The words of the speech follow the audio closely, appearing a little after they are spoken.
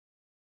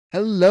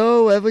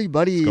Hello,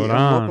 everybody, What's going and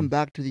on? welcome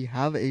back to the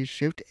Have a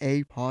Shift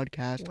A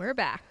podcast. We're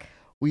back.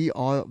 We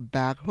are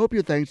back. Hope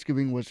your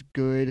Thanksgiving was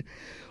good.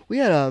 We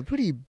had a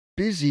pretty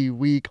busy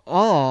week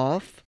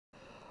off.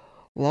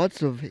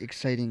 Lots of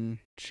exciting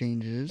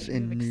changes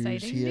and news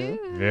Exciting here.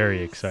 news.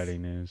 Very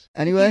exciting news.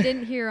 If Anyway, you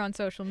didn't hear on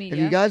social if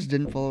media, you guys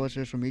didn't follow our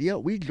social media,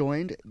 we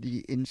joined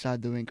the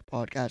Inside the Rink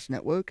podcast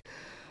network.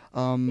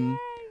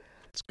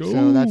 Let's go.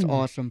 So that's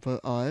awesome for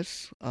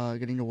us,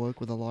 getting to work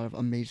with a lot of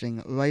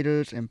amazing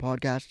writers and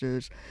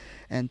podcasters.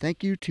 And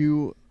thank you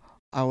to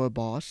our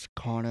boss,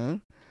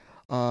 Connor,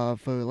 for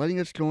letting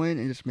us join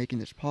and just making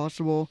this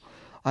possible.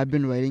 I've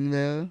been writing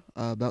there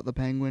about the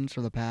Penguins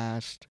for the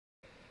past,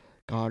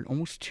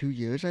 almost 2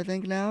 years, I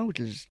think now, which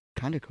is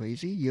kind of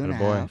crazy, year and a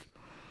Attaboy.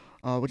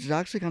 half, which is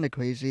actually kind of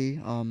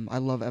crazy. I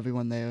love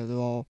everyone there. They're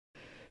all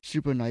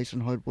super nice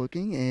and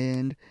hardworking,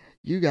 and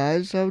you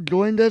guys have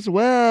joined as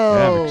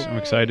well. Yeah, I'm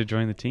excited to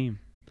join the team.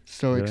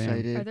 So Really am.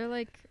 excited. are there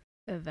like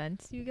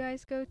events you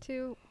guys go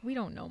to? We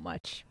don't know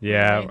much.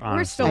 Yeah, really. We're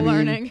honestly. still I mean,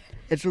 learning.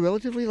 It's a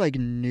relatively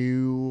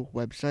new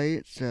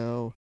website,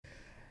 so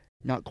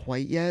not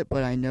quite yet,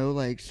 but I know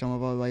some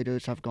of our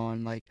writers have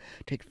gone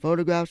take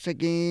photographs at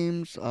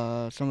games.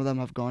 Some of them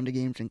have gone to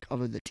games and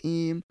covered the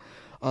team.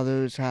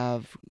 Others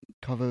have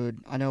covered,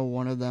 I know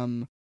one of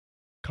them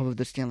covered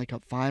the Stanley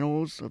Cup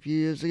Finals a few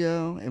years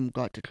ago and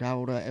got to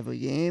travel to every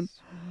game.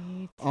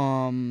 Sweet.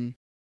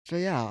 So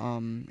yeah,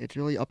 it's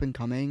really up and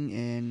coming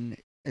and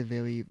a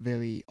very,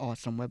 very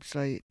awesome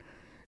website.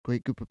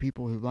 Great group of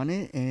people who run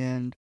it,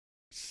 and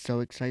so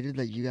excited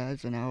that you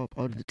guys are now a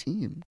part of the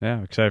team. Yeah,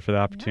 I'm excited for the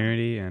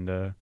opportunity, and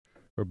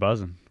we're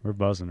buzzing. We're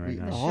buzzing right We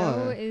The now. are.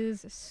 show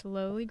is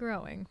slowly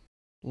growing.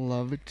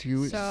 Love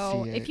to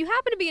So see it. if you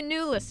happen to be a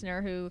new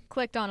listener who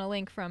clicked on a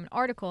link from an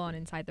article on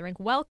Inside the Rink,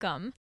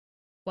 welcome.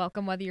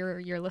 Welcome whether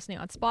you're listening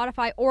on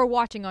Spotify or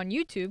watching on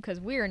YouTube, because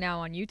we are now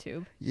on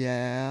YouTube.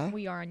 Yeah.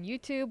 We are on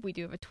YouTube. We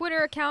do have a Twitter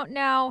account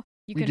now.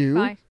 You We can do?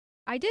 find.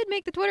 I did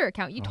make the Twitter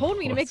account. You told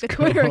me to make the Let's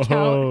Twitter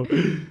go.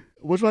 account.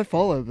 What's my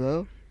follow,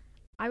 bro?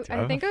 I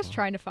think I was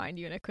trying to find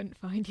you and I couldn't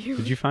find you.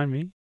 Did you find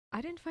me? I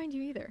didn't find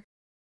you either.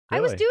 I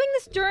was Really? doing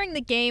this during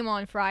the game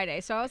on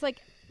Friday, so I was like,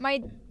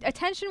 my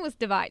attention was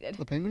divided.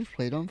 The Penguins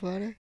played on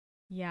Friday?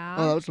 Yeah.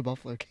 Oh, that was the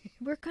Buffalo game.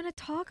 We're gonna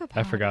talk about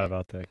I forgot it.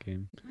 about that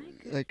game.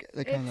 That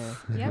kind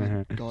of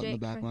Yep. got in the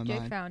back of my Jake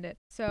mind. found it.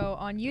 So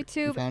on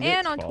YouTube found it?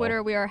 and on Fall.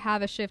 Twitter, we are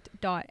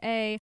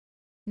haveashift.a.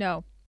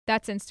 No,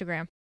 that's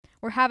Instagram.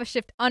 We're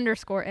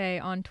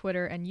haveashift_a on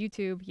Twitter and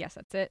YouTube. Yes,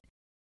 that's it.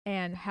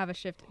 And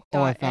haveashift.a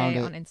Oh, I found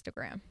it. on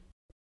Instagram.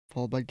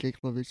 Followed by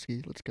Jake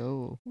Levitsky. Let's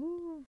go.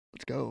 Woo.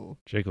 Let's go.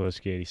 Jake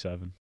Lewski,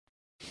 87.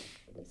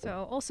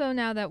 So also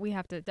now that we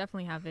have to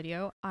definitely have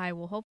video, I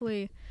will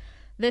hopefully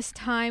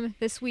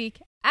this week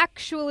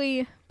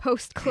actually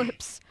post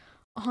clips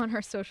on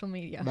our social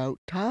media. About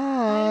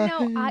I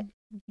time. know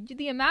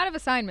the amount of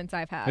assignments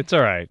I've had. It's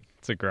all right.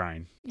 It's a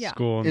grind. Yeah.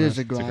 School. It and is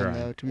a it's grind,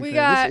 though. To be We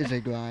fair, got- this is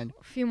a grind.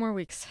 a few more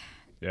weeks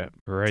Yeah,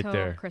 we're right till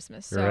there.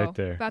 Christmas. We're So right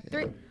there. about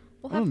three.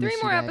 We'll I'm have gonna 3 miss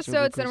you more guys over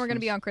episodes, then we're gonna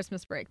be Christmas. on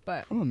Christmas break.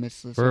 But I'm gonna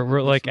miss this. We're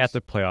over like Christmas.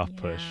 at the playoff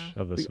push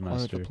Yeah. of the We are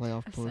semester. at the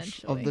playoff push of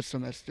Essentially. the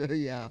semester.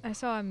 Yeah. I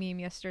saw a meme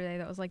yesterday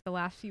that was like the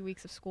last few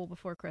weeks of school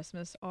before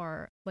Christmas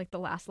are like the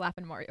last lap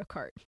in Mario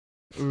Kart.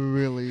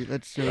 Really,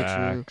 that's so true.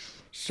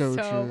 Facts. So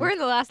true. we're in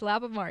the last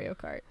lap of Mario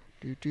Kart.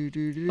 Do,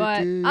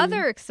 But do.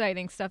 other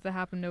exciting stuff that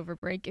happened over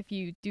break, if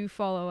you do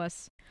follow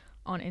us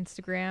on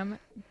Instagram,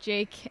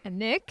 Jake and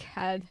Nick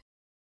had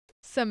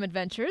some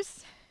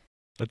adventures.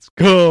 Let's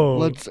go.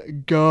 Let's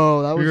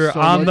go. That was we were so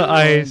on much the fun.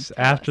 ice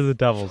after the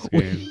Devils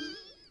game.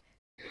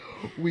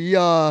 We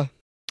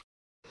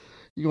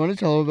You want to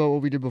tell them about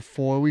what we did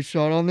before we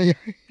shot on the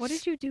ice? What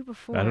did you do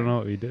before? I don't know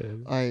what we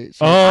did.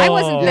 So I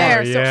wasn't Oh,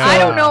 there, so yeah. I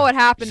don't know what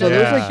happened. So to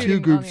there's the Yeah. two shooting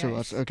on groups the of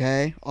ice. us,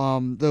 okay?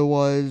 There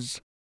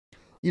was,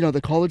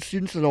 the college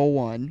students that all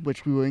won,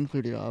 which we were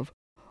included of.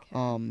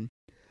 Then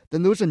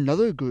there was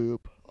another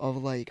group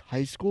of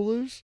high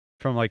schoolers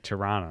From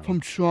Toronto. from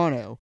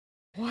Toronto,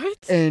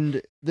 What?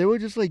 and they were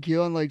just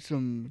here on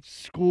some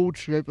school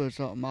trip or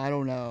something. I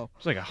don't know.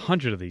 There's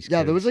 100 of these Yeah,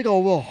 kids. there was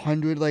over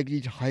 100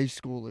 these high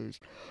schoolers.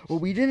 What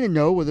we didn't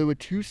know were there were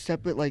two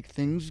separate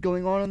things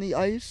going on the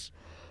ice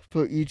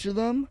for each of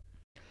them.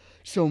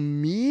 So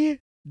me,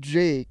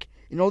 Jake,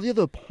 and all the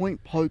other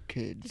Point Park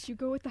kids Did you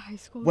go with the high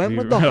school? went We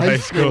with the were high high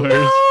schoolers,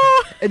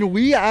 schoolers. and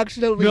we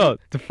accidentally. No,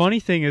 the funny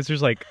thing is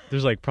there's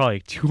probably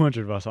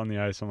 200 of us on the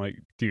ice. I'm like,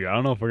 dude, I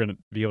don't know if we're going to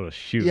be able to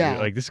shoot.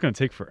 Yeah. This is going to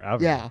take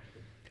forever. Yeah.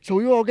 So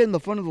we were all getting the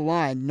front of the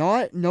line,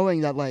 not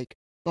knowing that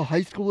the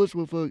high schoolers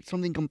were for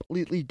something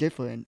completely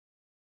different.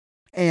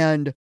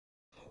 And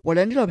what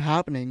ended up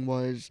happening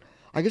was,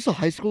 I guess the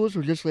high schoolers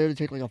were just there to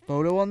take a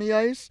photo on the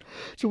ice.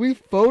 So we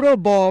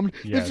photobombed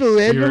Yes, this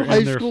random we were high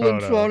in their school in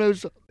photo.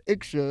 Toronto's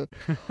picture.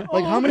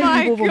 Oh How many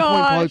my people from Point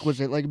Park gosh.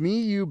 was it? Me,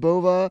 you,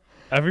 Bova.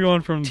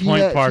 Everyone from Tia-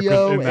 Point Park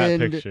Tio was in that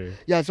and- picture.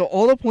 Yeah, so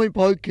all the Point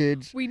Park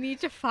kids We need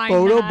to find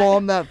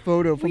photobombed that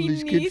photo from we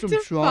these need kids from to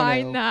Toronto.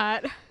 find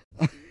that.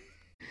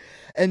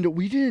 And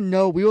we didn't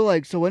know. We were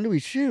like, so when do we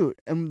shoot?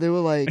 And they were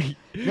like,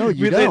 no,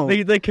 you They,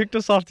 don't. they kicked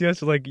us off the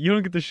ice. Like, you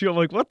don't get to shoot. I'm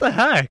like, what the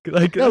heck?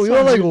 Like, No, that's we were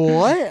not like, me.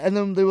 what? And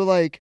then they were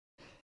like,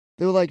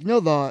 no,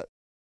 the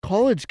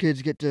college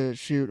kids get to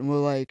shoot. And we're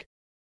like,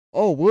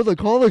 oh, we're the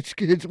college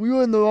kids. We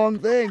were in the wrong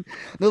thing.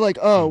 They're like,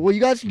 oh, well,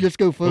 you guys can just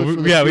go Well, first. for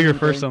the we were shooting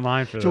first thing. in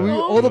line for So that. we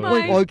Oh all the my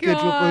point our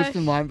kids were first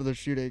in gosh. line for the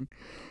shooting.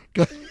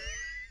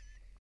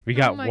 We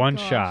got Oh my one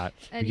gosh. shot.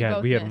 And you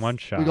both We had missed. one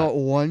shot. We got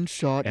one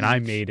shot. and I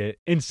each. made it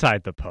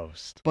inside the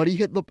post. Buddy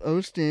hit the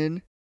post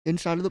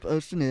inside of the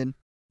post and in.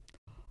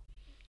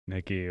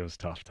 Nikki, it was a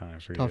tough time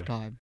for Tough you.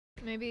 time.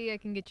 Maybe I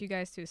can get you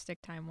guys to a stick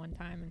time one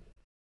time. And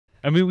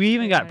I mean, we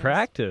even got Yes.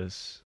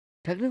 practice.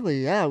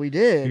 Technically, yeah, we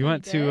did. We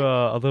went to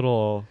a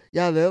little.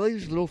 Yeah, there was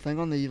this little thing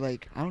on the,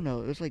 like, I don't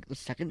know, it was like the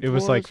second It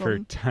was floor or like for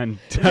something. 10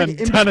 like in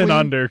 10 and between-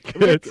 under It was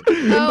like kids.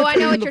 in Oh, I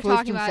know between what the you're first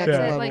talking and about. second It's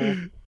level. like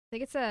I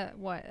think it's a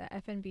what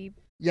FNB.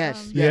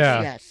 Yes, um, yes,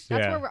 Yeah. yes.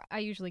 That's Yeah. where I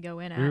usually go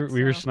in at.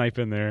 We were so.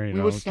 sniping there, you We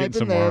know, were getting sniping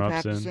some there, warm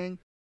ups in. practicing.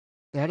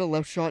 They had a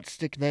left shot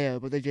stick there,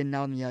 but they didn't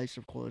out on the ice,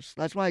 of course.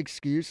 That's my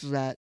excuse, is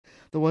that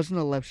there wasn't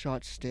a left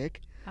shot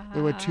stick.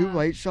 There were two Ah.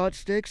 right shot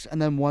sticks and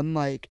then one,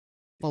 like,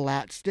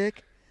 flat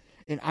stick.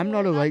 And I'm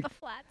not a right The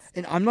flat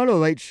and stick. I'm not a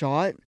right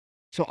shot,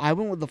 so I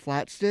went with the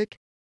flat stick.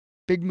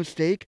 Big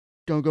mistake.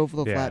 Don't go for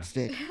the Yeah. flat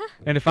stick.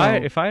 And if So-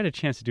 I had a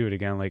chance to do it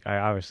again, like I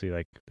obviously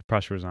like the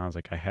pressure was on. I was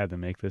like, I had to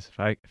make this. If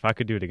I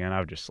could do it again, I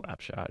would just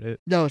slap shot it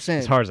No, same.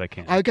 as hard as I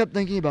can. I kept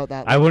thinking about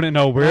that. I wouldn't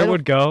know where I it don't-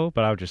 would go,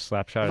 but I would just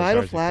slap shot it If as I had hard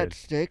a as I flat could.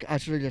 stick, I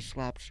should have just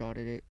slap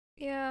shotted it.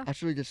 Yeah, I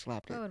should have just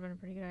slapped that it. would have been a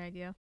pretty good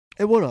idea.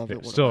 It would have. Yeah, It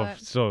would have. still, But-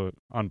 still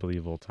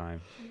unbelievable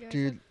time. You guys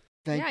Dude, had-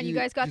 thank yeah, you. you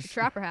guys got the Just-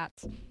 trapper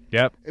hats.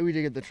 Yep, We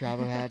did get the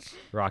travel hats.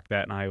 rock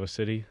that in Iowa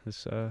City.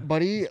 This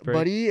Buddy, It's great.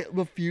 Buddy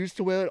refused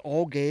to wear it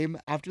all game.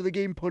 After the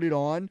game, put it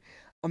on.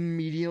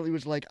 Immediately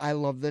was like, I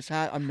love this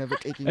hat. I'm never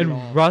taking it and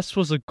off. Russ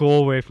was a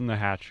goal away from the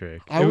hat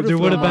trick. I would've There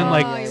would have thrown been it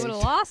like on you the would have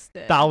ice. lost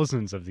it.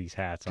 thousands of these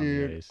hats on the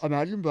Dude, ice.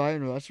 imagine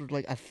Brian Russ with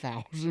like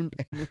 1,000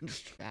 Penguins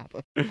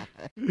trapper hats.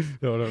 That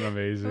would have been That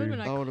amazing. would've been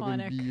That would have been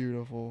iconic.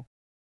 beautiful.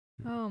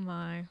 Oh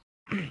my.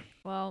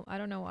 Well, I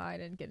don't know why I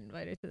didn't get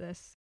invited to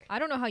this. I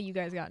don't know how you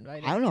guys got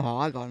invited. I don't know how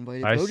I got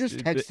invited. I Bo s- just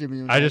th- texted me.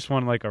 and I was just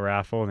won like a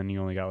raffle, and then you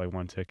only got like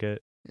one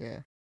ticket. like, yeah.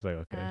 It's like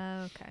okay.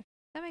 Okay,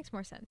 that makes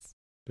more sense.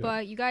 Yeah.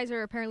 But you guys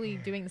are apparently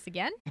doing this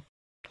again.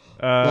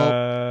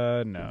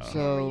 No. so-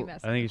 Or were you I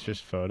messing I think with it's me?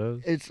 just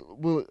photos. It's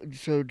well.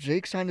 So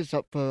Jake signed us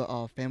up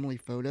for family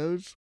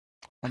photos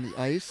on the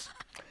ice.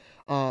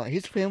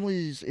 His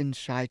family's in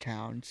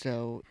Chi-Town,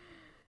 so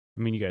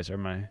I mean, you guys are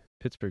my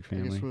Pittsburgh I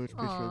guess family. we're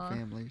Pittsburgh Aw.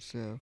 family.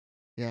 So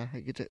yeah,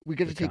 we get to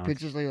It take counts.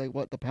 pictures like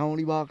what the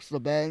penalty box, the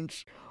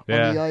bench,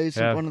 Yeah, on the ice,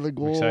 yeah. in front of the I'm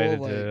goal. excited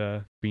Like,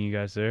 to bring you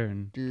guys there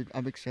and dude,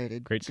 I'm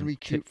excited. great It's gonna be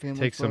cute family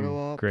take photo some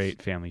ops.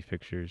 great family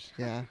pictures.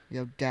 Yeah, you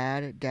have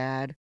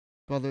dad,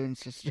 brother, and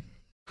sister.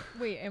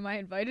 Wait, am I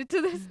invited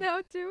to this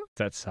now too?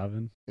 It's at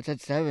 7. It's at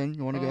 7.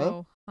 You want to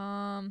go?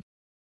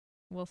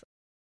 Well,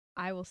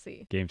 I will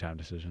see. Game time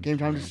decision. Game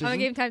time Yeah. decision. On a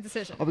game time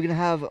decision. Are we gonna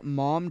have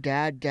mom,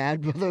 dad,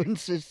 brother, and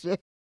sister?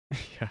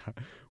 Yeah,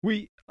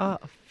 we are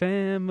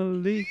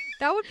family.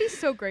 That would be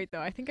so great, though.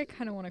 I think I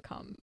kind of want to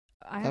come.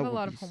 I have a would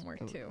lot be of homework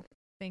so too.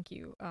 Thank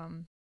you,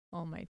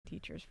 all my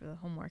teachers for the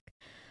homework.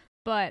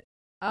 But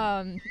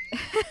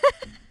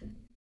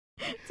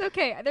it's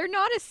okay. They're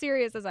not as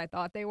serious as I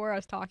thought they were. I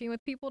was talking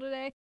with people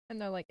today,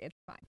 and they're like, "It's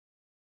fine."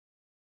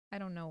 I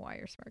don't know why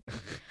you're smirking.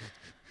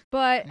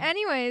 But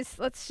anyways,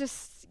 let's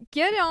just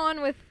get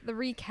on with the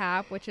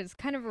recap, which is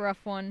kind of a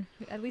rough one.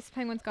 At least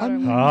Penguins got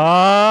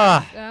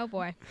Ah, Oh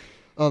boy.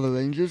 Oh, the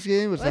Rangers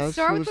game? Was Let's that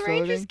start who with was the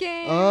Rangers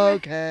starting? game.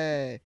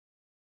 Okay.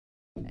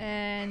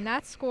 And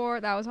that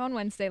was on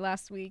Wednesday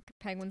last week.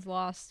 Penguins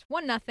lost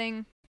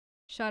 1-0.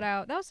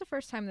 Shutout. That was the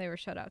first time they were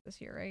shut out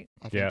this year, right?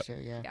 I think Yeah. so,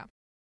 yeah. Yeah.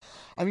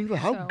 I mean, for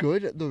how So-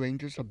 good the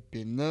Rangers have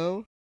been,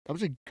 though, that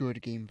was a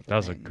good game for the that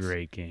was a Pens.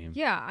 great game.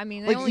 Yeah, I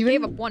mean, they Like, only even-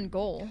 gave up one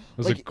goal. It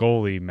was like- a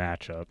goalie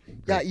matchup.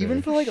 Yeah, right even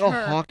there. for, like, Sure.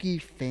 a hockey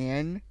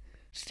fan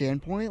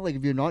standpoint, like,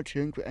 if you're not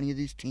cheering for any of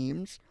these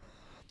teams,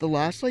 the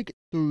last, like,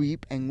 3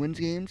 Penguins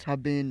games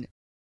have been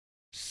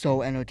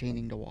so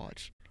entertaining to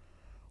watch.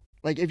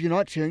 Like, if you're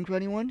not cheering for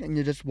anyone and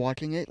you're just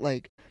watching it,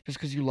 like, just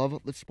because you love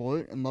the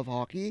sport and love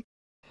hockey,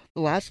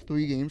 the last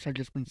 3 games have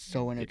just been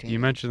so entertaining. You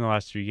mentioned the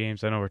last 3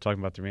 games. I know we're talking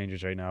about the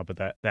Rangers right now, but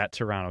that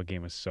Toronto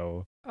game was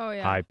so Oh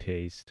yeah. high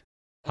paced,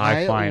 I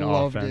high flying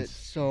loved offense. it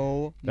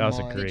so That was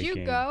a much. great Did you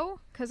game. go?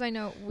 Because I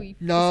know we.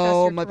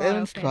 No, discussed my your Toronto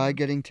parents thing. tried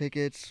getting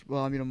tickets.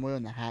 Well, I mean, I'm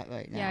wearing the hat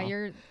right now. Yeah,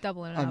 you're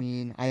doubling I up.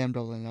 mean, I am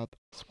doubling up.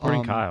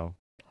 Supporting Um, Kyle.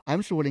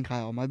 I'm supporting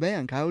Kyle, my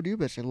band, Kyle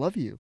Dubas. I love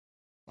you.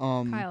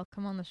 Kyle,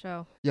 come on the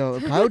show. Yo,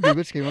 if Kyle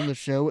Dubas came on the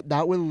show,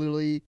 that would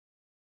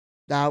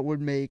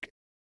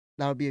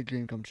be a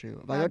dream come true.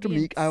 If I got That'd to be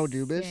meet Kyle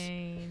Dubas,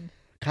 insane.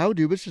 Kyle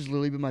Dubas has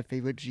literally been my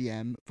favorite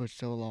GM for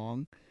so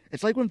long.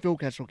 It's like when Phil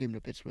Kessel came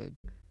to Pittsburgh.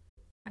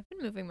 I've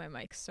been moving my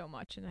mic so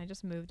much, and I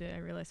just moved it. I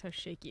realized how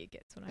shaky it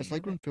gets when I. It's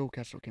like move when Phil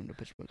Kessel came to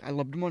Pittsburgh. I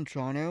loved him on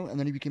Toronto, and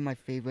then he became my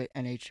favorite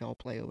NHL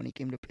player when he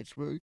came to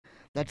Pittsburgh.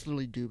 That's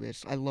literally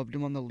Dubas. I loved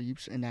him on the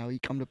Leafs, and now he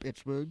come to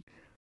Pittsburgh.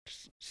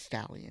 Just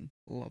stallion.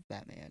 Love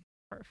that man.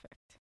 Perfect.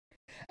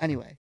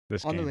 Anyway,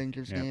 This on game. the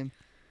Rangers yeah. game,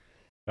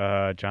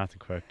 Jonathan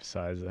Quick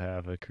decides to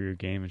have a career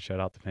game and shut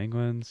out the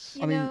Penguins.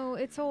 You know,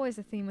 it's always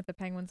a theme with the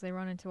Penguins. They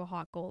run into a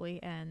hot goalie,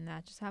 and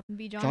that just happened to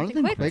be Jonathan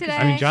Jonathan Quick Quick is today.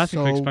 I mean, Jonathan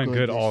so Quick's been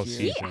good this all year.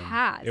 season. He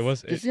has. It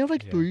was. Does he have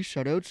like yeah. 3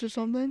 shutouts or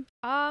something?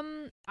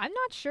 I'm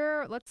not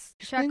sure. Let's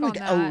He's check playing, on like,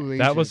 that. outrageous.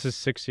 That was his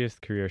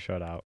 60th career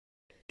shutout.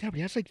 Yeah, but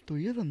he has like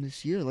 3 of them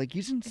this year. Like,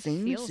 he's It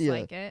insane feels this year.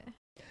 like it.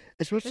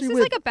 Especially This is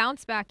with like a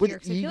bounce back with year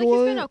because I feel like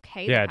he's been Igor-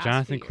 okay. the Yeah, past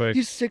Jonathan few Quick.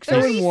 years. he's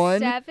 6-0-1,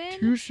 37.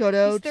 2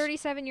 shutouts, He's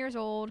 37 years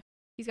old.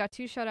 He's got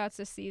 2 shutouts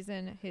this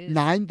season. His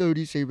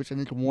 930 save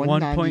percentage,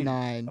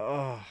 199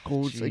 Oh,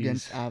 goals jeez.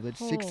 against average,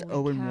 Holy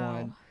 6-0-1.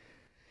 cow.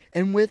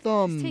 And with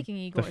He's taking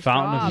The Igor's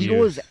fountain job. of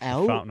Igor's youth.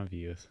 out? The fountain of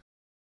youth.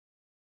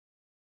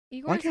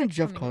 Igor's Why can't like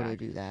Jeff coming Carter back.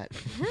 do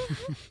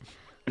that?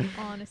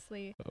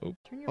 Honestly, Oh,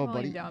 turn your Oh, volume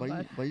buddy, down, buddy,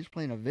 bud. buddy's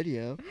playing a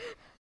video.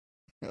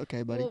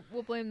 Okay, buddy.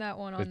 We'll blame that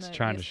one on it's the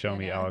trying to show ESPN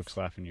me Alex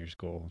ads. Lafreniere's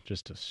goal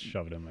just to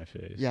shove it in my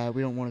face. Yeah,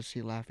 we don't want to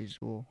see Laffy's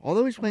goal.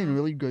 Although he's playing Uh-huh.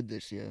 really good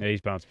this year. Yeah,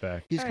 he's bounced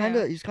back. He's Oh, kind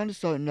yeah. of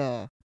starting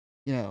to,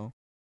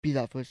 be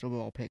that first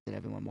overall pick that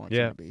everyone wants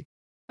Yeah. him to be.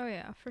 Oh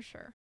yeah, for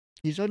sure.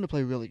 He's starting to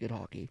play really good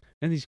hockey.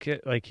 And these kid,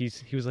 like he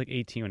was like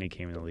 18 when he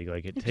came in the league.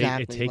 Like it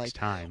Exactly, takes like,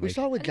 time. We Like,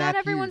 saw it with And Jack not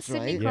everyone's Hughes,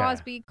 Sidney right? Yeah.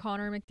 Crosby,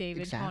 Connor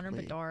McDavid, Connor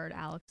Exactly. Bedard,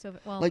 Alex.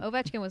 Well, Like-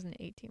 Ovechkin wasn't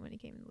 18 when he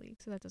came in the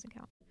league, so that doesn't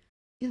count.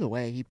 Either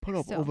way, he put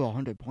up Still. over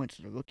 100 points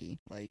as a rookie.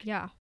 Like,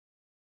 Yeah,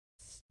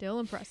 still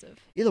impressive.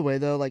 either way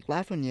though, like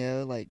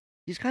Lafreniere, like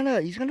he's kind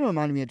of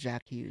reminding me of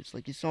Jack Hughes.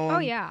 Like you saw him, Oh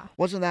yeah,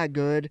 wasn't that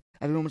good.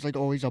 Everyone was like,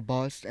 "Oh, he's a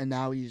bust," and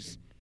now he's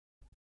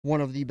one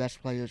of the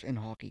best players in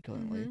hockey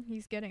currently.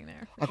 He's getting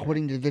there. for sure.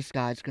 According to this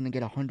guy, it's gonna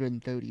get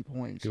 130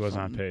 points. he or was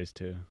on something. pace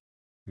too,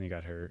 and he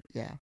got hurt.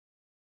 Yeah,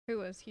 Who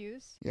was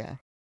Hughes? yeah.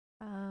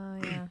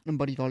 Yeah. And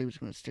Buddy thought he was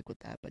gonna stick with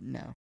that, but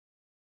no.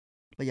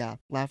 But yeah,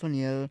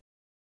 Lafreniere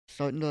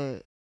starting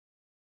to.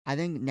 I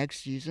think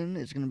next season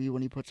is gonna be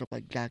when he puts up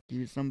like Jack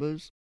Hughes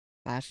numbers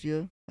last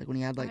year, like when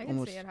he had like I can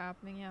almost. see it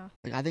happening. Yeah.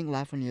 Like I think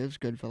Lafreniere's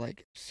good for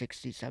like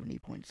 60, 70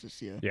 points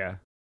this year. Yeah,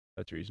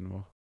 that's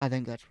reasonable. I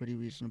think that's pretty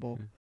reasonable.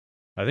 Yeah.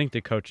 I think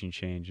the coaching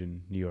change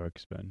in New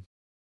York's been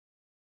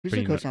Who's the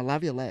Pretty coach now?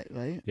 Laviolette,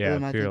 right? Or yeah,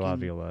 am I Pierre thinking-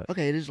 Laviolette.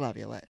 Okay, it is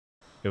Laviolette.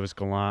 It was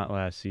Gallant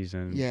last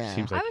season. Yeah.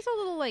 Seems like I was a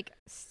little like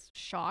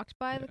shocked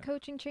by the Yeah.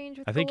 coaching change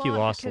with I think he Gallant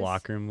lost the because-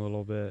 locker room a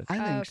little bit. I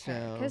think Okay,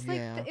 so. Because like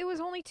Yeah. it was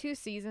only 2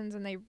 seasons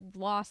and they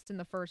lost in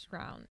the first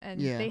round,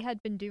 and Yeah. they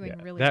had been doing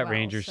Yeah, really that well.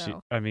 Rangers.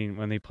 So. I mean,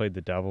 when they played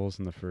the Devils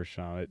in the first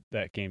round,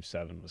 that game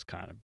 7 was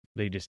kind of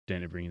they just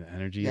didn't bring the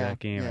energy Yeah, that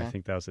game. yeah. I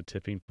think that was a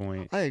tipping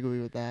point. I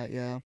agree with that.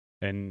 Yeah.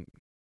 And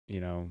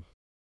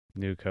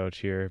new coach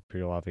here,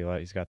 Pierre Laviolette.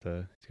 He's got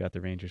the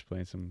Rangers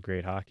playing some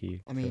great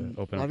hockey. I mean,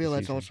 to open up the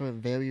Laviolette's season. also a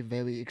very,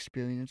 very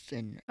experienced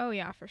and Oh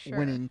yeah, for sure.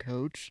 winning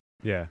coach.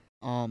 Yeah,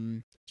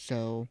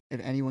 So if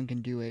anyone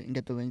can do it and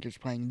get the Rangers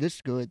playing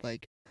this good,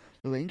 like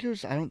the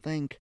Rangers, I don't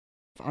think,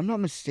 if I'm not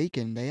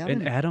mistaken, they haven't.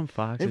 and Adam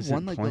Fox They've isn't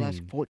won like playing. the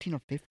last 14 or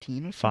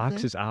 15 or something.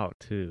 Fox is out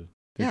too.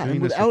 They're Yeah, doing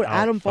and this without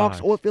Adam Fox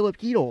or Philip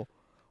Hedl,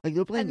 like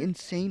they're playing And-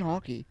 insane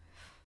hockey.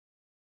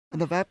 And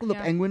the fact that the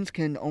Yeah. Penguins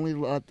can only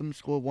let them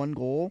score 1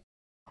 goal,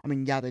 I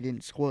mean, yeah, they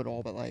didn't score it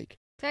all, but like,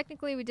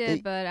 Technically we did,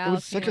 It- but it was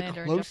Alex such a Nylander and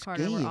Jeff close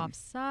Carter were game.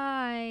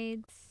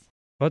 offsides.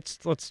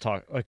 Let's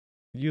talk. Like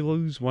you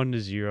lose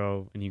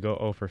 1-0 and you go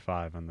 0 for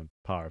 5 on the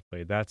power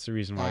play. That's the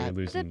reason why you're That-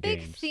 The losing big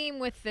games. theme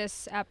with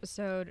this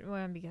episode,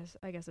 well, because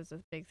I guess it's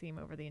a big theme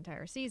over the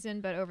entire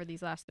season, but over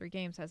these last 3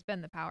 games has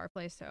been the power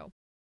play. So,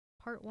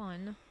 part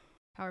 1,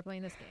 power play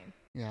in this game.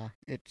 yeah,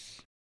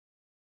 it's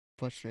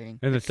frustrating.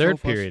 In the It's so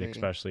third period, frustrating.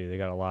 especially, they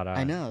got a lot of.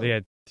 I know. They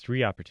had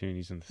 3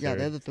 opportunities in the third. Yeah,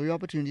 they had the 3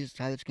 opportunities to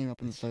tie this game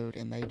up in the third,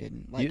 and they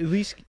didn't. Like, You at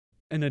least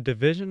in a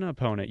division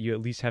opponent, you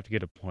at least have to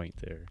get a point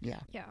there.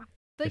 yeah, Yeah.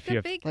 Like If the you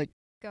have- big. like-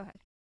 Go ahead.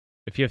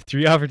 If you have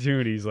 3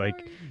 opportunities, like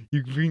Sorry.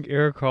 you bring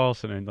Eric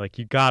Carlson in, like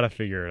you gotta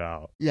figure it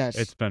out. yes,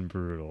 It's been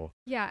brutal.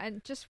 Yeah,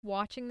 and just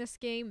watching this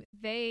game,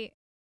 they,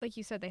 like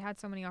you said, they had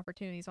so many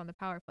opportunities on the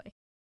power play.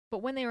 But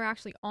when they were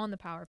actually on the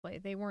power play,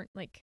 they weren't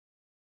like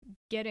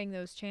getting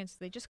those chances.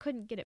 They just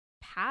couldn't get it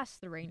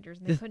past the Rangers,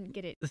 and they couldn't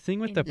get it. The thing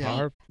with the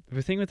Yeah.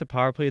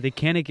 power play, they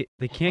can't get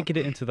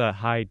it into the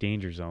high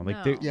danger zone.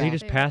 Like they No, Yeah.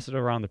 just they pass it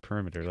around the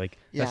perimeter. Like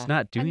yeah, that's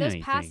not doing And those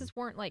anything. passes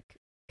weren't like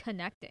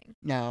connecting.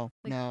 no,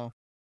 like, no,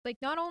 Like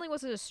not only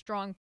was it a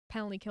strong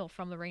penalty kill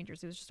from the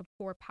Rangers, it was just a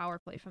poor power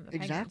play from the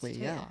exactly, Penguins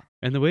too. yeah.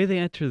 And the way they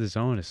enter the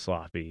zone is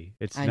sloppy.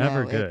 It's I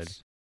never know, good.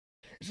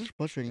 It's just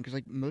frustrating because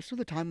like most of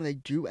the time when they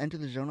do enter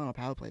the zone on a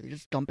power play, they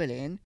just dump it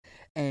in,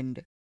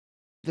 and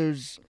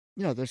there's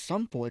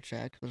some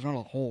forecheck. There's not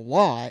a whole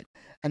lot,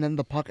 and then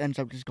the puck ends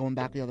up just going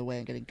back the other way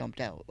and getting dumped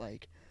out.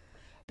 Like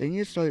they need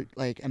to start,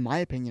 like in my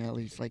opinion at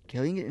least, like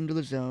carrying it into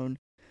the zone,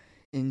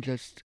 and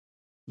just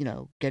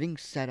getting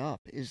set up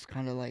is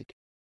kind of like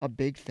a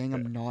big thing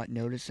I'm not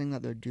noticing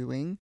that they're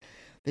doing.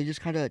 They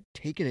just kind of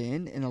take it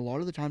in, and a lot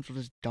of the times they'll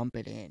just dump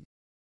it in.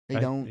 They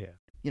don't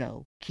Yeah.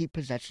 keep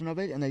possession of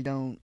it, and they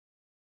don't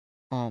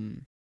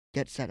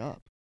get set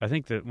up. I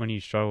think that when you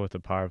struggle with the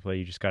power play,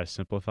 you just got to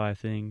simplify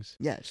things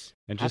Yes.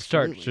 and just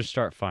Absolutely.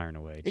 start firing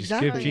away. Just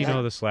Exactly, give Gino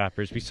yeah. the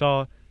slappers. We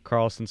saw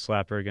Carlson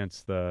slapper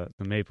against the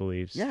Maple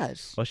Leafs.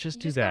 Yes. Let's just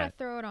You do just that. gotta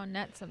throw it on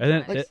net And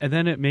sometimes. then and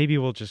then it maybe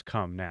will just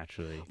come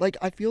naturally. Like,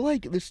 I feel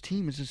like this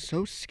team is just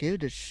so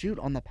scared to shoot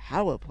on the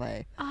power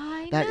play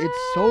I that know. it's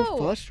so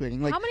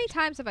frustrating. Like, How many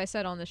times have I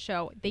said on the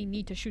show they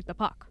need to shoot the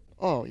puck?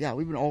 oh, yeah,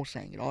 we've been all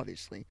saying it,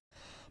 obviously.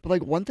 But,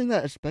 like, one thing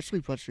that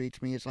especially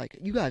frustrates me is, like,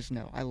 you guys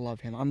know, I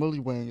love him. I'm literally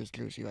wearing his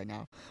jersey right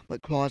now.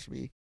 But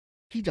Crosby,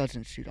 he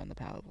doesn't shoot on the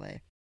power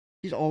play.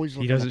 He's always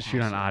He looking doesn't to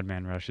shoot on pass it. odd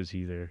man rushes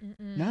either.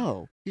 Mm-mm.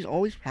 No, he's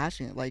always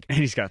passing it. Like, And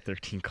he's got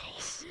 13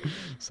 goals.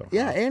 So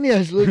yeah, and he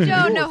has legit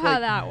Don't know goals. how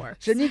Like, that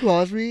works. Sidney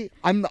Crosby,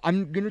 I'm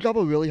gonna drop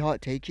a really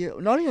hot take here.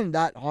 Not even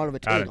that hard of a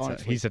take,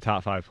 honestly. he's a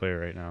top 5 player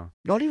right now.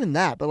 Not even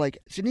that, but like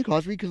Sidney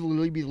Crosby could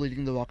literally be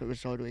leading the Rocket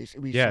Resort race.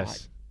 We saw it.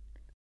 Yes.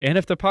 And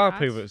if the power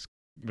play That's-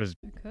 was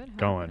It could happen.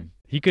 going,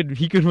 he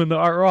could win the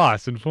Art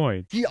Ross in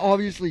points. He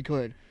obviously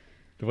could.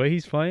 The way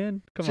he's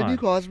playing, come Sidney on.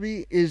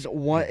 Crosby is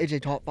a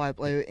top 5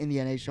 player in the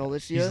NHL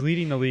this year. He's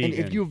leading the league. And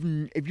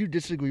if you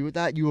disagree with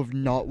that, you have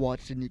not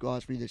watched Sidney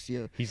Crosby this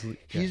year. he's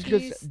He's yeah.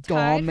 just tied for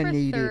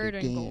dominated third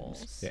in games.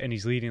 goals. Yeah, and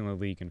he's leading the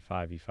league in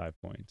 5v5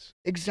 points.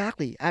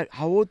 Exactly. At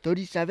how old?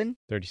 37?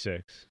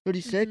 36.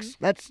 36? Mhm.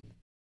 That's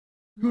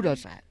who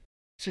does that?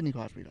 Sidney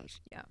Crosby does.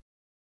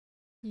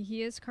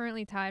 He is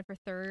currently tied for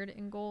third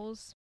in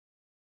goals.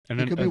 And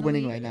He then could be the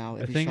winning league- right now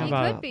the if thing he's He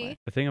shot about- could be.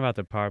 the thing about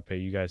the power play,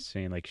 you guys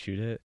saying like shoot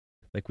it,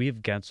 like we have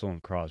Gensel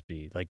and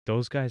Crosby. Like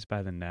those guys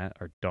by the net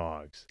are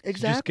dogs. So just get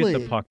Exactly.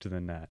 the puck to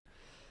the net.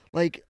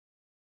 Like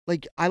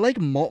I like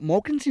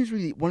Malkin seems to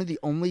be one of the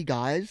only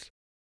guys,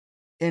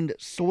 and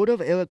sort of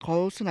Eric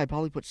Carlson I'd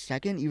probably put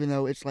second, even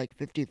though it's like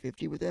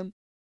 50-50 with him.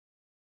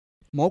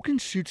 Malkin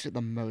shoots it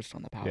the most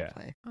on the power Yeah.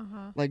 play.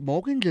 Uh-huh. Like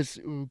Malkin just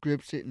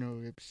grips it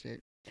and rips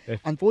it.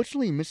 If-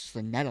 Unfortunately, he misses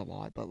the net a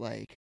lot, but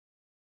like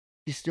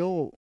he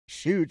still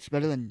shoots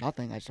better than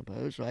nothing, I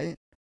suppose, right?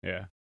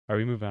 Yeah. Are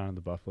we moving on to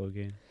the Buffalo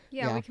game?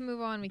 Yeah, Yeah. we can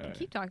move on. We can Alright.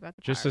 keep talking about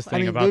the Just power this play.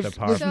 thing about the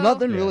power there's So-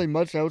 nothing Yeah. really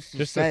much else to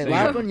Just the say. thing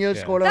Last about- one year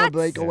yeah. scored on a That's-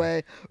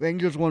 breakaway.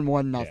 Rangers won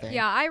 1-0.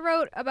 Yeah, I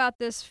wrote about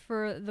this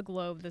for the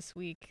Globe this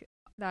week.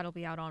 That'll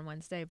be out on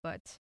Wednesday,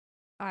 but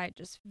I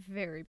just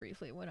very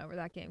briefly went over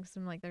that game because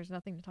I'm like, there's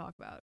nothing to talk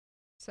about.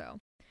 So,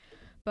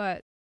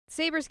 but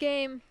Sabres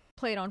game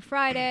played on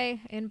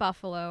Friday in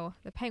Buffalo.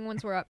 The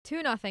Penguins were up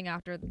 2-0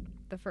 after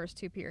the first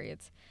 2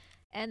 periods,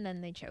 and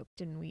then they choked,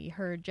 and we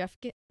heard Jeff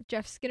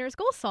Skinner's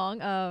goal song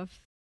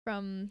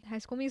from High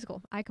School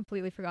Musical. I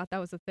completely forgot that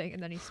was a thing,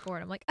 and then he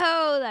scored. I'm like,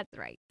 oh, that's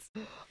right.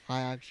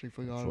 I actually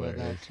forgot That's about that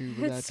hilarious. too,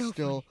 but It's that's so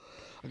still.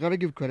 I gotta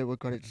give credit where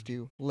credit's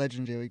due.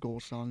 Legendary goal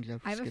song,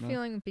 Jeff I have Skinner. a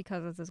feeling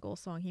because it's his goal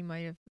song, he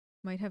might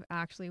have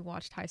actually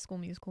watched High School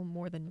Musical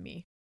more than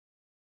me.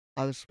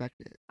 I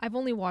respect it. I've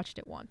only watched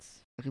it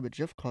once. Okay, but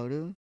Jeff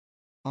Carter,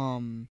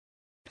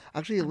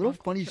 actually a I'm little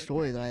Uncle funny Kurt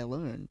story Carter. that I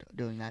learned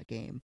during that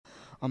game.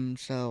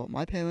 So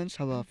my parents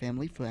have a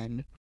family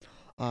friend.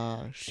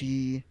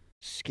 She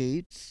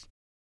skates,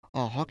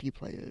 hockey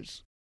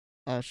players.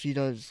 She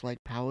does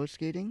like power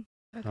skating.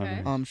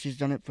 Okay. nice. She's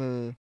done it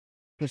for.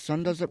 Her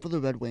son does it for the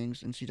Red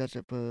Wings, and she does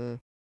it for,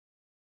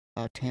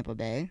 Tampa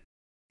Bay,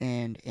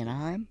 and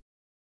Anaheim,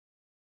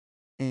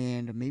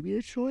 and maybe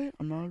Detroit.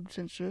 I'm not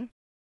 100% sure.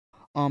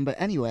 But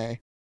anyway,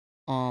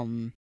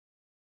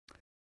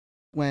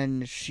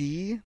 when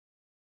she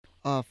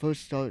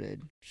first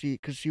started,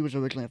 because she was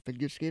originally a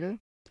figure skater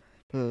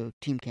for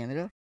Team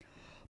Canada,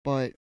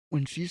 but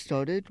when she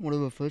started, one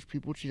of the first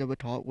people she ever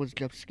taught was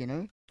Jeff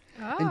Skinner,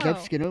 Oh. and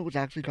Jeff Skinner was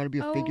actually trying to be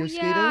a figure yeah,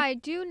 skater. I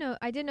do know.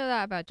 I did know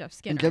that about Jeff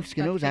Skinner. And Jeff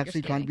Skinner about was figure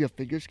actually trying to be skating. a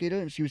figure skater,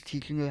 and she was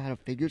teaching her how to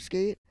figure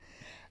skate.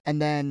 And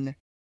then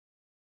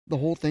the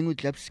whole thing with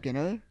Jeff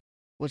Skinner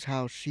was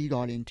how she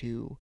got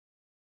into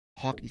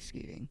hockey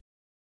skating.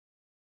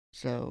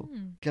 So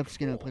Jeff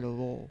Skinner cool. played a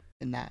role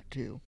in that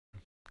too.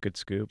 Good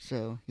scoop.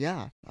 So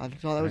yeah, I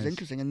thought that was Nice.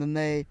 interesting. And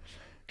then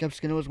Jeff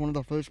Skinner was one of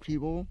the first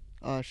people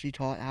she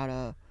taught how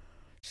to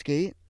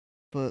skate.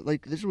 But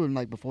like this was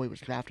like before he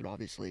was drafted,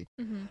 obviously.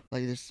 Mhm.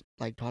 Like this,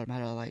 like taught him how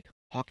to like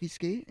hockey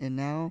skate, and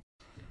now,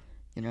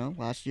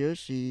 last year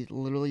she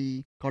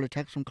literally got a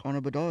text from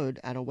Connor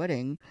Bedard at a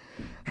wedding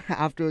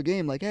after a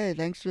game, like, "Hey,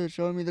 thanks for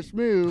showing me this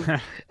move.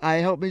 I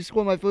helped me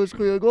score my first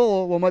career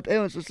goal while my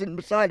parents were sitting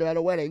beside her at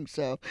a wedding."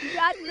 So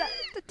That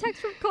the text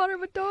from Connor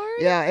Bedard.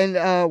 yeah,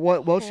 and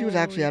while she was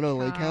actually at her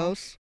Holy lake cow.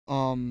 house,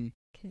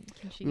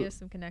 Can she get us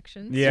some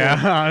connections? Yeah,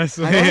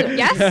 honestly. I don't-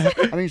 Yes.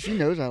 I mean, she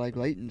knows I like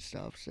writing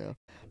stuff. So,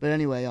 but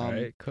anyway, All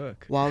right,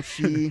 cook. while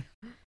she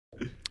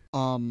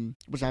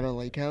was at her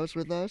lake house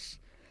with us,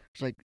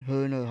 it's like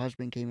her and her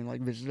husband came and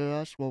like visited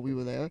us while we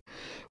were there.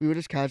 We were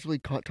just casually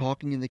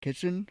talking in the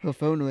kitchen. Her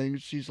phone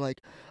rings. She's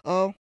like,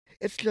 "Oh,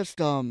 it's just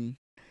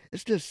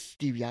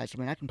Stevie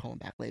Eiserman. I can call him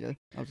back later."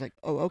 I was like,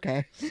 "Oh,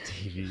 okay."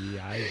 Stevie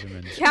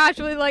Eiserman.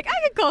 Casually, like, I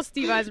can call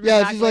Steve Eiserman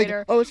Yeah, back she's later.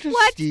 like, "Oh, it's just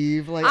What?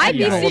 Steve." Like, I'd I be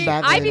can call him seeing,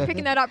 back I'd be later.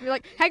 picking that up. You're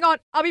like, hang on,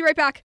 I'll be right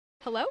back.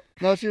 Hello?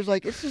 No, she was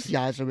like, "It's just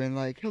Eiserman.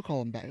 Like, he'll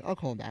call him back. I'll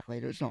call him back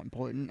later. It's not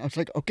important." I was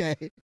like,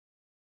 "Okay."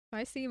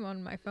 I see him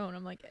on my phone,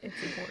 I'm like, it's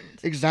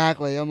important.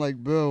 Exactly. I'm like,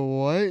 bro,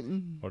 what?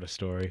 What a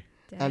story.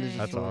 That is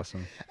That's Dang.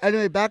 awesome.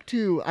 Anyway, back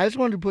to. I just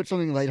wanted to put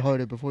something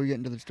lighthearted before we get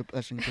into this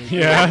depressing thing.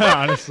 Yeah,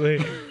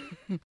 honestly.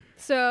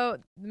 So,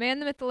 the man,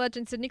 the myth, the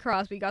legend, Sidney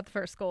Crosby got the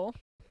first goal.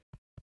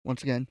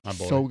 Once again, My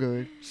boy. so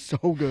good. So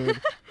good.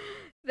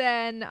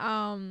 Then,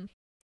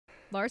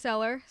 Lars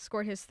Eller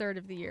scored his third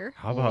of the year.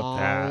 How about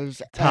that?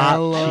 Lars Top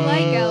Eller. I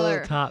like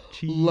Eller. Top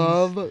cheese.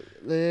 Love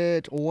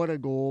it. What a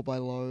goal by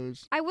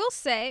Lars. I will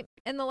say,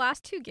 in the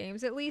last 2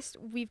 games, at least,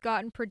 we've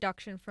gotten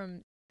production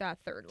from that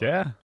third one.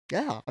 Yeah.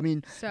 Yeah, I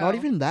mean, So, not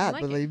even I that,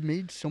 like but it. they've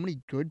made so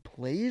many good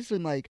plays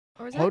and like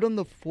Or is hard that, on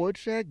the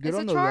forecheck, good is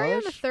on the Achari rush.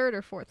 on the third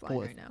or fourth line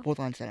Fourth, right now? fourth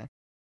line center.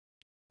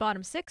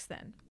 Bottom 6,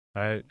 then.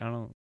 I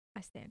don't.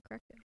 I stand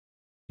corrected.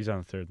 He's on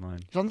the third line.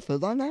 He's on the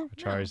third line now.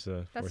 Achari's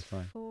the That's fourth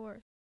line.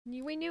 fourth.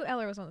 We knew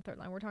Eller was on the third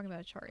line. We're talking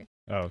about Achari.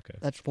 Oh, okay.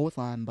 That's fourth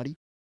line, buddy.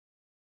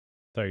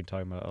 Thought you were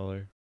talking about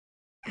Eller.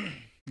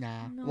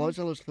 Nah, No. Lars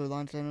Eller's third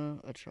line center.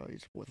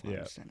 Achari's fourth line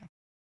Yeah. center.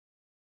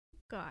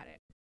 Got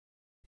it.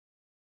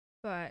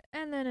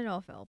 And then it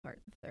all fell apart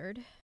in the third.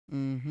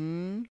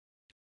 Mm-hmm.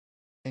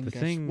 And The guess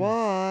thing-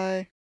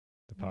 why?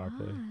 The power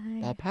play.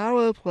 Why? The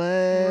power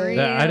play. Really?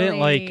 I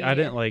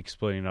didn't like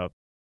splitting up,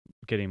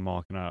 getting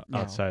Malkin out No.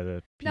 outside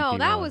the. No, PP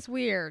that one. was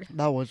weird.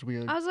 That was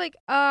weird. I was like,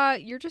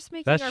 you're just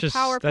making That's our just-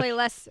 power play that's-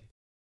 less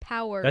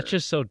power. That's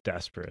just so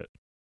desperate.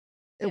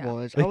 It yeah.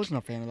 was. Like, I wasn't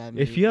a fan of that.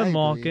 If move. you have I agree.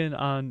 Malkin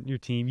on your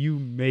team, you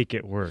make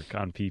it work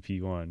on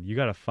PP1. You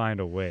got to find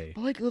a way.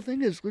 But like the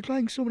thing is, we're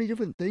trying so many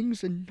different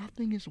things and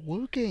nothing is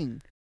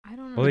working. I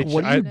don't know. Well, Like,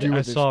 what do you do I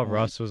at this saw point?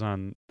 Russ was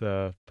on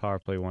the power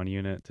play 1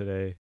 unit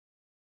today.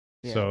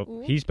 Yeah. So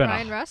Ooh, he's been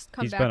Brian Rust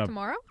come he's back been a-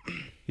 tomorrow.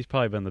 he's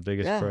probably been the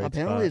biggest Yeah, bright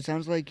apparently it spot.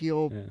 sounds like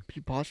Yeah.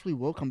 he possibly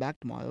will come back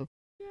tomorrow.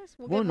 Yes,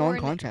 we'll Well, get more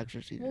into, non-contact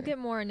this season. we'll get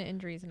more into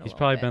injuries in a He's little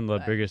probably bit, been the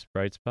but biggest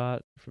bright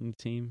spot from the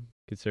team,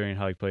 considering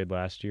how he played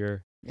last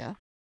year. Yeah.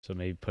 So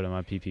maybe put him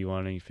on PP1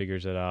 and he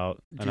figures it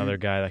out. Dude. Another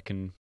guy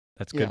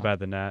that's good Yeah. by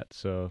the net.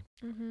 So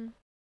Mhm.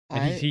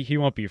 and he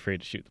won't be afraid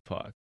to shoot the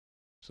puck.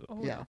 So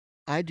Oh, Yeah.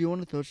 I do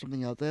want to throw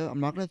something out there.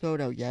 I'm not going to throw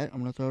it out yet. I'm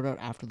going to throw it out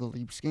after the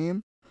Leafs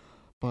game.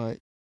 But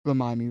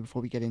remind me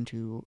before we get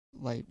into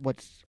like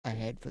what's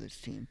ahead for this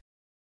team.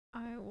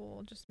 I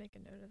will just make a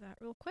note of that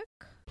real quick.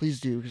 Please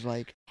do, because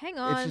like Hang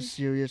on. it's a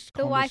serious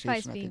The conversation.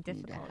 Wi-Fi's I being think we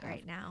need to difficult have.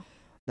 right now.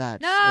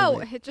 That's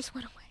No, okay. it just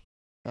went away.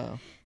 Oh, It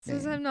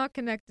says dang. I'm not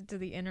connected to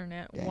the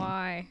internet. Dang.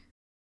 Why?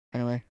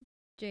 anyway,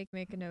 Jake,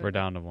 make a note. we're of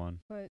down to 1.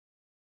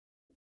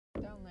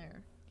 down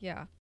there.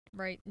 Yeah,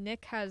 right.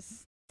 Nick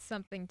has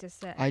something to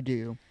say. I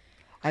do.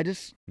 I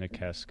just Nick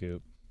has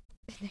scoop.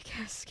 Nick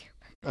has scoop.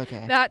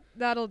 okay.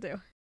 That'll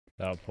do.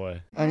 That'll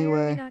play. Why are we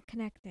Anyway. not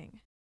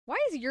connecting? Why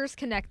is yours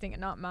connecting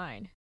and not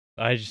mine?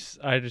 I just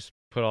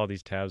put all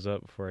these tabs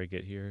up before I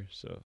get here.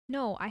 So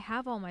No, I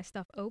have all my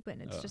stuff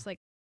open. It's Oh. just like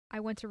I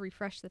went to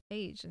refresh the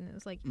page and it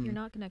was like, you're Mm.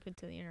 not connected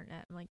to the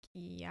internet. I'm like,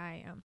 yeah,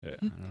 I am. yeah,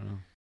 I don't know.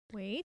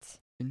 Wait.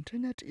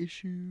 Internet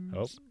issues.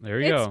 Oh, there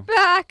we It's go.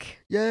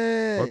 back.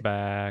 Yay! We're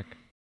back.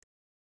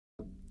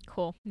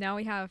 Cool. Now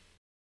we have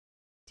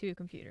 2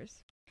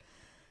 computers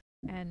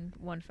and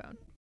 1 phone.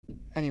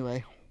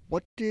 Anyway,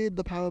 what did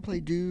the power play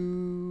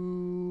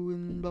do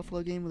in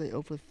Buffalo game? Were they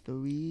 0 for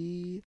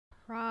 3?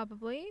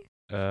 Probably.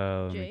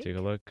 Let me Jake? take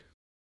a look.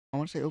 I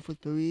want to say 0 for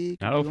 3.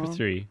 Not 0 for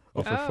 3.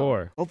 0 for Oh.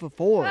 4. 0 for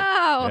 4.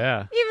 Oh,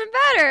 Yeah. even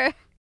better.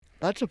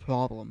 That's a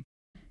problem.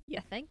 You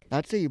think?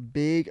 That's a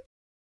big.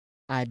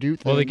 I do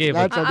think. Well, they gave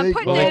that's a- a I'm big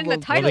putting problem. it in the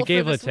title Well, they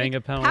gave for this week.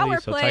 Latanga penalty, Power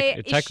so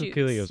play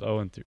technically it issues.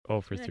 was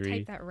 0 for I'm gonna 3.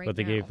 type that right But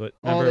they gave now. it.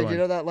 Oh, Remember they when?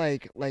 did that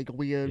like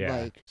weird Yeah.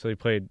 like So they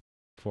played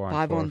 4 on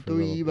 5 4 on for a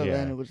little- 3, but yeah.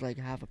 then it was like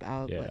half a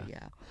power play. Yeah. Yeah.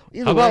 How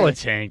Either about way,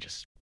 Latang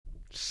just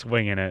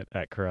swinging it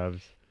at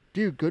Krebs?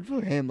 dude, good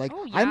for him. Like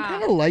Oh, I'm yeah.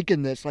 kind of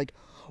liking this. Like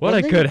What one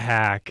a thing- good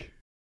hack.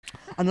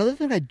 Another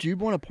thing I do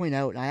want to point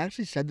out, and I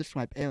actually said this to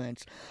my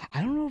parents.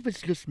 I don't know if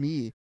it's just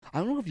me. I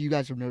don't know if you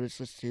guys have noticed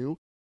this too.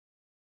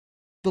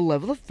 The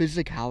level of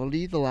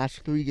physicality the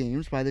last 3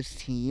 games by this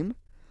team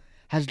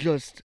has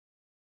just,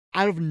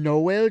 out of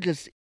nowhere,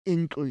 just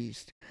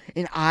increased.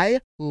 And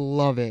I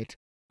love it.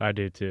 I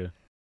do too.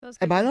 Those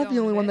Am could I be not the going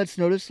only a one bit. that's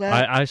noticed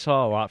that? I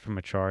saw a lot from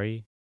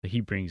Achari.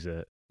 He brings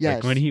it.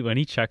 Yes. Like when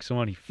he checks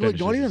someone, he Like, finishes.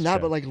 not even his that,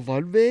 check. but like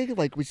Ludwig,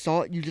 like we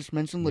saw, you just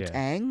mentioned Yeah.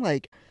 Latang,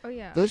 like Oh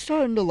yeah. they're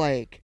starting to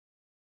like,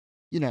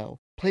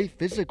 play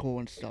physical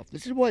and stuff.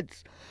 This is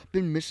what's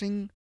been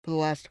missing for the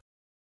last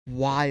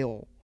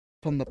while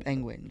from the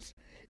Penguins.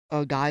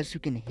 Guys who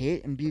can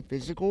hit and be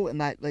physical, and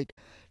that like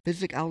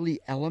physicality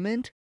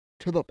element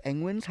to the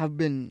Penguins have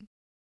been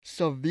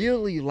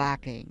severely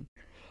lacking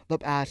the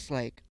past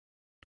like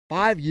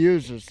 5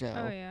 years or so.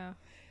 Oh yeah.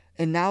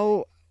 And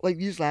now, like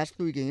these last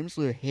 3 games,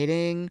 they're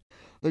hitting,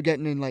 they're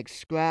getting in like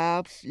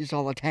scraps. You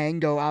saw Latang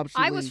go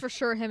absolutely. I was for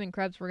sure him and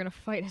Krebs were gonna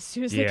fight as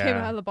soon as they came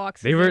Yeah. out of the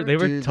box. they were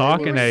Dude,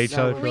 talking they at were each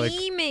other for like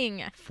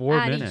screaming 4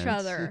 at minutes. each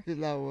other.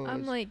 That was.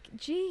 I'm like,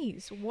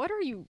 geez, what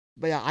are you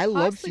But yeah, I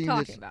love possibly seeing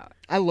talking this. about?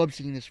 I love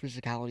seeing this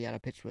physicality out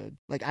of Pittsburgh.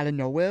 Like out of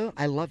nowhere,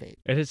 I love it.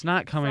 And it's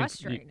not coming.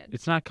 Frustrated.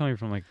 It's not coming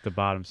from like the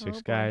bottom six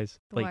Oh, boy. guys.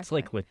 The Like it's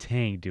like Wi-Fi.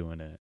 Latang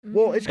doing it.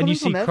 Well, it's Mhm. And you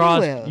coming see from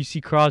Crosby. everywhere. You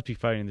see Crosby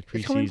fighting in the preseason.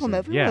 It's coming from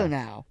everywhere yeah,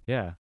 now.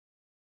 yeah.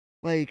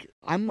 Like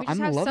I'm we just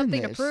have loving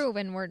something this. to prove,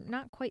 and we're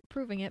not quite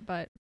proving it,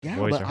 but Yeah,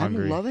 Boys but are I'm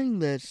hungry. loving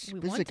this We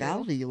want to.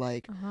 physicality.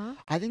 Like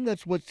I think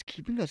that's what's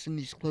keeping us in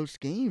these close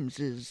games.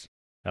 Is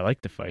I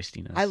like the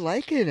feistiness. I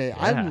liking it. Yeah.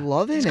 I'm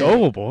loving Let's it.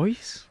 go,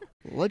 boys.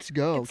 Let's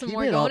go. get some Keep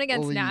more it going up,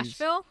 against please.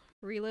 Nashville.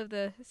 Relive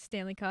the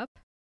Stanley Cup.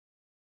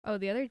 Oh,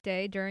 the other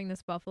day during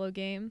this Buffalo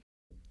game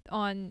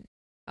on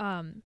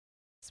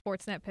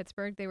Sportsnet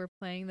Pittsburgh, they were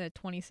playing the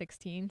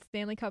 2016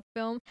 Stanley Cup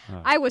film.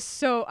 Oh. I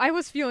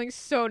was feeling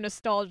so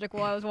nostalgic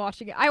while I was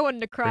watching it. I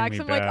wanted to cry Bring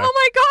me because I'm like, back. oh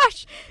my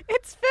gosh,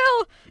 it's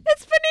Phil,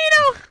 it's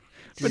Benito.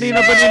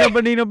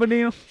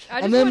 Benino. And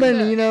I just then wanted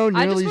to- Benino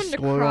I just nearly wanted to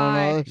scored on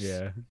cry. us.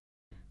 Yeah.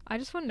 I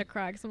just wanted to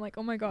cry because I'm like,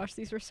 oh my gosh,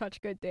 these were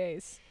such good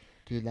days.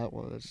 Dude, that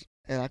was.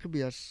 Yeah, that could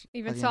be us.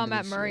 Even at the saw end of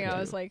Matt this Murray, year, I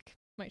was too. like,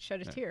 might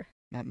shed a Yeah. tear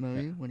Matt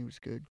Murray when he was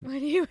good. when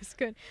he was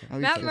good. Now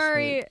he's Matt just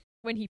Murray like-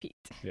 when he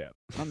peaked.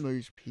 Matt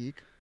Murray's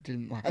peak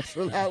didn't last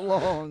for that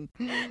long.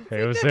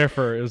 Hey, it was there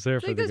for It's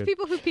like the those good.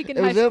 people who peak in It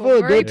high was there school. for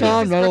a Murray good peaked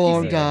time, his not a rookie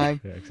long season.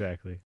 time. Yeah,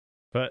 exactly.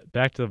 But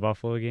back to the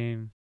Buffalo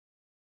game.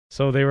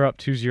 So they were up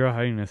 2-0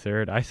 heading to the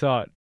third. I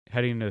thought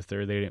heading into the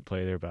third they didn't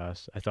play their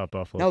best. I thought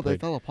Buffalo No, they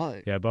played. fell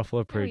apart. Yeah,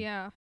 Buffalo Oh played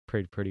yeah.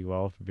 pretty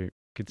well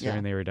considering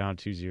Yeah. they were down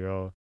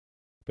 2-0.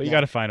 But you Yeah.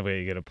 got to find a way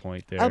to get a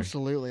point there.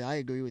 Absolutely, I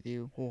agree with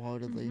you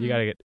wholeheartedly. You got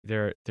to get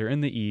they're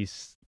in the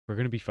East. We're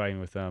going to be fighting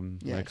with them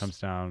when it Yes. comes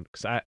down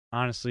cuz I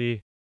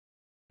honestly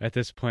at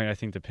this point I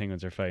think the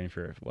Penguins are fighting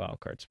for a wild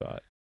card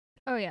spot.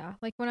 Oh yeah.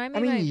 Like when I made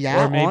I mean, my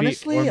yeah, Or maybe-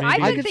 honestly, or maybe- I I've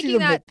been could see thinking them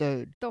that- get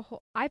third. the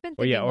whole I've been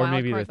Well, thinking yeah, or wild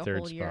maybe card the the third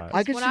whole year. spot. 'cause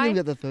I could see when them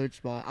get the third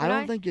spot. I when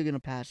don't I- think you're gonna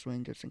pass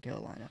Rangers and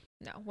Carolina.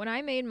 No, when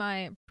I made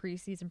my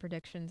preseason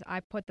predictions, I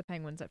put the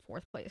Penguins at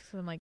fourth place because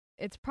I'm like,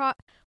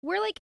 we're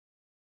like,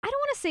 I don't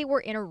want to say we're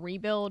in a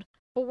rebuild,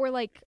 but we're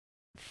like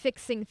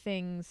fixing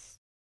things.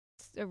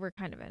 So we're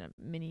kind of in a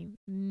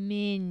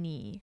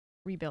mini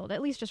rebuild,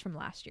 at least just from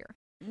last year.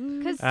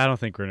 Because I don't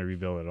think we're going to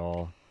rebuild at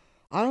all.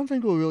 I don't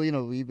think we're really in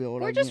a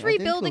rebuild. we're I just mean, I think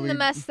rebuilding the re-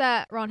 mess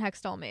that Ron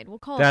Hextall made. We'll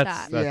call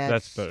That's it that. Yeah,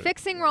 that's it's- better.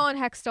 Fixing Ron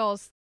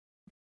Hextall's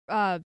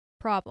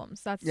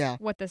problems. That's Yeah.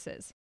 what this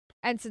is.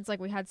 And since like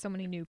we had so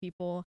many new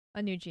people,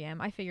 a new GM,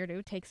 I figured it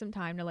would take some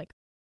time to like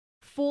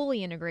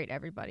fully integrate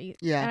everybody.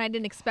 Yeah. And I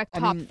didn't expect I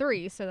top mean,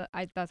 three, so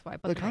that's why I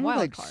put They're them in kind of wild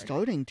like card.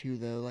 starting to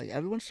though. Like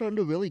everyone's starting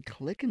to really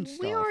click and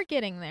stuff. We are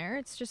getting there.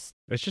 It's just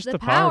It's just the the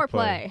power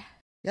play.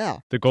 Yeah.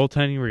 The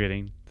goaltending we're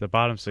getting, the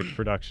bottom six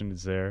production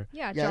is there.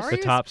 Yeah, Yes. Jari The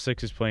top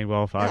six is playing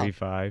well,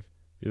 5v5.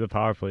 The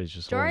power play is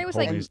just Jari was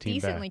like holding his team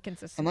decently back.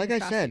 consistent. And like these I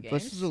past said, few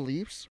versus the games.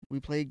 Leafs,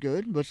 we played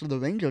good. Versus the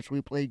Rangers,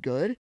 we played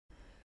good.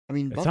 I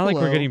mean, It's Buffalo. not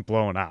like we're getting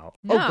blown out.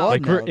 No, Oh, God,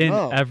 Like we're no, in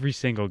no. every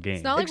single game.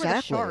 it's not like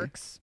Exactly. we're the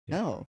Sharks.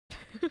 No,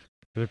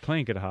 They're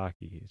playing good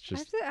hockey. It's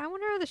just I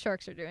wonder how the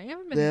Sharks are doing. I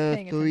haven't been they're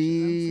paying attention to them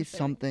three since they-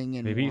 something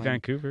and they beat one.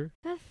 Vancouver.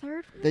 The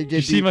third one? They Did you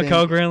did see beat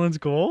Mikkel Granlund's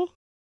goal?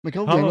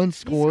 Mikkel How- Granlund He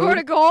scored. scored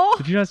a goal.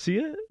 Did you not see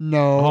it?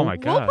 No. Oh my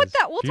god. We'll put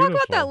that. We'll talk about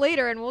that Beautiful.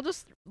 later, and we'll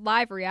just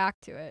live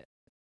react to it.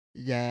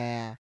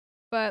 Yeah.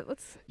 But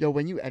let's. Yo,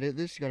 when you edit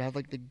this, you gotta have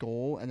like the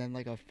goal and then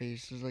like our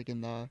faces like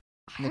in the.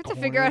 I In the have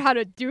to figure out corner. how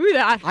to do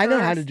that. I know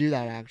how to first. do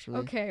that actually.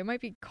 Okay, I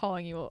might be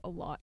calling you a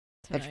lot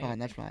tonight. That's fine.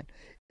 That's fine.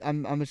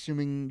 I'm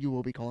assuming you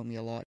will be calling me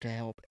a lot to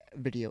help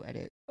video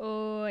edit.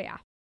 Oh yeah,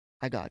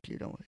 I got you.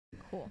 Don't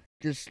worry. cool.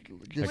 Just. I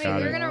Wait, got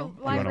you're it. gonna know.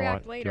 live wanna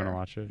react Do you later. want to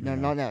watch it? No, Yeah.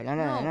 not now. No, no,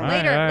 No, no. Alright,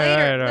 later, alright,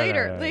 later, alright,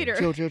 later, alright.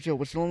 later. Chill.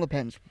 We're still on the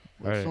pens.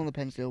 We're Alright. still on the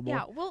pens, still, boy.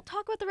 Yeah, we'll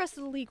talk about the rest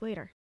of the league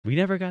later. We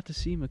never got to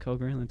see Mikkel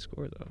Granlund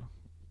score though.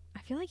 I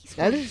feel like he's.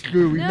 That is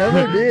true. We No,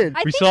 never did. I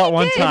We think saw he it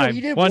one did. time.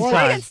 He did One once.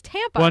 time. Against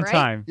Tampa, One right?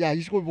 time. Yeah,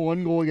 he scored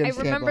one goal I against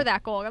remember Tampa.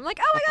 that goal. I'm like,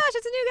 oh my gosh,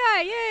 it's a new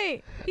guy!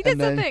 Yay! He did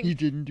And then something. he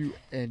didn't do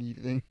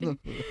anything. the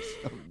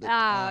rest of the Oh,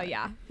 time.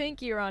 yeah.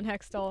 Thank you, Ron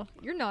Hextall.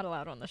 You're not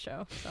allowed on the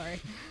show. Sorry.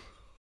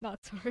 Not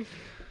sorry.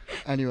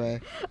 Anyway,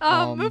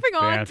 Moving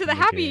on banned to from the the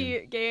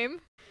happy game.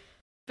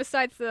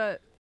 Besides the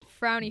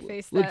frowny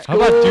face Let's that How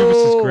about go.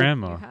 Dubas's you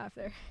grandma? have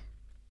there.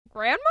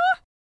 Grandma?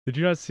 Did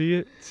you not see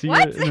it? See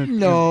What? it in the,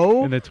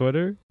 No. in the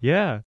Twitter?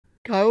 Yeah.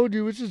 Kyle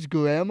Dubas's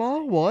grandma?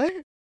 What?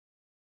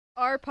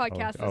 Our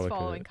podcast I'll is look at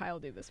following it. Kyle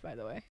Dubas, by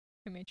the way.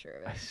 I made sure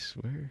of I it.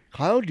 swear.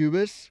 Kyle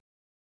Dubas?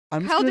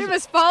 I'm just Kyle gonna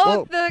Dubas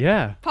followed Whoa. the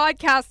Yeah.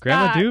 podcast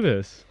Grandma back.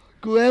 Dubas.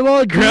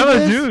 Grandma Dubas? Grandma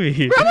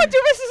Doobie. Grandma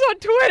Dubas is on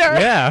Twitter.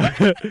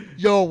 Yeah.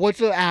 Yo, what's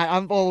her at?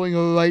 I'm following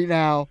her right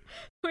now.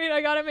 Wait,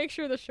 I gotta make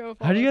sure the show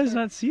follows How do you guys her.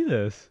 not see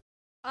this?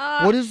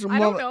 What is I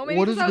don't know. Maybe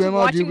what because is I was Grandma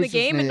watching the Dubas's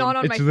game and name? not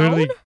on It's my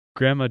literally phone.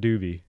 Grandma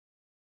Doobie.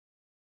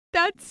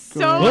 That's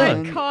so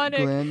Look.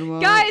 iconic. Grandma,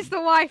 Guys, the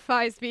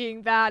Wi-Fi's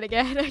being bad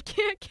again. I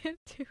can't get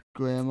to.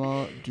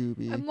 Grandma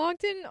Doobie. I'm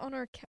logged in on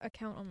our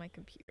account on my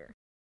computer.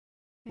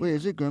 Hang Wait, on.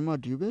 is it Grandma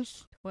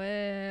Dubas?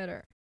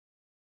 Twitter?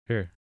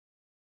 Here.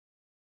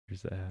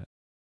 Here's that.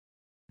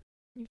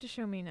 You have to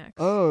show me next.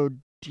 Oh,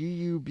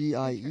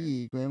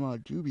 Dubie. Grandma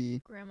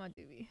Doobie. Grandma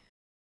Doobie.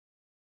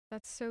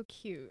 That's so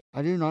cute.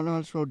 I do not know how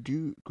to spell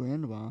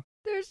grandma.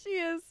 There she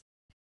is.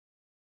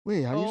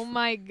 Wait, how do you Oh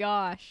my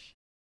gosh.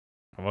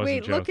 I wasn't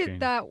Wait, joking. look at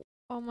that.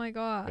 Oh my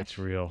gosh. It's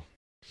real.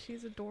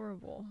 She's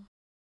adorable.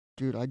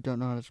 Dude, I don't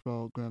know how to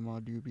spell Grandma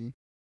Doobie.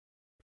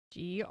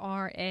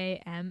 Gramma.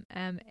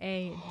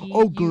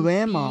 Oh,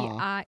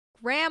 grandma.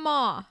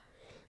 Grandma.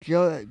 Do you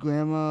know that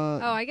grandma?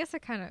 Oh, I guess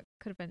it kind of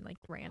could have been like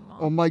grandma.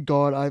 Oh my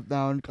god, I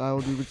found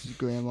Kyle Dubas'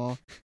 grandma.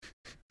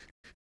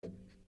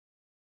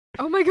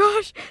 Oh my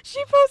gosh,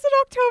 she posted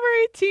October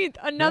 18th.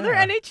 Another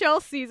Yeah.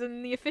 NHL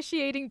season. The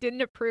officiating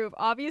didn't approve.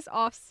 Obvious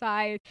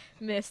offside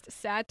missed.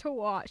 Sad to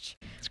watch.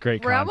 It's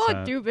great Grandma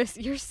content.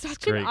 Dubas, you're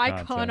such an great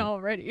icon content.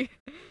 already.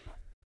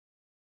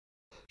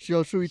 She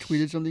also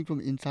retweeted something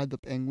from Inside the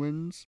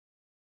Penguins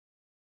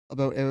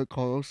about Eric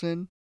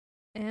Carlson.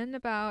 And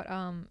about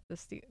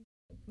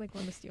like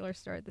when the Steelers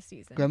started the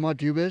season. Grandma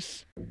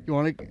Dubas, you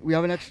want to? We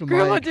have an extra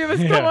Grandma mic. Dubas,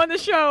 come Yeah. on the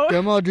show.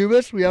 Grandma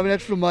Dubas, we have an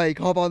extra mic.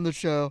 Hop on the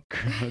show.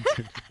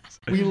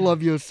 We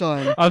love your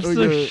son. I'm Or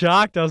so your-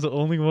 shocked. I was the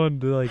only one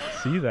to like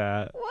see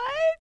that.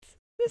 What?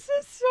 This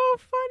is so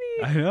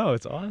funny. I know,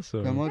 it's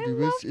awesome. Grandma I Dubas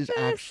love is this.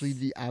 actually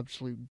the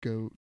absolute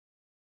goat.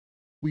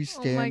 We Oh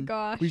my stand.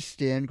 gosh. We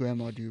stand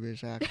Grandma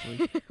Dubas.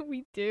 Actually,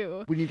 We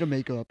do. we need to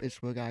make her a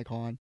Pittsburgh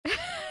icon.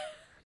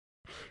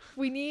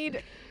 We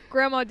need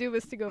Grandma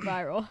Dubas to go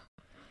viral.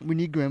 We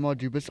need Grandma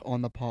Dubas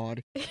on the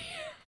pod. That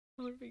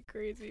would be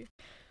crazy.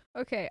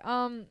 Okay,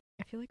 I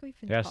feel like we've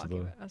been Yes, talking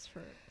the about us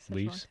for such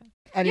Leafs. a long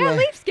time. Anyway, Yeah,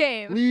 Leafs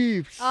game.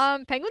 Leafs.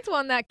 Penguins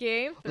won that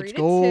game, 3-2. Let's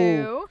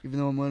go. Even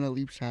though I'm wearing a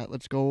Leafs hat,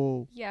 let's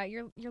go. Yeah,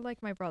 you're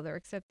like my brother,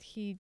 except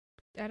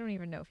I don't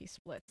even know if he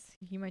splits.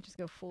 He might just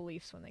go full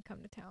Leafs when they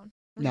come to town.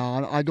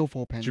 No, I go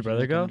full Pens. Did your when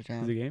brother they come go to to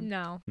town. the game?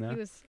 No, No? he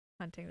was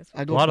hunting this I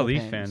week. go A lot of full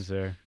Leaf Pens. fans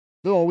there.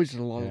 There always is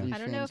a lot Yeah. of Leafs I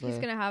don't know if fans he's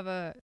there. gonna have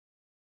a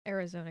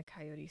Arizona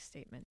Coyotes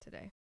statement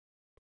today.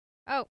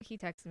 Oh, he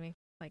texted me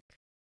like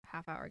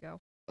half hour ago.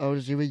 Oh,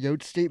 does he have a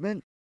Yotes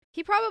statement?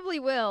 He probably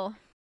will.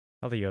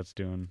 How the Yotes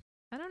doing?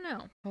 I don't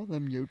know. How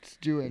them Yotes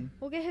doing?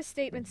 We'll get his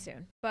statement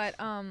soon. But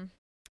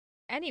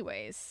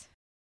anyways,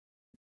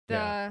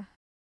 Yeah.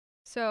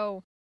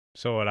 so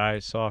So what I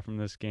saw from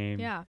this game,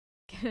 yeah.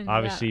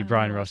 obviously Yeah, I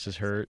Brian don't know Rust what is to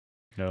say. hurt.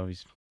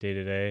 He's day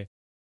to day.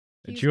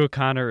 He's- Drew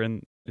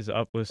O'Connor is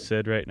up with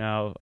Sid right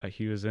now.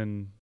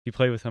 He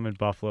played with him in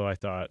Buffalo. I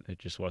thought it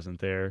just wasn't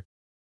there.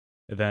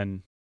 And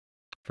then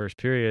first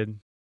period,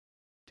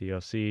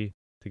 DLC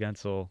to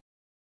Gensel.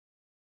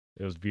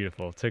 It was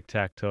beautiful.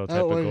 Tic-tac-toe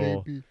type of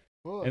goal.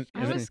 And-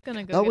 I and was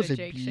gonna go that get was a a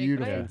Jake shake,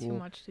 but I had too beautiful-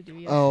 much to do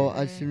yesterday. Oh,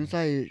 as soon as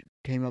I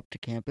came up to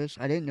campus,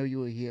 I didn't know you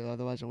were here.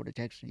 Otherwise, I would have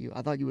texted you.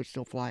 I thought you were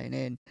still flying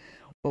in.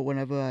 But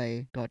whenever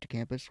I got to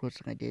campus, first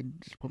thing I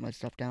did, just put my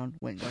stuff down,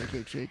 went and got a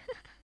cake shake.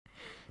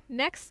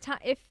 next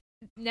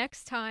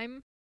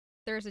time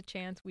there's a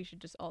chance, we should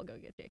just all go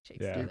get Jake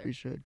shakes Yeah. I think together. we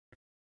should.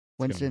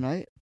 Wednesday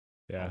night,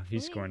 Yeah,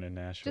 he's Hopefully. scoring in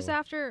Nashville. Just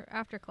after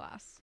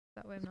class.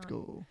 That way I'm let's not.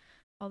 go.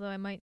 Although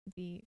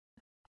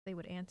they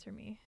would answer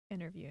me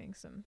interviewing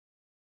some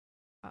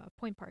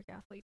Point Park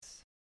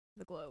athletes,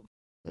 the Globe.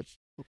 Let's.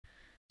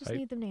 Just Hype.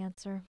 need them to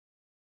answer.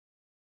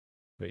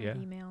 But or yeah,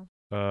 email.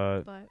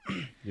 the But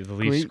Leafs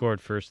Great.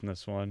 scored first in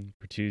this one.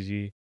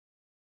 Bertuzzi.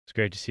 It's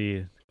great to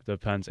see the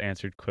Pens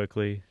answered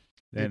quickly.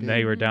 They Then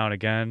they were did. down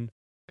again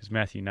because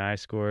Matthew Nye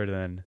scored. And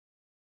then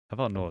how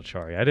about Noel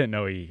Chari? I didn't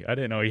know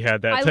he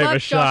had that I type love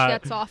of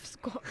shot. Josh Getzoff's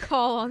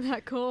call on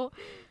that goal.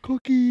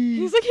 Cookie.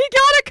 He's like, he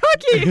got a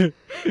cookie.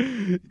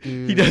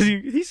 he Dude.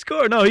 doesn't. He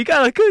scored. No, he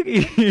got a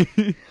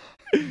cookie.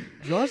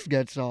 Josh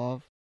gets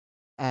off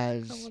Come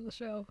as on the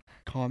show.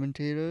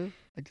 commentator.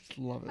 I just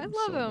love him. I love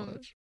so him.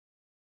 Much.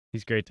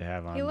 He's great to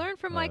have on. He learned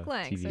from Mike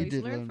Lang, TV. so He he's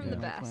did learned learn from the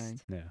from Mike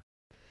best. Lang. Yeah.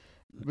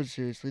 But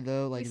seriously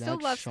though, like We still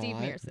that love shot. Steve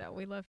Mears, though.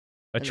 We love.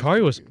 That is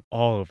Achari was true.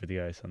 all over the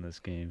ice on this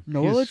game. He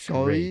Noah was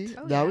Achari, great.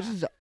 Oh, that was yeah.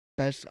 his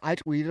best. I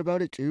tweeted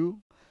about it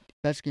too.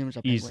 Best game is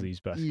up. Easily his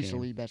best game.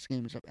 Easily best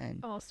game is up. End.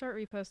 Oh, I'll start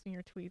reposting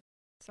your tweets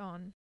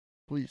on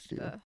Please do.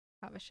 the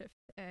Have a Shift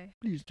Day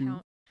Please do.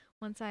 account.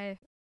 Once I.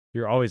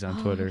 You're always on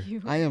follow Twitter.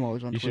 You, I am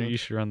always on You Twitter.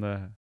 should run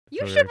the. You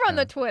Twitter should run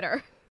the account.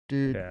 Twitter.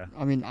 Dude, Yeah.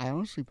 I mean, I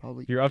honestly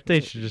probably. Your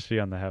updates should just be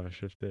on the Have a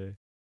Shift Day.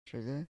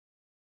 Should they?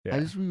 Yeah. I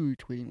just be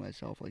retweeting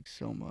myself like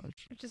so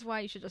much. Which is why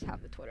you should just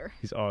have the Twitter.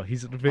 He's I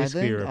basically think,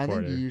 a I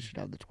reporter. think you should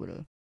have the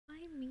Twitter Why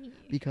me?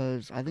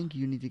 because I think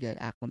you need to get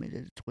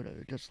acclimated to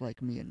Twitter, just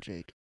like me and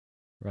Jake.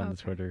 Run the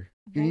Okay. Twitter.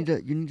 You need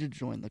to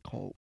join the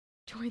cult.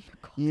 join the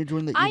cult. You need to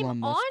join the Elon I'm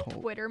Musk on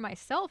cult. Twitter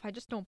myself. I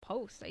just don't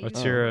post. I What's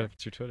use your it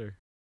what's your Twitter?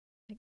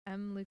 like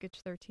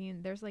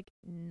mlukic13. There's like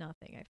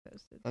nothing I've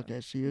posted. though.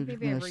 Okay, so you're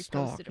Maybe I've gonna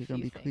stalk. reposted a You're gonna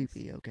few be things.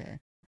 creepy. Okay,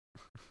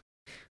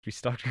 We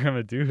stalked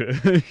Grandma do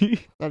it.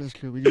 that is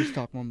true. We do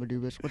stalk Mama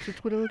Dubis. What's your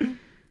Twitter again?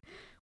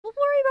 We'll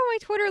worry about my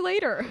Twitter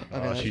later. Okay, Oh,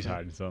 that's she's fine.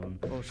 hiding something.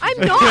 Oh, she's I'm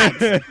like-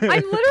 not.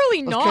 I'm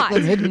literally Let's not. check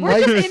them hidden We're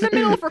likes. just in the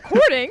middle of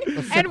recording,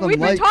 Let's check and them we've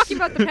been likes. talking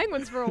about the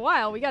Penguins for a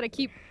while. We gotta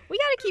keep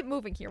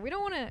moving here. We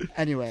don't want to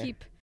Anyway,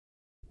 keep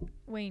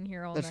Wayne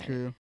here all that's night.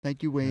 true.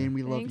 Thank you, Wayne.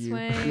 We love Thanks, you.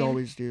 Wayne. We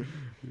always do.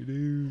 We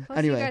do. Plus,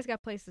 Anyway. you guys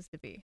got places to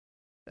be.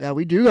 Yeah,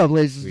 we do have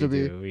places We to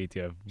be. do. We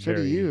do. So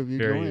do you if you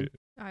join.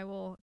 I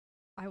will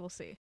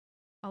see.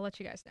 I'll let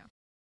you guys know.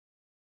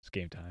 It's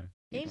game time.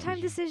 Game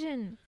time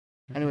decision.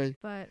 Anyway,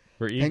 But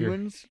We're eager.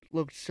 Penguins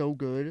looked so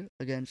good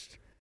against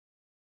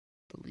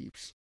the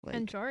Leafs. Like,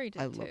 and Jari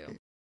did I love too. it.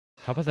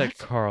 How about that What?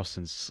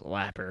 Carlson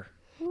slapper?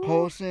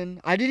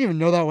 Carlson, I didn't even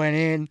know that went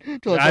in.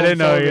 Till I didn't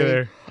know celebrating.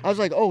 either. I was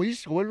like, oh, he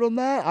scored on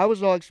that? I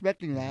was not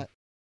expecting that.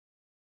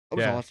 That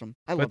was Yeah. awesome.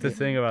 I But love the it.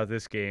 thing about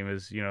this game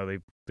is,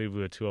 they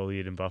blew a 2-0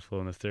 lead in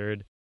Buffalo in the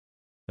third.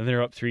 Then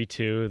they're up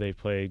 3-2. They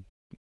played.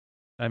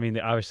 I mean, they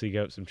obviously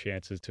got some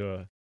chances to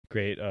a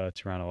great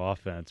Toronto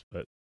offense,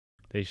 but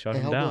they shut They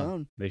them held their down.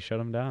 own. They shut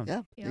them down.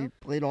 Yeah, they Yep.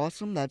 played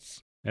awesome.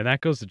 And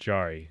that goes to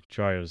Jari.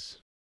 Jari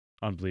was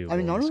unbelievable. I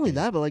mean, in not this only game.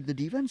 that, but like the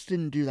defense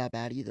didn't do that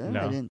bad either.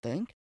 No. I didn't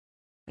think.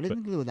 I didn't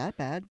think they were that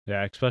bad.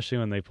 Yeah, especially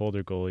when they pulled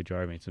their goalie.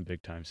 Jari made some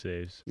big time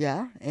saves.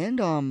 Yeah, and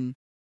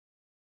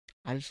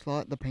I just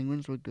thought the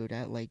Penguins were good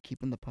at like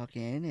keeping the puck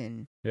in,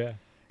 and Yeah,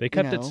 they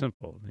kept know, it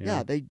simple.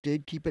 yeah, they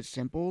did keep it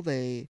simple.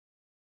 They,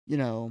 did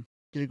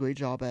a great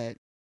job at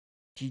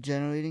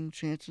degenerating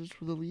chances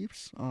for the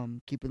Leafs.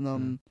 Keeping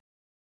them,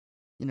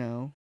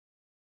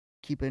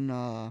 keeping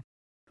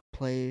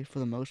play for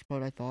the most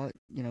part. I thought,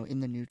 in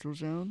the neutral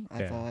zone.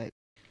 I Yeah. thought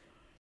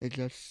it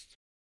just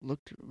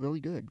looked really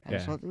good. I Yeah,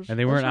 just thought it was, and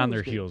they I weren't thought on it their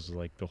was good. heels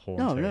like the whole.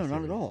 No, entire not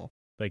at third. all.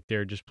 Like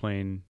they're just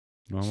playing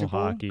normal Simple,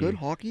 hockey. good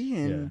hockey,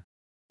 and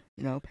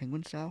Yeah.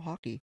 Penguin style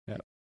hockey.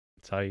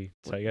 That's how you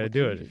got to what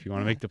do can it. you If do? you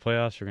want to Yeah. make the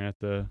playoffs, you're gonna have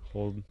to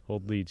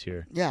hold leads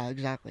here. Yeah,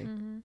 exactly.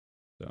 Mm-hmm.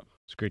 So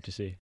it's great to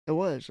see. It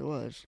was.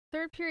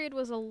 Third period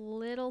was a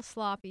little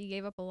sloppy.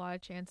 Gave up a lot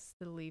of chances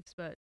to the Leafs,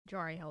 but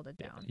Jari held it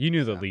down. You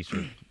knew the so.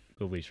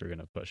 Leafs were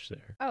gonna push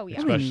there. Oh yeah,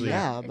 especially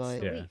yeah, it's but-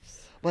 the Yeah.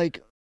 Leafs.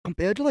 Like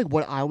compared to like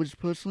what I was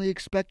personally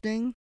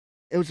expecting,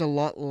 it was a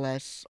lot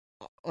less.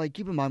 Like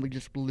keep in mind we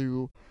just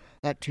blew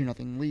that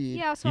 2-0 lead.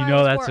 Yeah, so You I know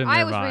was that's in I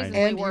their was mind.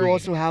 reasonably And worried. you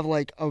also have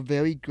like a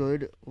very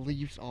good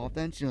Leafs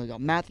offense. You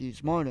got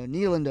Matthews, Marner,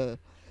 Nylander.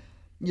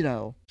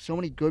 So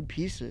many good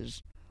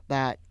pieces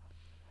that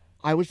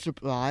I was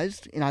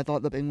surprised, and I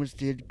thought the Penguins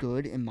did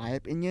good, in my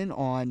opinion,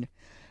 on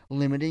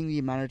limiting the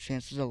amount of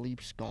chances the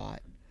Leafs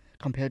got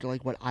compared to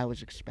like what I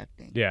was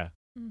expecting. Yeah,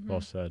 Mhm.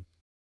 well said.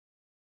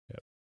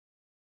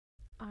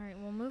 All right.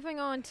 Well, moving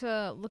on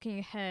to looking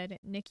ahead.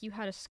 Nick, you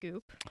had a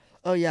scoop.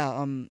 Oh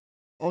yeah.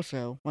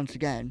 Also, once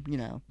again,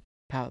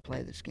 power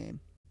play this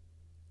game.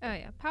 Oh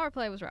yeah, power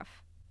play was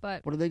rough,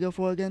 but What did they go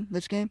for again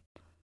this game?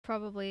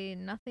 probably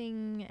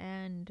nothing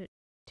and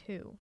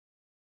 2.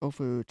 0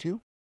 for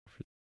 2?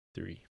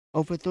 3.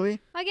 0 for 3?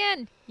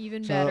 Again,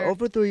 even So better. 0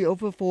 for 3, 0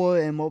 for 4,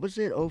 and what was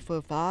it? 0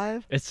 for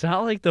 5? It's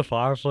not like the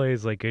power play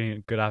is like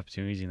getting good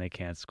opportunities and they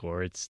can't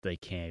score. It's they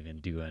can't even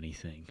do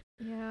anything.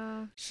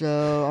 Yeah.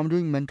 So I'm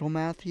doing mental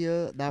math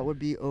here. That would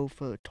be 0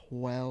 for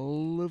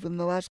 12 in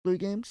the last 3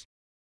 games.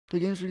 3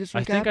 games we just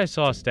I think recapped? I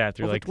saw a stat.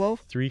 They're Over like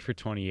 12? 3 for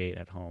 28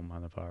 at home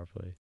on the power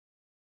play.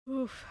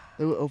 Oof.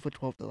 They were 0 for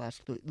 12 the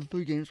last 3. The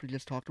 3 games we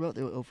just talked about,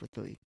 they were 0 for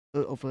 3.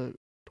 0 for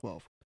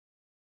 12.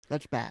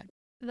 That's bad.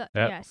 Yep.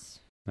 Yes.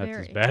 That's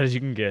Very. as bad as you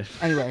can get.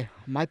 Anyway,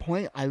 my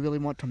point I really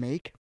want to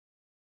make.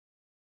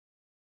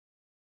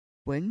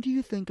 When do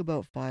you think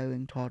about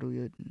firing Todd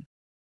Reardon?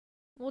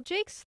 Well,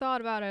 Jake's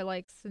thought about it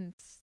like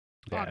since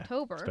Yeah, It's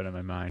October. been in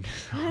my mind.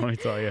 Let me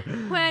tell you.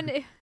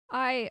 When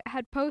I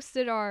had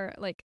posted our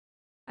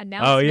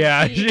announcement. Oh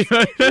yeah. piece,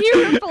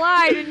 you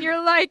replied and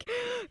you're like,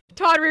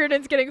 Todd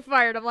Reardon's getting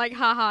fired. I'm like,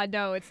 haha,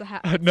 no, it's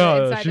the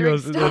No, inside she the ring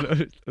goes stuff.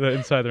 the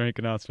inside the rink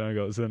announcement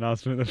goes the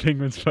announcement the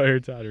Penguins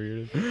fired Todd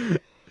Reardon.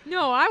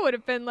 No, I would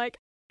have been like,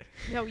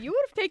 no, you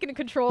would have taken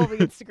control of the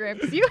Instagram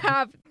because you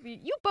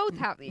both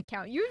have the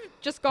account. You've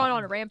just gone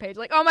on a rampage,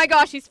 like, oh my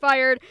gosh, he's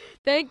fired.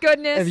 Thank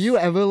goodness. Have you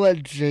ever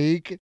let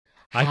Jake?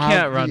 I have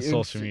can't the run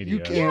social media. You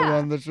can't Yeah.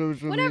 run the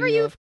social Whenever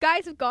media. you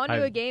guys have gone to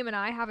I've- a game and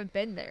I haven't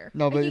been there.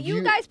 No, Like, but if you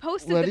you guys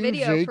posted the letting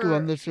video Jake for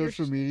run the your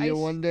social media ice-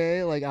 one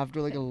day, like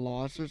after like a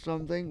loss or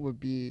something, would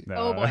be. No.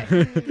 Oh,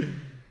 boy.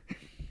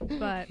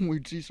 But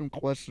We'd see some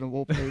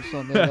questionable posts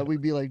on there that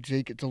we'd be like,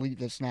 Jake, delete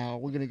this now.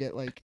 We're gonna get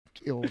like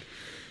killed.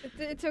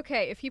 it's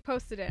okay. If he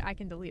posted it, I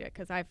can delete it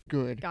because I've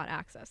Good. got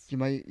access. You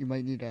might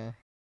need a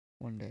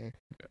one day.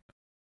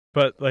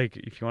 But like,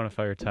 if you want to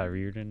fire Todd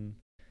Reardon,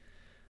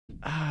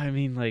 I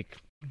mean, like,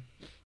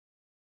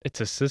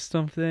 it's a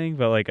system thing.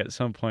 But like, at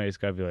some point, it's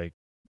got to be like,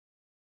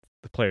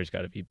 the players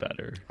got to be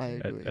better. I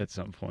agree. At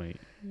some point.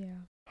 Yeah.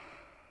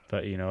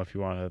 But if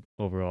you want to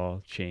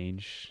overall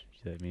change,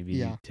 that maybe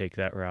Yeah. you take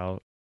that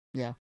route.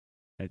 Yeah.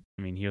 I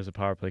mean, he was a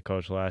power play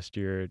coach last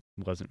year. It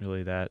wasn't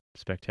really that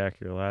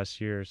spectacular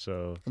last year.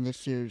 So, And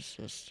this year's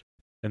just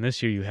and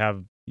this year you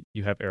have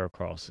Erik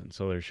Karlsson,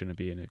 so there shouldn't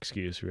be an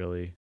excuse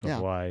really of Yeah.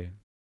 why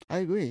I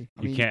agree.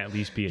 I you mean, can't at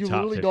least be a you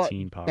top literally got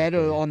 15 power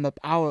better play. on the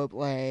power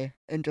play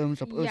in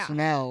terms of Yeah.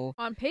 personnel.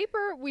 On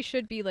paper, we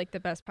should be like the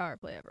best power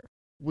play ever.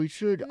 We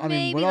should. I mean,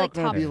 Maybe we're not like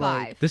gonna top be 5.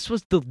 like. This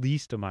was the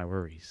least of my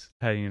worries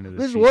heading into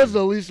This this. was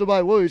the least of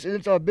my worries, and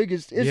it's our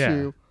biggest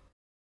issue.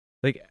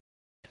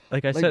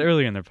 Like I Like- said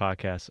earlier in their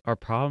podcast, our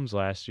problems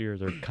last year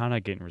they're kind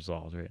of getting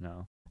resolved right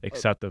now.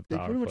 except the They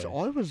power pretty much play.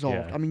 are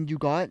resolved. Yeah. I mean, you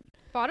got,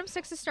 Bottom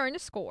six is starting to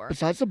score.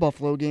 besides the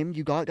Buffalo game,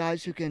 you got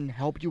guys who can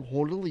help you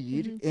hold a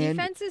lead. Mhm.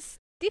 And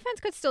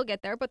Defense could still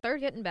get there, but they're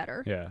getting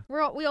better. Yeah.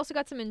 We also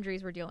got some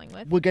injuries we're dealing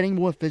with. we're getting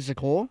more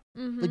physical.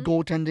 The Mhm.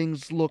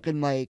 goaltending's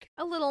looking like,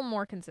 A little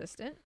more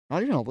consistent.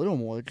 not even a little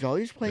more.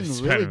 Joey's playing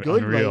It's really been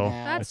good unreal. right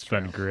now. That's It's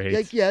been true. great.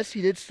 Like, yes,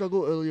 he did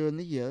struggle earlier in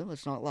the year.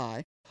 Let's not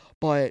lie.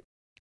 But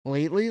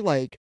lately,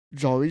 like,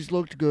 Joey's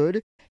looked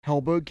good.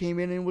 Hellberg came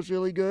in and was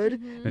really good.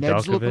 Mhm.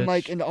 Ned's looking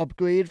like Nedeljkovic. an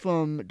upgrade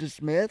from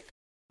DeSmith.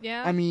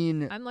 Yeah. I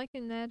mean, I'm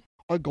liking Ned.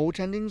 our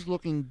goaltending's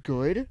looking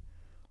good.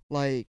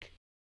 Like,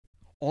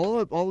 all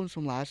our problems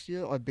from last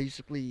year are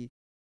basically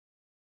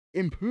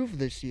improved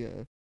this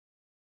year.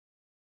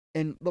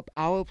 And the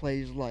power play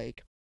is,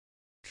 like,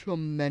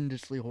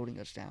 tremendously holding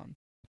us down.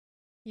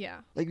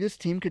 Yeah. Like, this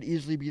team could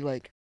easily be,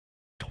 like,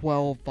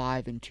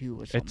 12-5-2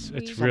 or something.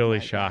 It's We- really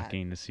like that.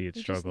 shocking to see it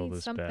We just struggle need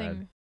this something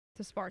bad.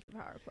 to spark the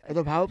power play. If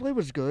the power play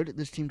was good,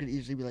 this team could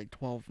easily be like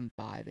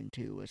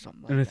 12-5-2 or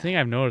something like And the that. thing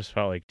I've noticed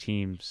about like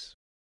teams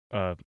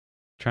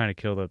trying to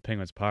kill the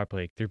Penguins power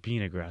play, they're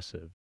being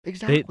aggressive.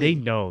 Exactly. They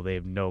know they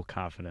have no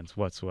confidence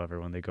whatsoever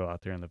when they go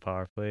out there in the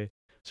power play.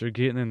 So they're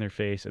getting in their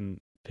face, and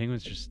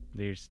Penguins just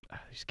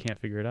can't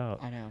figure it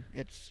out. I know.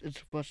 It's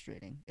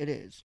frustrating. It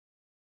is.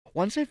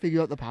 Once they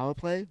figure out the power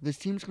play, this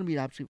team's gonna be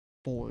an absolute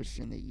force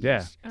in the East.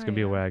 Yeah, it's Oh, gonna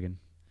be a yeah. wagon.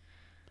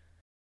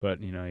 But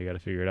you got to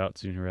figure it out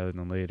sooner rather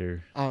than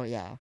later. Oh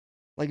yeah.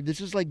 Like this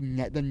is like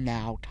the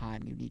now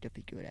time you need to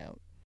figure it out.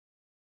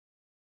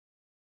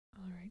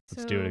 All right.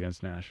 Let's do it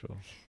against Nashville.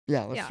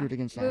 Yeah, let's do it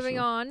against Moving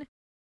Nashville. on.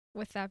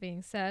 With that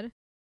being said,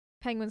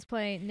 Penguins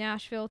play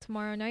Nashville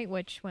tomorrow night,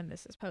 which when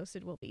this is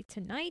posted will be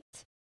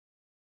tonight.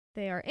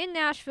 They are in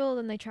Nashville,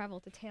 then they travel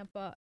to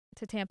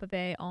Tampa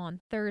Bay on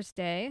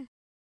Thursday.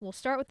 We'll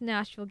start with the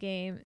Nashville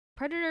game.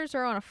 Predators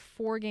are on a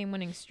 4-game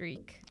winning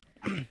streak.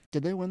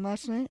 Did they win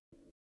last night?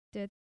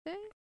 Did they?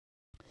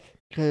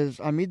 Because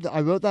I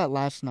wrote that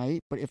last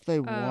night, but if they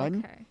won,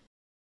 Okay.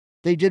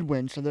 they did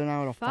win, so they're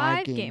now at a 5-game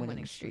 5-game winning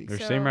winning streak. streak. Their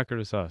So- same record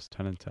as us,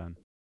 10-10.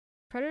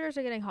 Predators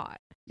are getting hot.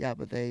 Yeah,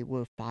 but they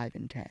were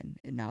 5-10,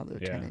 and now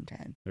they're Yeah.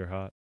 10-10. They're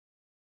hot.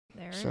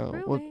 They're So,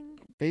 improving.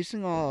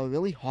 Facing a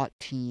really hot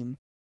team.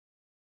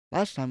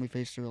 Last time we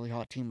faced a really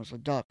hot team was the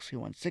Ducks, who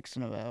won 6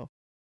 in a row.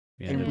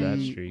 We And ended that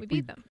we- streak. We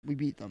beat them. We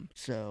beat them,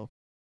 so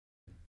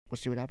we'll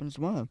see what happens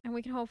tomorrow. And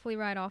we can hopefully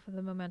ride off of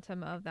the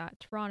momentum of that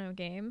Toronto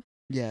game.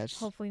 Yes.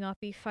 Hopefully not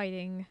be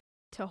fighting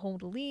to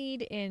hold a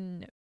lead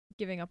in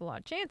giving up a lot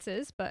of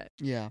chances, but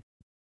Yeah.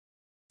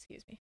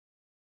 excuse me.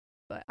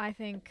 But I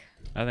think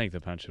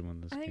the Pens should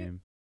win this I think-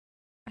 game.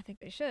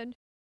 they should.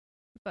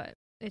 But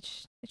it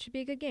should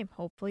be a good game.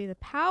 Hopefully the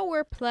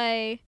power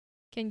play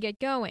can get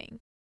going.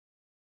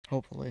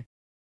 Hopefully.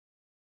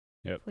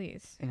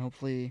 Please. And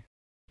hopefully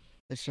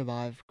they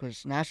survive,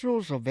 because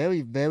Nashville's a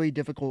very, very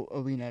difficult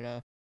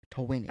arena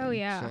to win in. Oh,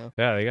 yeah. So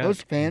Yeah, they got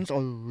those fans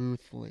are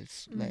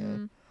ruthless there.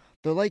 Mhm.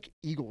 They're like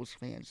Eagles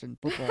fans in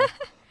football.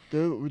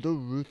 they're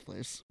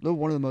ruthless. They're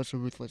one of the most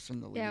ruthless in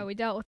the league. Yeah, we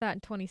dealt with that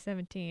in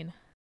 2017.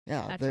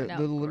 Yeah, that they're turned out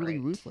literally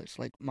great. ruthless.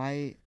 Like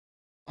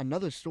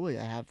another story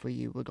I have for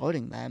you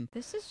regarding them.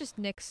 This is just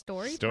Nick's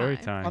story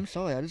time. I'm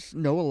sorry, I just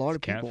know a lot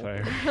of people.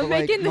 Campfire. We're But,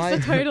 like, making this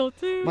a title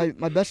too.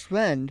 my best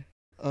friend,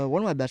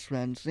 one of my best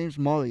friends, his name's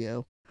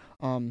Mario.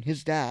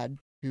 His dad,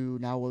 who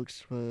now works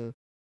for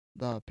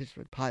the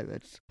Pittsburgh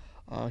Pirates,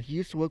 he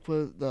used to work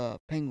for the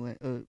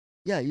Penguin.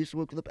 He used to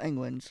work for the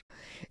Penguins,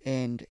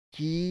 and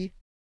he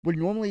would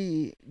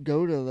normally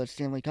go to the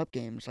Stanley Cup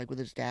games like with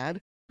his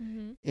dad,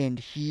 Mhm. and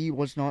he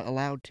was not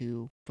allowed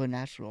to for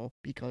Nashville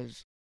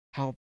because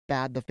how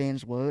bad the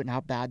fans were and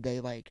how bad they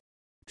like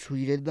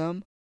treated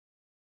them.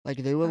 Like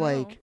they were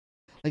Oh.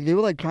 they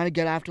were like trying to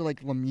get after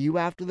like Lemieux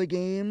after the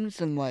games,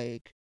 and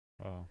like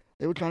Oh.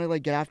 they were trying to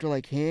like get after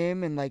like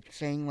him and like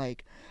saying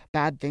like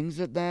bad things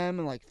at them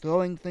and like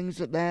throwing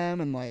things at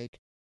them, and like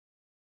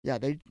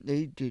they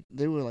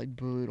were like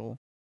brutal.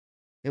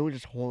 They were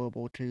just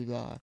horrible to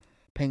the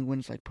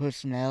Penguins like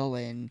personnel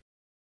and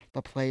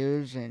the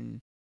players,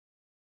 and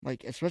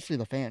like especially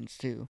the fans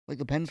too. Like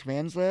the Pens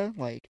fans there,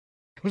 like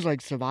it was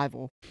like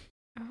survival.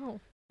 Oh.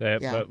 Yeah.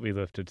 But we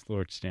lifted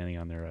Lord Standing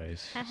on their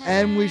ice.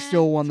 And we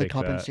still won the Take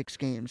cup in that. 6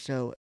 games,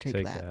 so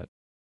take that.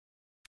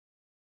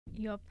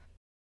 Yup.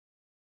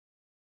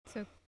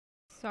 So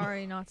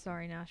sorry, not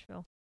sorry,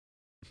 Nashville.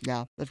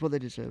 Yeah, that's what they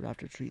deserve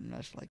after treating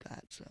us like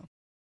that. So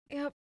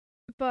Yep.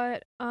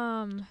 But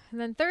and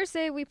then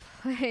Thursday we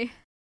play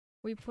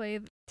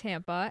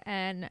Tampa,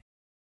 and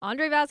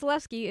Andrei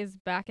Vasilevsky is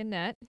back in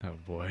net. Oh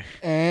boy.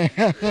 and,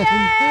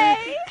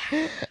 Yay!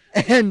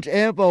 and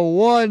Tampa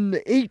won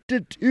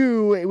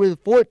 8-2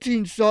 with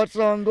 14 shots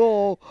on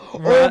goal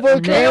over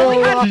They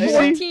only had Carolina. Did you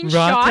 14 see?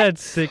 Rod shots? had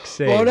 6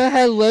 saves. Florida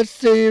had less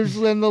saves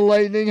than the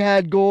Lightning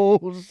had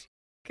goals.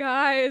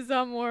 Guys,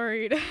 I'm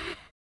worried.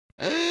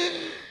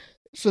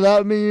 So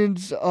that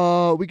means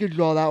we could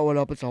draw that one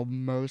up. It's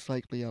most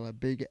likely a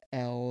big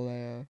L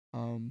there.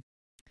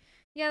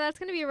 Yeah, that's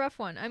gonna be a rough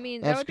one. I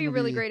mean, that That's would be gonna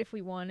really be- great if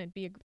we won. It'd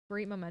be a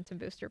great momentum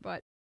booster,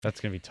 but That's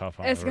gonna be tough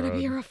on It's the gonna road.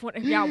 be a rough one.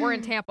 Yeah, we're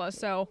in Tampa,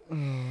 so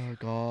Oh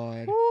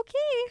God.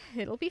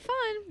 okay, it'll be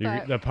fun.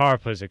 But The power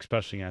plays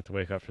especially gonna have to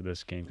wake up for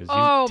this game because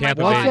Oh, my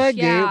Tampa gosh, Watch Bay. that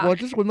yeah. game.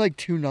 Watch us win like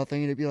 2-0,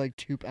 and it'd be like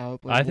 2 power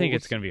play I think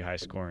it's goals. gonna be high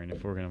scoring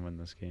if we're gonna win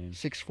this game.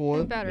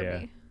 6-4. it better Yeah.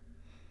 be.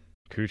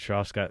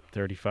 Kucherov's got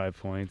 35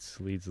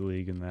 points, leads the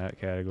league in that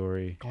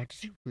category. God,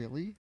 does he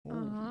really? Uh-huh.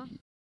 Holy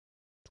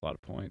It's a lot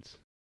of points.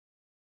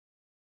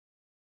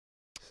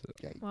 So,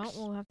 yikes. Well,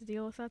 we'll have to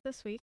deal with that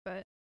this week,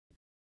 but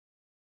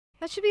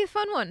that should be a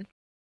fun one.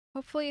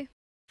 Hopefully,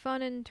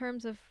 fun in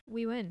terms of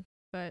we win.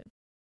 But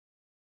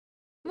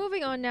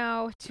moving on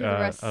now to the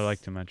rest. I'd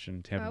like to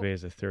mention Tampa Oh, Bay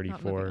is a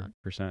not moving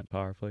 34%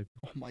 power play.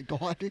 Oh my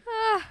God.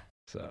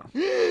 So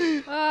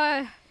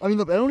I mean,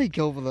 the penalty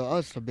kill for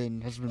us has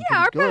been Yeah,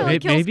 our pretty good. penalty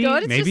kill's maybe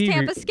good. It's maybe just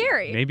Tampa's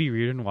scary. Maybe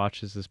Reardon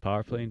watches this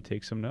power play and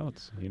takes some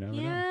notes. You never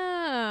know.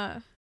 Yeah.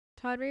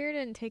 Todd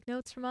Reardon, take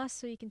notes from us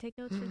so you can take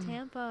notes from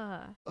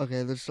Tampa.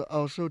 Okay, there's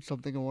also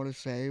something I want to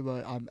say,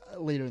 but I'm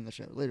later in the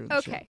show. Later in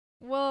the show. Okay.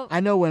 Well, I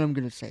know when I'm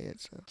gonna say it.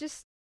 So.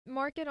 just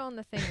mark it on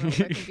the thing real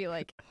quick and be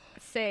like,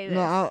 say this.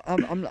 No, I'll What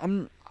remember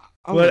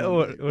it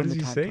what when does the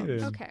he time say comes.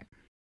 then? Okay.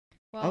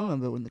 I'll Well,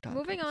 remember it when the time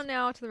moving comes. on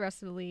now to the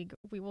rest of the league,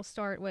 we will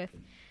start with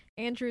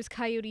Andrew's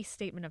Coyote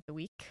statement of the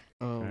week.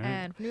 Oh. Alright.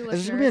 And for new Is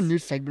listeners, this gonna be a new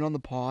segment on the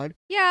pod?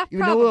 yeah,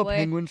 Even though we're a probably.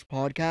 Penguins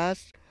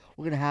podcast,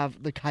 we're gonna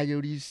have the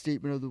Coyotes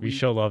statement of the We week.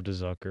 show love to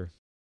Zucker.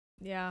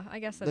 Yeah, I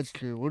guess That's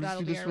true. We'll just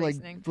that'll do be this our for like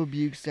reasoning. for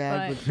Buke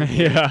sad. But-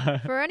 Yeah.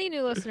 For any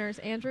new listeners,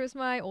 Andrew is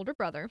my older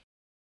brother.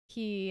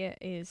 He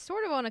is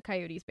sort of on a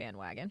Coyotes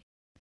bandwagon.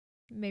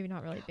 Maybe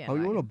not really How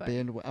you on a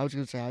bandwagon, but I was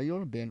gonna say, how you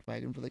on a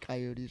bandwagon for the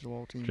Coyotes of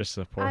all teams? Just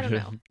I supportive.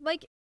 don't know.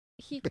 Like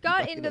he got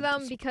Bandwagon into of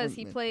them because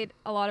he disappointment. played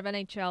a lot of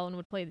NHL and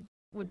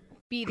would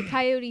be the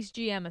Coyotes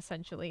GM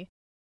essentially,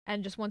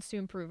 and just wants to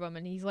improve them.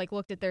 And he's like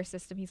looked at their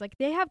system. He's like,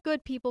 they have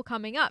good people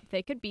coming up.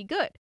 They could be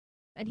good,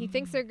 and he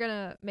thinks they're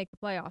gonna make the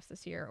playoffs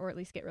this year or at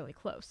least get really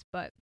close.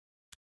 But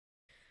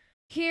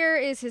here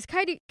is his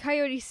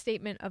Coyote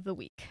statement of the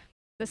week.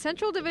 The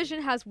Central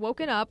Division has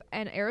woken up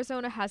and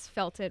Arizona has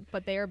felt it,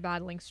 but they are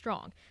battling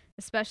strong,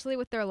 especially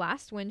with their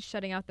last win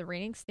shutting out the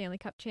reigning Stanley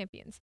Cup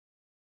champions.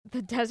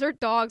 The Desert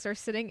Dogs are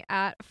sitting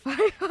at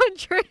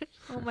 500.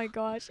 Oh my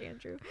gosh,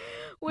 Andrew.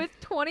 With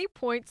 20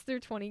 points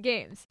through 20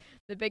 games.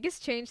 The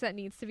biggest change that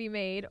needs to be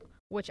made,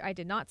 which I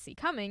did not see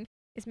coming,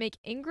 is make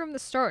Ingram the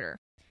starter.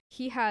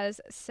 He has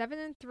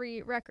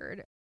 7-3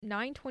 record,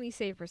 920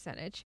 save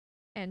percentage,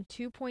 and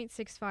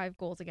 2.65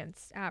 goals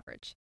against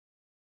average.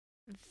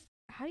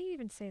 How do you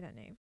even say that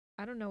name?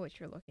 I don't know what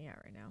you're looking at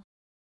right now.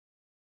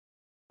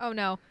 Oh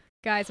no.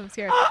 Guys, I'm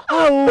scared.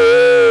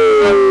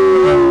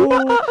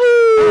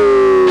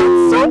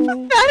 So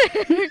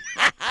pathetic. It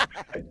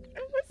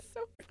was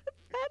so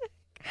pathetic.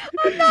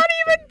 I'm not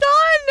even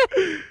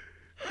done.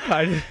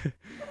 I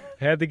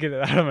had to get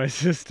it out of my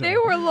system. They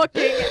were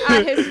looking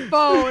at his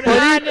phone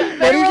and they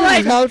Buddy were just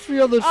like, taps me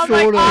on the I'm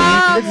like, shoulder.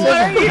 what It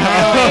says are you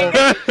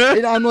how.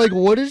 And I'm like,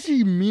 what does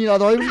he mean? I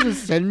thought he was gonna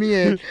send me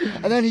it,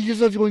 and then he just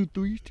starts going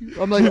 3-2.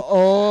 I'm like,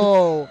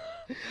 oh.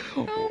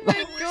 oh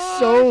my god.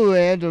 So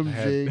random,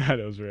 Jake. That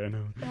was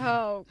random.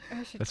 Oh,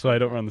 I should That's why I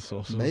don't run the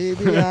socials.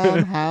 Maybe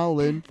I'm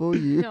howling for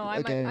you. No, I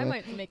Okay,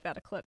 might make that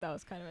a clip. That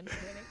was kind of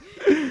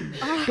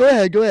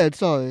entertaining. Go ahead.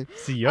 Sorry.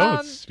 See,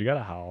 Yotes, you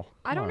gotta howl.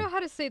 I don't Come know on. how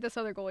to say this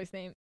other goalie's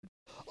name.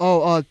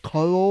 Oh,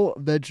 Carl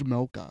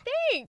Vejmelka.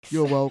 Thanks.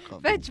 You're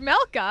welcome.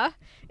 Vejmelka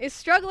is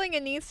struggling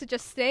and needs to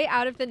just stay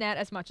out of the net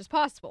as much as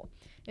possible.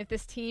 If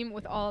this team,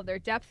 with all of their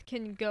depth,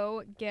 can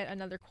go get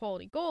another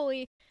quality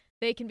goalie,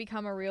 they can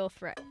become a real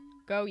threat.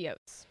 Go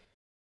Yotes.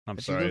 I'm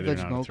It's sorry, either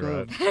they're not a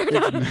Vejmelka threat.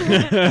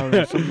 or I don't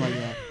know, something like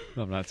that.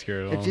 I'm not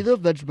scared at all. It's either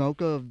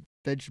Vejmelka or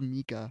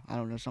Vejmika. I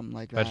don't know, something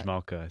like that.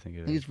 Vejmelka, I think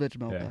it I think is. it's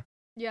Vejmelka. Yeah.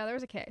 Yeah, there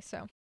was a K,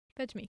 so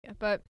Vejmika.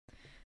 But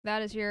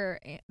that is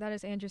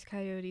Andrew's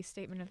Coyote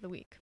statement of the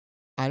week.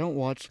 I don't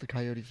watch the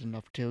Coyotes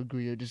enough to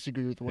agree or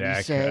disagree with what Yeah,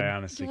 he said. I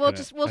honestly We'll couldn't-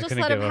 just I couldn't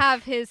let him give a-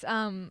 have his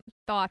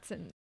thoughts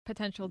and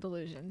potential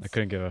delusions. I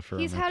couldn't give a firm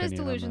He's had his opinion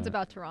on delusions that.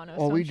 about Toronto.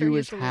 All so we I'm sure do he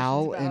is has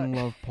howl delusions and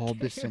about- love Paul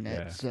Bissonnette.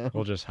 Yeah, So.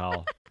 we'll just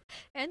howl.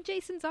 and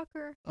Jason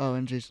Zucker. Oh,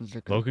 and Jason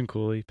Zucker. Logan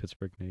Cooley,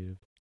 Pittsburgh native.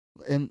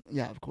 And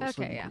yeah, of course.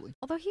 Okay, Logan yeah. Cooley.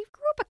 Although he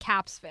grew up a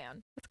Caps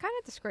fan, that's kind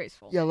of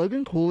disgraceful. Yeah,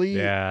 Logan Cooley.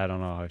 Yeah, I don't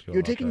know how I feel You're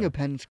about taking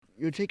that.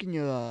 You're taking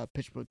your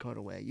Pittsburgh card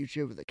away. You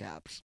cheer for the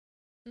Caps.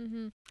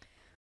 Mm-hmm.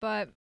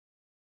 But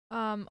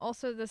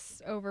also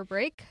this over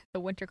break, the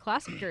Winter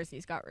Classic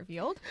jerseys got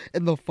revealed.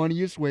 In the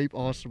funniest way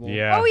possible.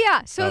 Yeah. Oh yeah,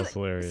 that so was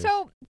hilarious.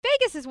 so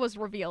Vegas's was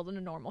revealed in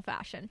a normal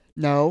fashion.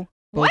 No,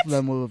 both What? of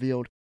them were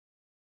revealed.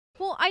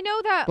 Well, I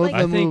know that Both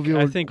like of them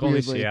I were think revealed only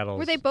weirdly. Seattle.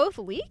 were they both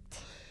leaked?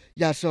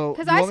 Yeah, so.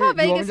 Because you I want saw me-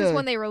 do you want me Vegas's to-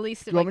 when they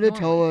released it. Do you want like me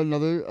to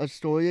normally. tell a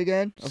story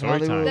again? Of Story how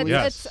they were time, released?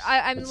 yes.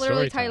 I'm It's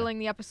literally story time. titling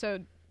the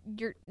episode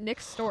your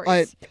Nick's stories.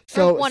 Alright,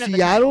 so one of the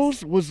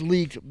Seattle's was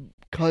leaked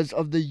because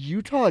of the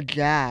Utah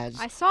Jazz.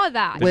 I saw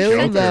that. The You Wearing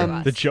sent it to them-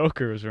 us. The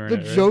Joker was wearing The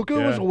it. right? Joker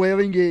Yeah. was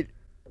wearing it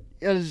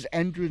as his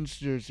entrance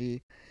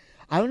jersey.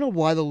 I don't know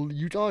why the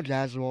Utah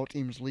Jazz of all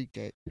teams leaked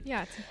it.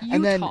 Yeah, it's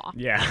And then- Utah.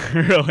 Yeah,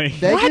 really.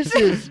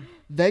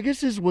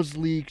 Vegas's was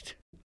leaked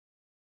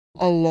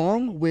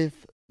along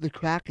with the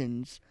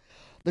Krakens,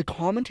 the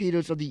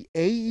commentators of the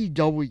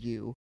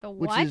AEW, The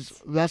which what?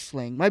 is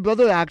wrestling. My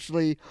brother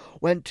actually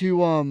went to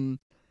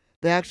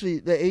the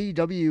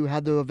AEW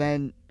had their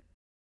event.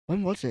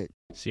 When was it?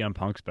 CM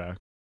Punk's back.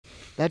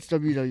 That's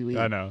WWE.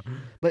 I know.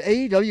 But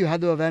AEW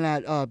had the event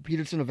at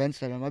Peterson Event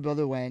Center. My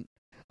brother went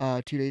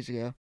 2 days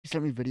ago. He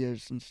sent me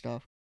videos and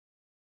stuff.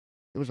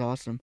 It was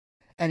awesome.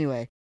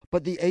 Anyway,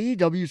 but the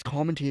AEW's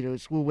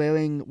commentators were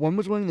wearing, one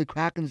was wearing the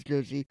Kraken's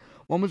jersey,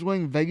 one was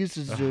wearing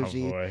Vegas's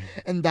jersey, Oh boy.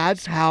 and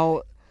that's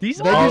how These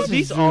Vegas's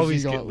these jersey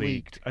always got get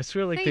leaked. I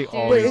swear, like They they do.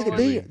 always Wait, get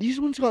they, leaked. these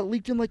ones got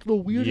leaked in like the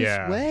weirdest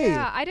Yeah. way.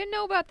 Yeah, I didn't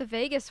know about the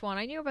Vegas one.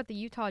 I knew about the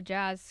Utah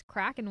Jazz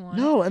Kraken one.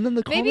 No, and then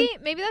the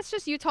Maybe that's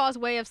just Utah's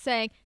way of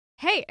saying,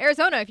 "Hey,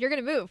 Arizona, if you're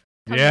gonna move,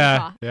 come to Yeah,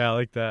 Utah." yeah, I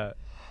like that.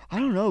 I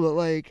don't know, but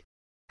like,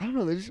 I don't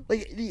know. There's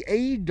like the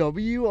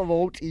AEW of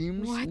all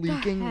teams What the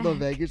leaking the heck?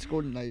 Vegas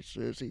Golden Knights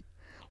jersey.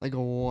 Like,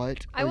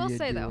 what? I are will you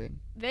say, though, doing?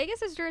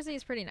 Vegas's jersey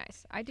is pretty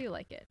nice. I do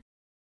like it.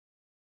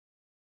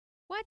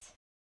 What?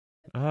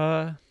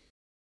 I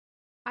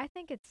I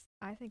think it's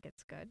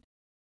good.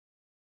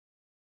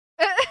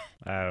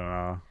 don't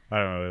know. I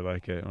don't really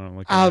like it when I'm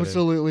looking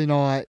Absolutely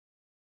not. at it.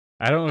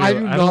 I don't. I Really,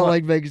 do I not don't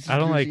like Vegas I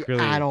don't jersey like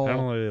really. at all. I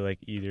don't really like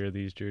either of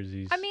these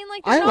jerseys. I mean,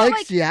 like, I there's like not,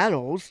 like,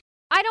 Seattle's.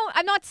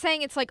 I'm not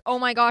saying it's like, oh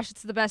my gosh,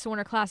 it's the best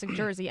Winter Classic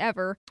jersey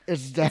ever.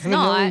 It's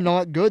definitely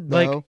not good though.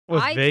 like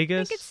with I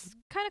Vegas. think it's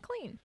kind of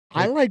clean.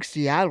 I like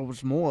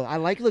Seattle's more. I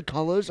like the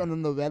colors and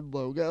then the red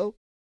logo.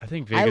 I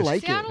think I Vegas.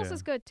 like it. Seattle's yeah.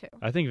 is good too.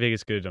 I think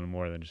Vegas could have done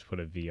more than just put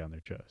a V on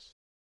their chest.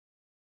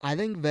 I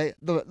think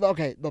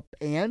the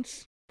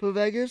pants for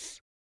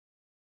Vegas.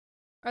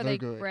 Are They're they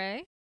good.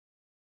 gray?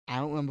 I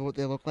don't remember what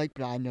they look like,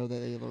 but I know that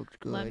they looked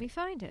good. Let me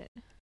find it.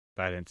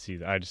 I didn't see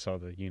that. I just saw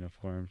the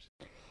uniforms.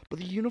 But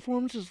the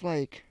uniforms is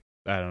like,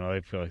 I don't know. I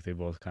feel like they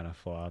both kind of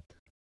flopped.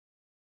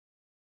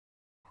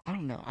 I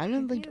don't know. I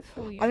don't think.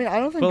 Beautiful I mean, I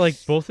don't think. But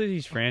like both of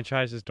these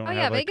franchises don't Oh have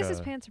yeah, like Vegas's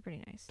a pants are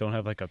pretty nice. don't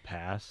have like a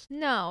past.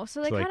 No,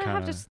 so they So, like, kind of have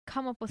kinda- just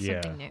come up with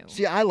yeah. something new.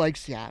 See, I like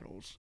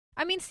Seattle's.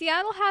 I mean,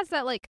 Seattle has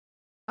that like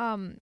They're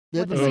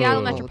with the the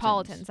Seattle Metropolitans.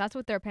 Metropolitans. That's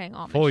what they're paying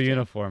homage Full to.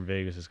 uniform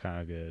Vegas is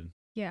kind of good.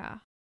 Yeah,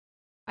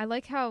 I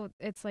like how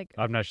it's like.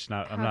 I'm not How's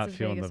not the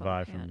feeling the Vegas on the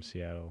vibe from can?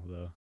 Seattle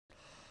though.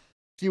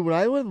 See, what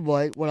I would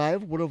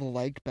have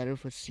liked better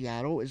for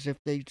Seattle is if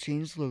they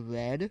changed the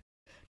red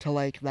to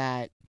like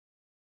that.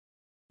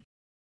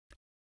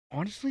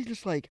 Honestly,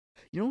 just like,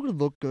 you know what would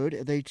look good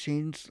if they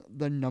changed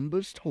the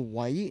numbers to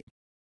white,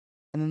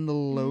 and then the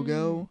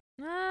logo.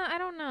 I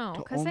don't know, to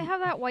because they om-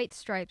 have that white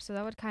stripe, so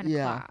that would kind of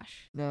Yeah.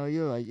 clash. No,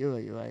 you're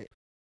right.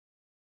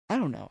 I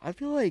don't know. I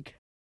feel like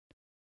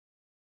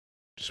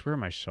Just wear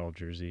my Shell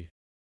jersey.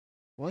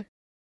 What?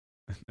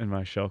 In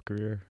my Shell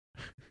career.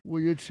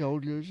 weird shell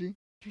jersey.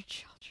 Your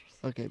children.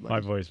 Okay, My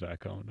but boy's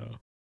back home though.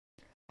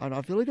 I don't know.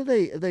 I feel like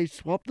if they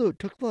swapped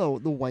took the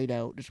white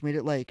out, just made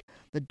it like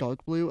the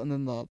dark blue and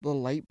then the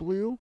light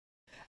blue,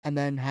 and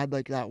then had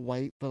like that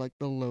white for like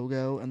the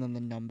logo and then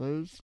the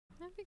numbers.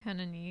 That'd be kind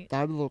of neat.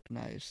 That would look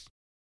nice.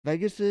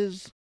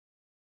 Vegas's.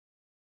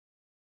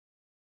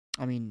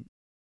 I mean,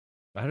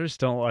 I just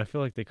don't. I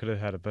feel like they could have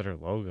had a better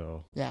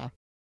logo. yeah.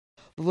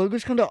 The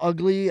logo's kind of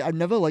ugly. I've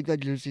never liked that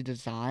jersey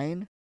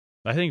design.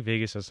 I think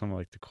Vegas has some of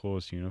like the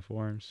coolest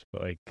uniforms,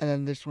 but like, And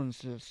then this one's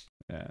just,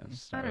 yeah,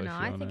 it's I not don't really know.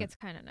 I feeling think it. it's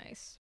kind of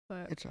nice,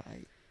 but it's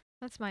alright.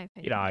 that's my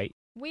opinion. Yeah,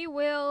 We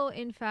will,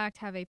 in fact,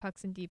 have a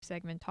Pucks and Deep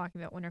segment talking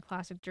about Winter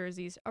Classic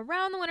jerseys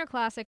around the Winter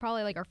Classic,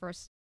 probably like our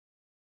first,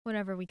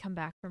 whenever we come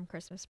back from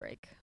Christmas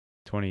break.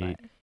 28,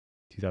 But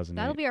 2008.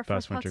 that'll be our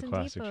best first Winter Pucks and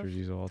Classic Deep of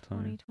jerseys of all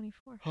time.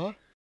 2024. Huh?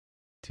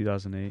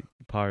 2008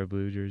 Power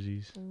Blue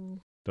jerseys. Ooh.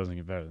 Doesn't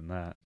get better than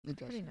that. It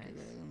does Pretty get nice.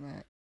 better than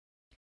that.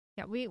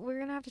 Yeah, we're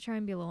going to have to try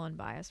and be a little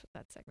unbiased with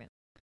that segment.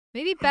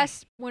 Maybe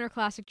best Winter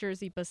Classic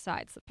jersey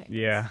besides the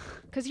Penguins. Yeah,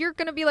 Because you're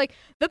going to be like,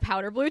 the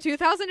Powder Blue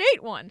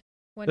 2008 one.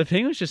 When the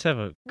Penguins just have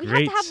a we have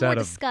great to have more set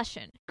of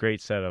discussion.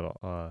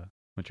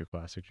 Winter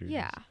Classic jerseys.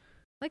 Yeah.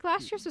 Like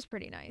last year's was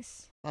pretty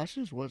nice. Last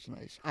year's was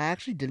nice. I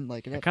actually didn't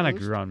like it. It At kind of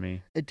first. grew on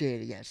me. It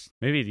did, yes.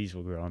 Maybe these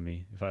will grow on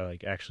me if I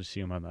like actually see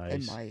them on the It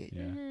ice. might.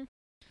 Yeah. Mhm.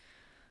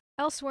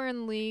 Elsewhere in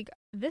the league,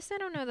 this I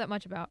don't know that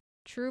much about.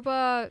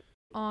 Trouba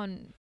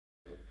on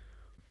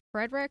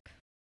Frederick.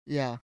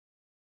 Yeah.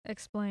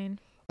 Explain.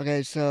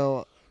 Okay,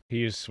 so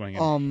He was swinging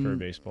for a Um,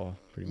 baseball,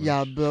 pretty much.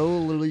 yeah, Bo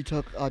literally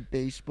took a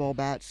baseball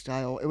bat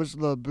style. It was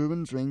the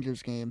Bruins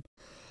Rangers game.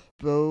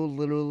 Bo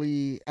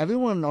literally,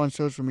 everyone on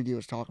social media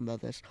was talking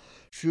about this.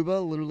 Shuba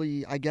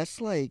literally, I guess,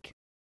 like,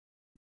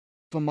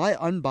 from my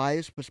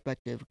unbiased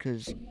perspective,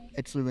 because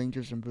it's the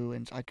Rangers and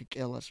Bruins, I could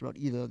care less about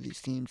either of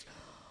these teams.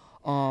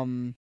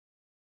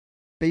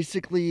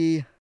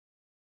 Basically,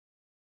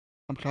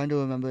 I'm trying to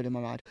remember it in my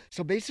mind.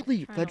 So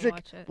basically, Trying to Frederick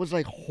watch it. was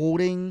like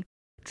holding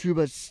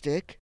Truba's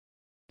stick.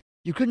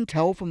 You couldn't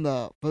tell from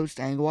the first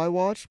angle I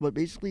watched, but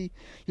basically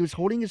he was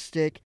holding his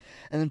stick,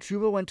 and then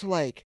Truba went to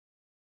like,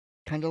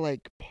 kind of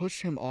like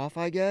push him off,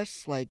 I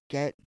guess, like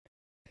get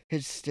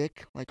his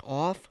stick like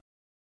off,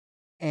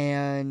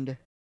 and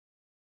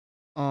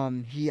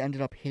he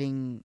ended up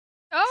hitting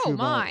Oh Chuba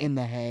my! in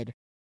the head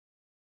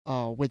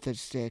with his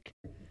stick.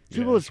 Chuba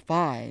Yeah. was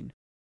fine.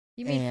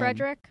 You mean and-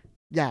 Frederick?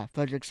 Yeah,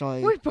 Frederick,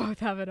 sorry. We both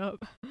have it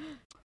up.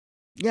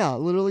 Yeah,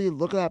 literally,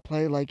 look at that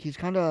play. Like, he's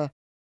kind of,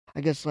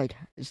 I guess, like,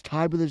 is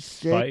tied with his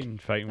stick.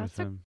 Fighting with That's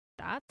a- him.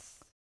 That's.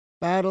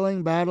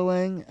 Battling,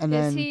 and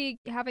Is then... he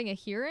having a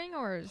hearing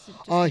or is it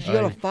just? he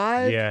got a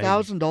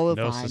 $5,000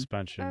 No fine.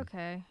 suspension.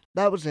 Okay.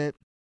 That was it.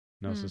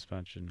 No Hmm.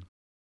 suspension.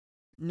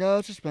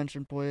 No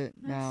suspension for it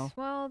now. That's-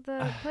 Well,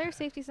 the player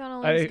safety's not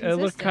I- always it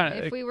looked consistent.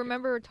 kinda- if we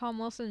remember Tom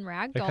Wilson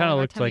ragdoll, It kind of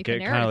looked Artemi like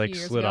it Panarin kind of a like few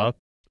years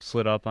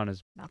slid ago. up on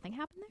his. Nothing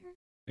happened there.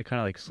 It kind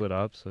of like slid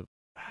up. So It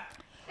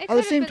At the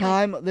could've same been,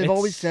 like- time, they've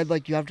always It's- said,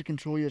 like, you have to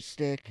control your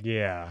stick.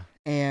 yeah,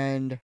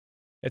 And,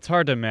 it's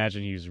hard to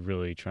imagine he was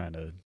really trying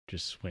to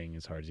just swing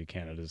as hard as he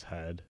can at his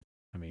head.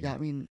 I mean, yeah, I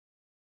mean,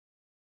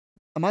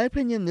 in my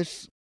opinion,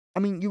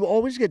 you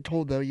always get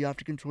told, though, you have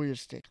to control your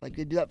stick. Like,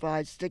 they do that for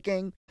high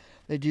sticking.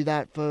 They do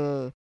that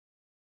for,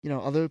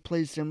 other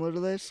plays similar to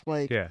this.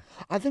 Like, yeah.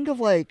 I think of,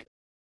 like,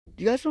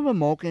 do you guys remember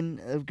Malkin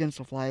against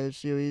the Flyers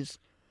series?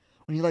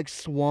 When he, like,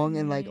 swung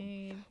and, like,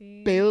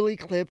 Maybe. barely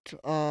clipped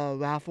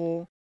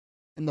Raffle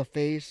in the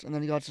face, and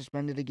then he got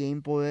suspended a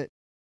game for it.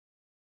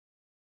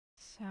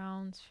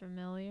 Sounds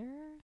familiar.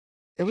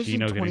 It was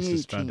Gino in getting 2018.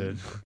 suspended.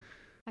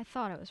 I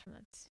thought it was from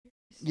that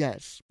series.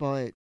 Yes,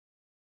 but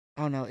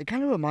I don't know. It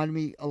kind of reminded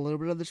me a little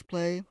bit of this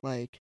play.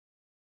 Like,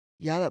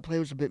 yeah, that play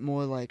was a bit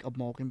more like of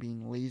Malkin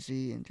being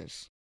lazy and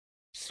just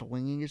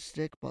swinging his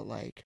stick, but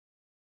like,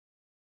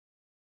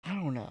 I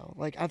don't know.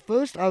 Like, at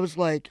first I was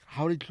like,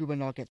 how did Chuba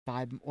not get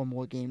 5 or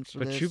more games for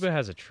But this? Chuba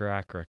has a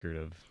track record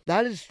of.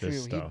 That is true.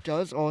 this He stuff.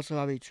 does also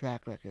have a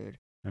track record.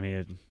 I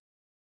mean,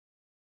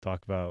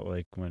 talk about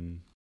like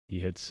when he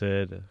hit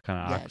Sid kind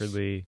of Yes.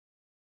 awkwardly.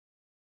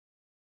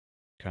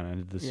 Kind of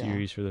ended the Yeah.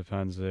 series for the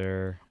Pens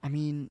there. I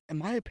mean, in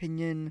my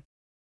opinion,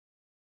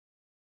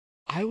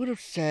 I would have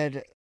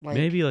said like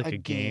Maybe like a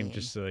game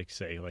just to like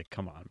say like,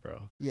 come on,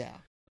 bro. Yeah,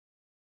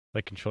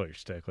 Like control your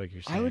stick, like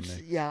you're saying. I would.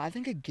 Nick. Yeah, I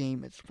think a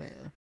game is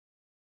fair.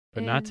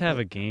 But not to have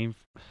a And- game,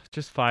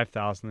 just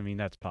 5,000. I mean,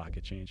 that's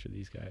pocket change for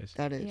these guys.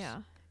 That is.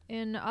 Yeah.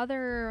 In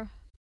other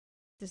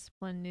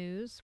discipline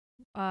news,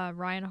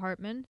 Ryan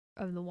Hartman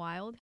of the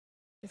Wild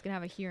is gonna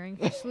have a hearing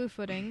for slew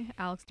footing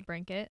Alex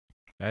DeBrincat.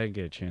 I didn't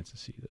get a chance to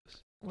see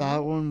this. That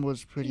Well, one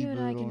was pretty you and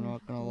I brutal, can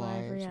not gonna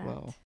lie live as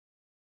well.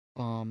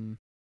 react.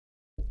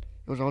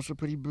 It was also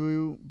pretty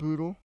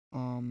brutal.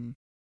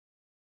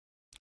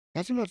 He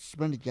hasn't got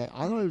suspended yet.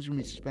 I thought he was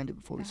gonna be suspended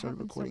before we That started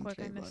happened so recording quick,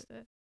 I today, but missed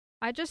it.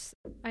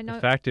 I know.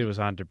 The fact it was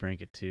on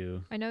DeBrincat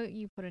too. I know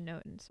you put a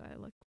note in, so I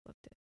looked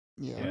it.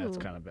 yeah. Yeah, it's Ooh.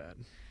 kind of bad.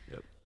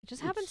 It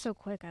just happened It's- so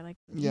quick. I like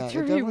Yeah, need it to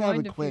definitely rewind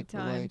happened a quick, few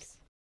but, like, times.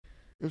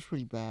 It was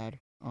pretty bad.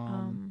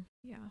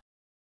 Yeah.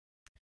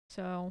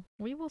 So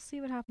we will see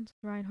what happens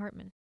with Ryan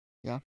Hartman.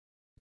 Yeah.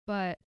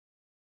 But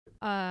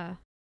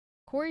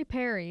Corey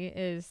Perry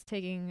is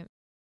taking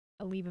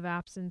a leave of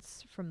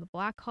absence from the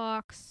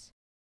Blackhawks.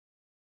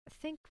 I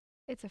think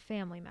it's a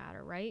family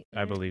matter, right?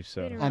 I believe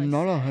so. they didn't I'm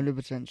really not say.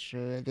 100%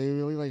 sure. They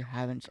really like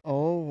haven't.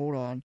 Oh, hold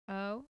on.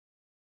 Oh.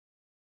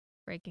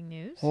 Breaking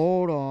news.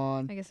 Hold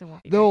on. I guess it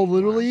won't be. No, breaking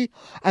tomorrow. literally,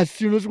 as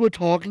soon as we're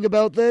talking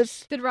about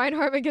this, Did Ryan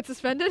Hartman get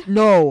suspended?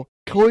 no,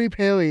 Corey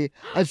Perry.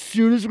 As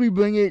soon as we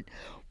bring it,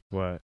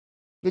 What?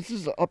 this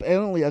is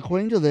apparently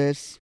according to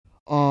this.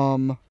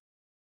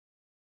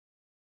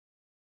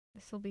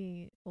 This will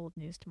be old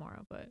news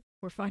tomorrow, but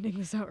we're finding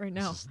this out right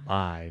now. This is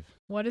live.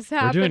 What is We're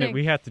happening? doing it.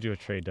 We have to do a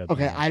trade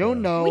deadline. Okay, I don't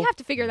show. know. We have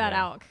to figure that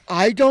Yeah. out.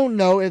 I don't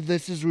know if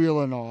this is real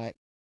or not,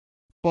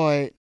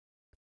 but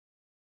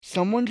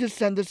someone just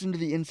sent this into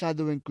the Inside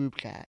the Rink group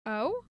chat.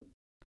 Oh?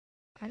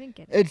 I didn't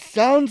get it. It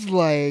sounds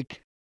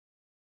like,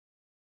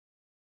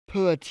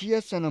 per a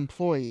TSN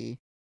employee,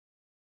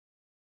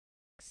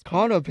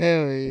 Connor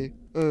Perry,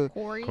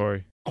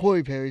 Corey?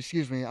 Corey Perry,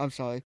 excuse me, I'm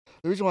sorry.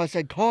 The reason why I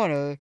said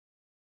Connor,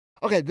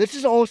 okay, this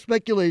is all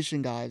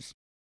speculation, guys.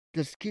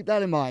 Just keep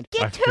that in mind.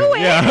 Get to it!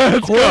 Yeah,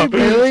 let's Corey go.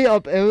 Perry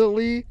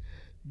apparently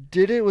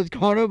did it with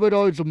Connor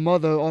Bedard's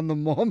mother on the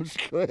mom's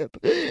trip.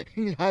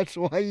 That's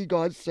why he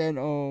got sent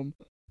home.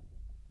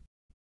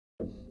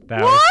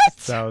 What?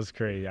 That was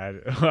crazy. I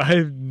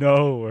have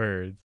no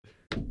words.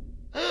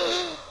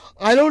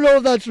 I don't know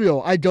if that's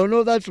real. I don't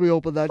know if that's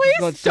real, but that just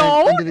got Please sent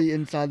don't. into the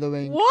Inside the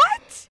Ring.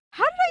 What?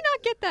 How did I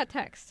not get that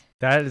text?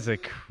 That is a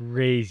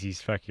crazy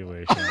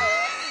speculation.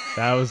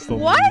 That was the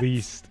What?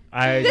 least.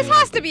 This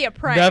has to be a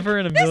prank. Never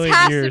in a This million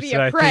has to years. be did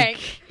a I prank.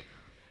 think.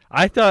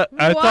 I thought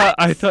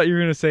What? you were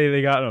gonna say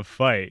they got in a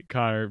fight,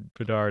 Connor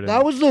Bedard.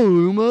 That was the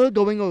rumor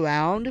going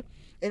around,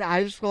 and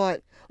I just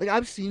thought, like,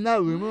 I've seen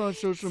that rumor on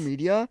social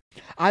media.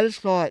 I just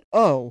thought,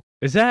 oh,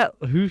 Is that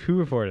who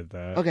reported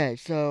that? okay,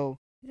 so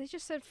They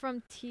just said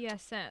from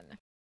TSN.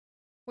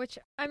 Which,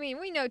 I mean,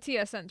 we know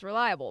TSN's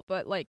reliable,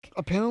 but, like,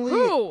 apparently,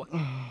 who?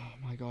 oh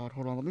my God,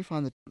 hold on, let me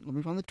find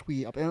the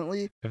tweet.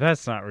 Apparently, If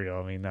that's not real,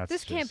 I mean that's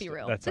This can't just- be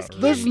real. That's This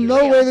can't there's be no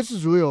real. way this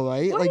is real,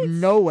 right? What? Like,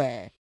 no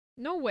way.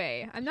 No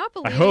way. I'm not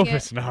I believing hope it.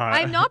 it's not.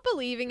 I'm not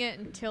believing it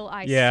until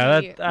I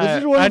Yeah, see that it. This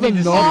is one I of the need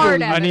to see-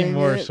 hard I need evidence,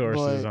 more but-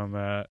 sources on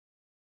that.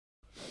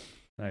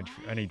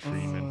 I need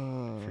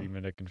Friedman.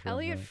 Friedman to confirm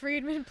Elliot that.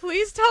 Friedman,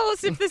 please tell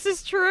us if this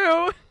is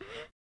true.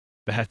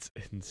 That's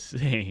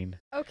insane.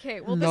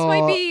 Okay, well, this No,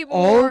 might be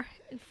more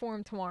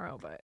informed tomorrow,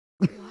 but.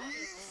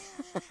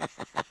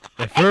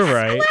 If we're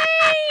right,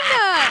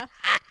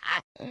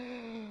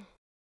 Explain!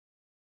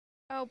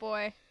 Oh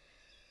boy.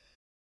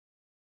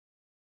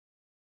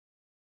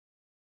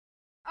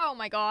 Oh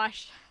my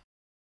gosh.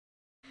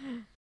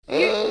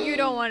 You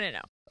don't want to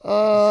know.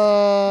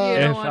 You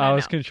if don't wanna I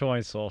was know.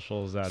 controlling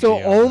socials, that'd So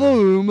be all the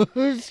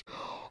rumors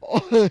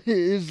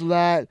is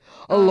that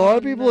a lot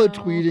of people are no.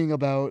 tweeting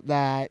about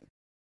that.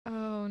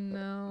 Oh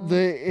no.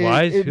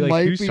 why is it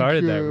might who be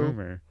started that true.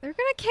 rumor? They're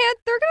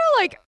gonna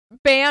like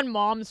ban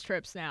mom's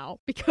trips now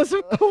because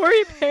of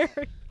Corey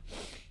Perry.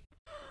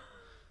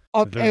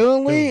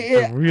 Apparently,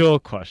 the real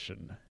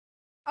question.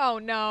 Oh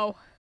no.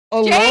 a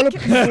lot of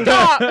Jake, people.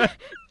 stop!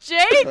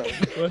 Jake!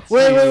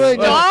 Wait, no.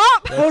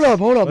 Stop! Hold up.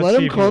 let's Let see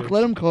him if cook. it-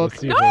 Let him cook. Let's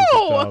see if it was a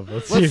No! dub. Let's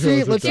Let's see if it see-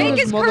 was a let's see dub. Jake what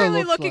is his mother currently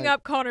looks looking like.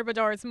 up Connor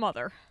Bedard's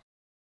mother.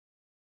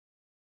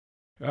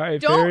 All right,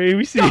 Don't- Perry,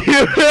 we see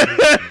you.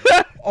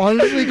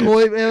 Honestly,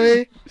 Corey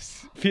Perry,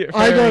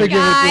 I gotta give it to him.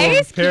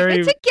 Guys, keep Perry,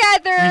 it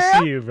together.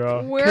 we see you,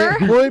 bro.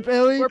 Corey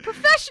Perry. We're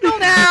professional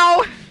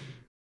now.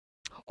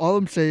 All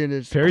I'm saying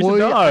is, Perry's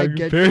Corey, a I dog.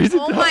 get Perry's a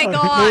Oh dog. my Corey,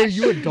 gosh.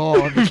 you a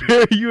dog.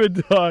 Perry, you a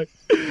dog.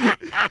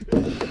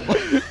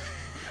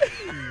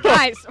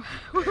 Guys,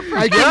 we're I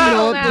professional get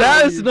now. it.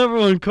 That is the number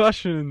one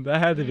question that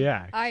had to be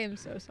asked. I am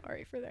so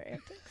sorry for their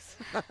antics.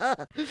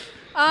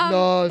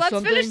 No, Let's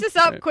finish something- this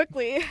up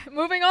quickly.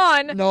 Moving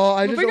on. No,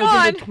 I just Moving opened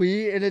on. a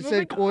tweet and it Moving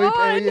said Corey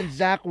Perry on. and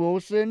Zach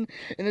Wilson,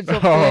 and it's a Oh,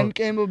 fan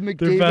game of they're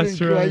McDavid best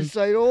and friends.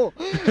 Dreisaitl.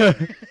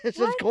 It says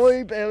What?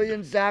 Corey Perry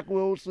and Zach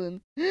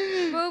Wilson.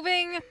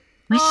 Moving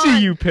We on.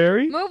 see you,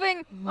 Perry.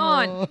 Moving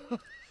on,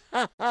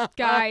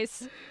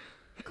 guys.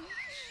 Gosh.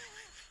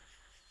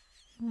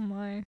 Oh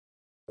my.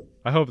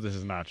 I hope this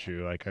is not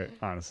true. Like, I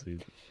honestly.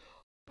 hope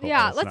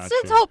Yeah, that's let's not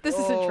let's true. hope this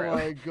Oh isn't true.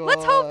 my God.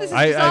 Let's hope this is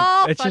I- just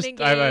all it's fun just-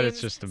 and I bet it's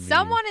games. just a meme.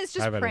 Someone is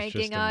just I bet it's just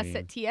pranking a us meme.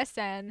 at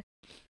TSN.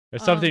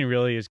 If something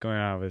really is going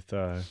on with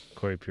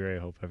Corey Perry, I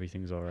hope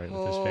everything's all right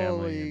with his family.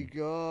 Holy And,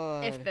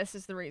 God. If this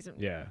is the reason.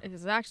 yeah. If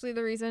this is actually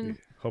the reason.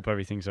 Hope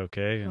everything's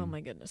okay. And Oh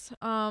my goodness.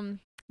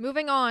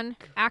 Moving on,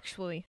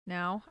 actually,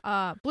 now.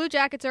 Blue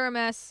Jackets are a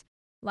mess.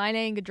 Line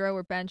and Gaudreau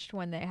were benched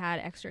when they had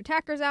extra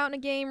attackers out in a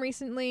game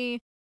recently.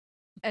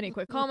 Any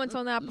quick comments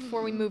on that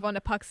before we move on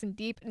to pucks and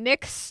deep?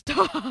 Nick,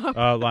 stop.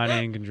 Line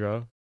and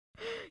Gaudreau.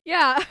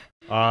 Yeah,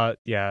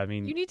 Yeah. I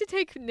mean, you need to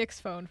take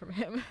Nick's phone from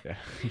him. yeah.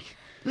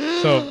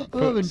 I'm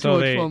having too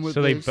much fun with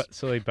this.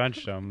 so they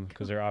benched him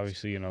because they're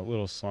obviously in a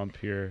little slump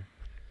here.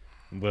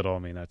 Little, I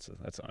mean that's an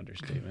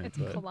understatement. It's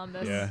but,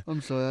 Columbus. Yeah.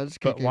 I'm sorry, that's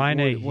But kicking. Line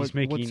A, what's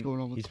going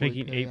on with he's Corey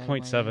making Perry out of my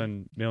head?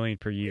 8.7 million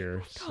per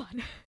year. Hold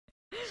on.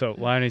 So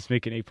Line A's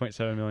making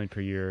 8.7 million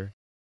per year,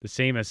 the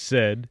same as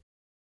Sid.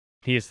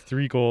 He has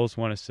 3 goals,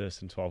 1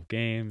 assist in 12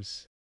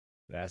 games.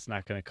 That's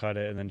not going to cut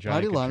it. And then Johnny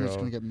How do Linus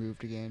gonna Gaudreau. get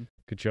moved again?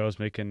 Gaudreau's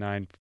making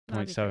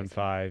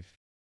 9.75.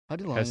 How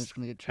do Has- Linus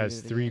gonna get traded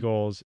Has 3 again?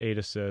 goals, 8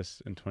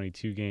 assists in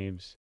 22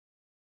 games.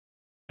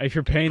 If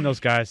you're paying those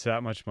guys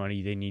that much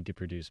money, they need to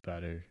produce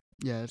better.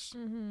 Yes.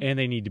 Mhm. And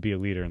they need to be a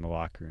leader in the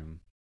locker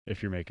room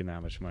if you're making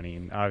that much money.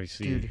 And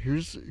obviously, Dude,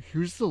 who's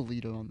the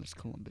leader on this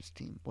Columbus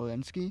team?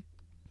 Borensky?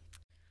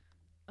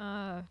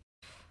 I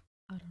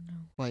don't know.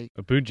 Like,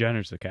 Boone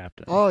Jenner's the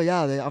captain. oh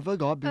yeah, I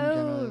forgot Boone Oh,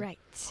 Jenner. right.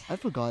 I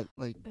forgot,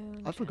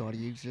 Boone I forgot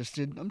Jenner. he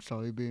existed. I'm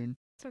sorry, Boone.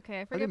 It's okay. I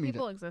didn't forget mean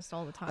people exist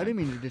all the time. I didn't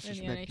mean to in the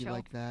disrespect you NHL.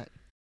 like that.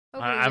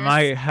 Over the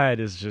My years. head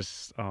is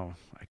just, I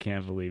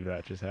can't believe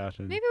that just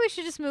happened. Maybe we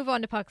should just move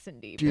on to pucks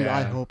and deep. Dude,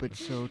 I Yeah. hope it's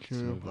so true.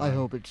 move I on.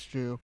 hope it's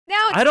true.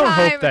 Now it's I don't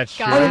time, hope that's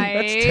true. guys.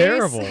 That's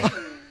terrible.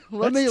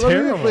 Let That's me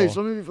terrible. rephrase.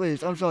 Let me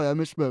rephrase. I'm sorry, I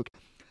misspoke.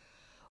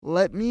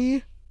 Let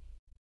me,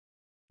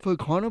 for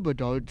Connor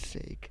Bedard's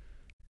sake,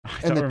 I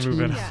and thought the we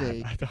were moving team's on.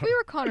 sake. I thought- We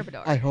were Connor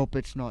Bedard. I hope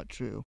it's not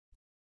true.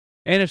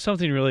 And if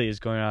something really is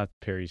going on with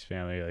Perry's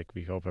family, like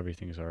we hope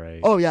everything's all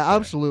right. Oh yeah,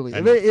 absolutely. If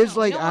And- it is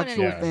No, we like don't want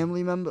actual any-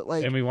 family member,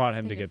 like and we want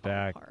him They to can get fall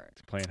back apart.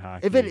 to playing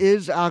hockey. if it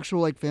is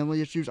actual like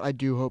family issues, I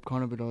do hope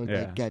Connor Bedard Yeah.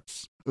 like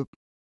gets.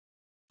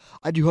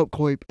 I do hope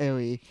Corey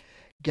Perry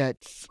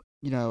gets.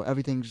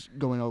 Everything's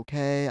going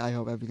okay. I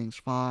hope everything's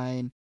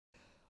fine.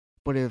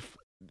 But if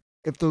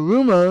the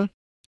rumor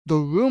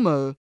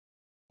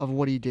of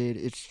what he did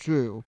is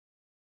true,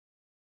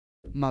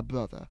 my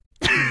brother,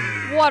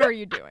 What are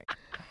you doing?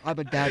 I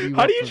would dab you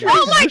How up do you for try-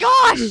 Oh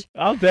that. my gosh!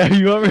 I'll dare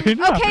you up right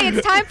now. Okay,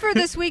 it's time for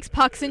this week's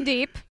Pucks and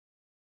Deep.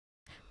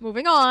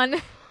 Moving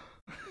on.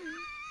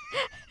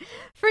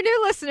 For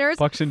new listeners,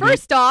 Pucks and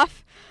first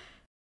off,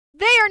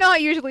 they are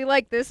not usually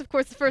like this. Of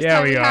course, the first yeah,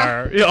 time we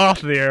have are. Yeah,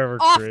 off the air. We're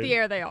off great. the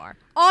air they are.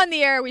 On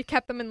the air, we've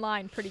kept them in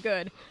line pretty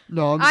good.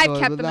 No, I'm I've sorry,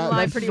 kept but them in that- line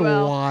that's pretty just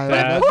well. wild. But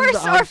Yeah. of That's course,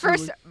 just our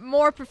absolutely- first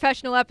more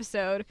professional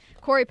episode,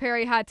 Corey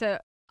Perry had to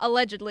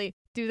allegedly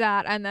do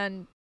that, and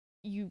then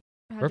you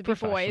had We're to be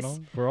professional.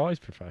 boys. We're always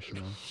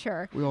professional.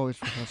 Sure. We're always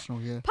professional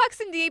here. Pucks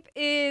and Deep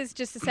is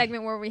just a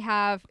segment where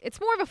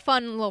it's more of a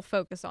fun little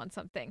focus on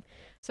something.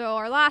 So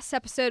our last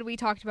episode, we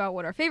talked about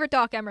what our favorite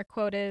Doc Emmerich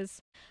quote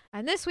is.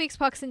 And this week's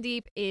Pucks and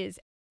Deep is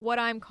what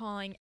I'm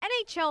calling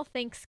NHL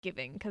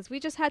Thanksgiving, because we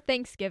just had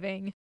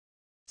Thanksgiving.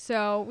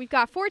 So we've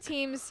got 4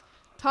 teams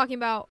talking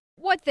about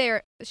what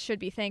they should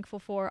be thankful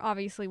for.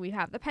 Obviously, we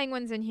have the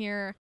Penguins in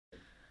here.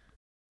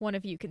 One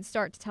of you can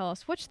start to tell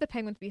us what should the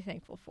Penguins be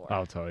thankful for.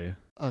 I'll tell you.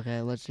 Okay,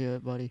 let's hear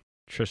it, buddy.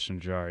 Tristan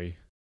Jarry.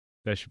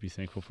 They should be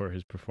thankful for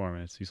his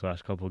performance these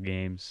last couple of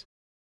games,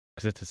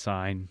 because it's a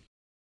sign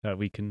that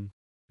we can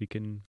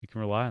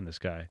rely on this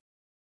guy.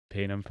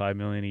 Paying him $5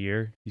 million a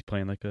year, he's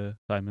playing like a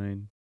 $5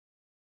 million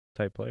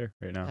type player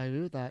right now. I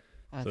agree with that.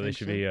 So they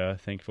should be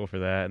thankful for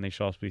that, and they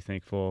should also be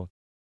thankful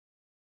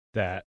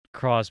that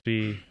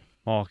Crosby,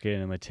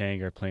 Malkin, and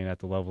Letang are playing at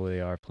the level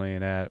they are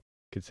playing at,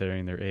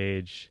 considering their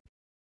age.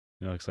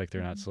 It looks like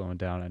they're not slowing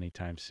down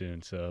anytime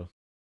soon, so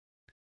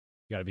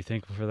you got to be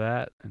thankful for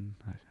that, and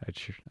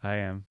I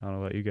am. I don't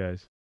know about you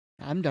guys.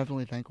 I'm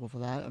definitely thankful for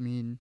that. I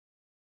mean,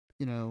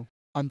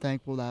 I'm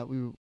thankful that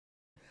we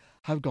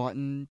have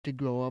gotten to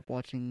grow up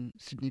watching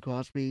Sidney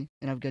Crosby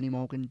and Evgeny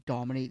Malkin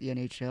dominate the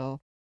NHL.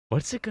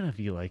 What's it gonna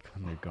be like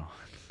when they're gone?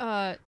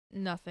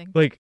 Nothing.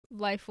 Like,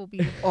 life will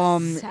be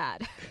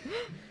sad.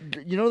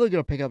 They're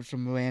gonna pick up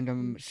some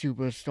random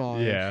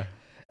superstar. Yeah.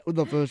 With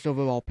the first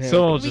overall pick.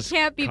 So We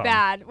can't be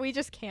bad. We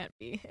just can't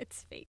be.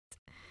 It's fate.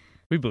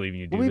 We believe in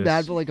you. We'll be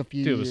bad for like a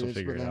few years, We'll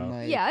figure but it then out.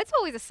 like Yeah, it's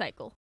always a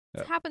cycle.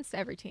 Yeah. It happens to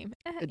every team,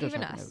 it does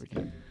even happen us. every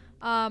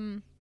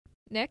time.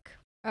 Nick.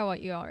 Oh,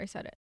 what you already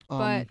said it.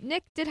 But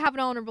Nick did have an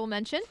honorable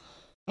mention.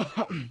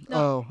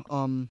 We'll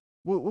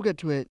get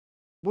to it.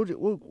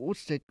 We'll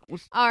stick.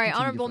 All right, continue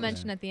honorable for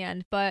mention at the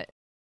end. But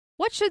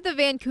what should the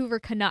Vancouver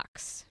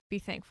Canucks be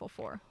thankful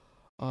for?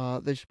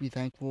 They should be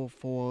thankful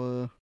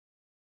for,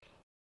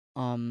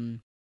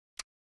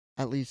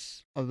 at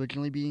least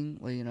originally being,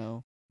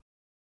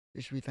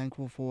 they should be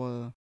thankful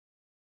for.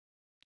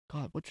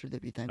 God, what should they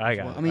be thankful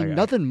for? I mean,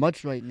 nothing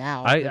much right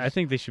now. I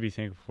think they should be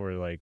thankful for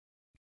like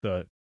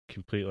the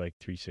complete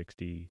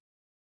 360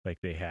 like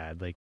they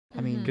had. Like,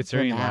 I mean,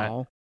 considering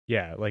now,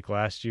 that, like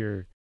last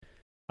year,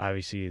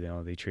 obviously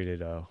they traded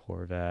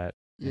Horvat,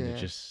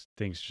 and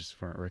things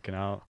just weren't working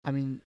out. I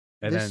mean,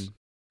 and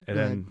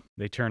then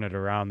they turn it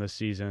around this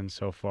season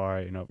so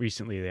far.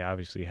 Recently they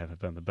obviously haven't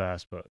been the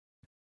best, but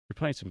they're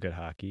playing some good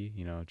hockey.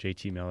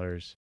 JT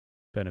Miller's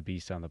been a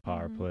beast on the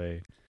power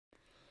play.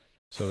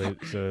 So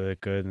they're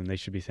good, and they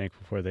should be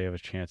thankful for they have a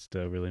chance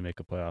to really make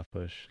a playoff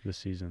push this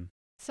season.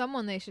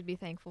 Someone they should be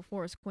thankful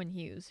for is Quinn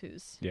Hughes,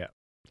 who's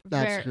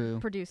that's true.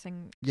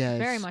 Producing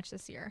very much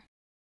this year.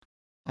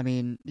 I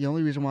mean, the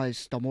only reason why I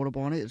stumbled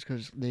upon it is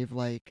because they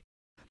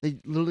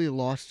literally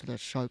lost to the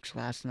Sharks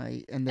last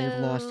night, and they've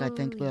lost, I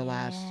think, they're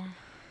like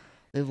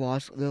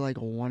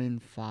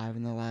 1-5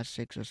 in the last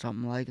 6 or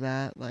something like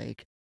that.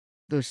 Like,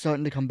 they're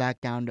starting to come back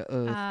down to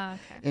earth. Okay.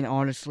 And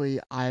honestly,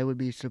 I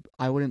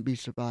wouldn't be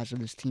surprised if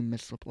this team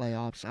missed the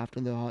playoffs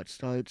after their hot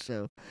start.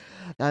 So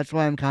that's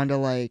why I'm kind of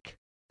like,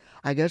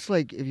 I guess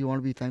if you want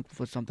to be thankful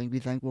for something, be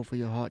thankful for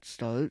your hot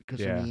start.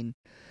 Because I mean,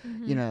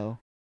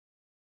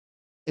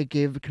 it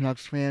gave the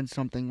Canucks fans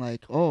something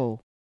like, oh,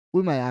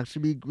 we might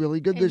actually be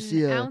really good this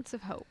year. An ounce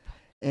of hope.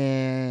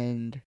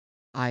 And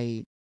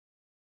I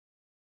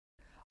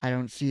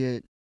don't see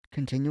it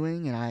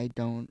continuing, and I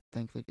don't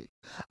think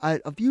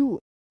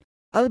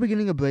at the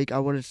beginning of break, I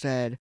would have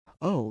said,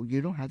 oh,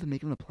 you don't have to make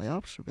them the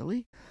playoffs,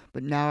 really?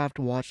 But now,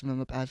 after watching them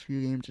the past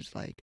few games, it's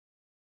like,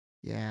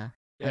 I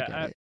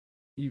get it.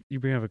 You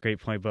bring up a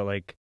great point, but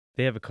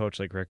they have a coach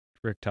like Rick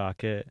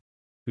Tocchet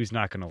who's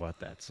not going to let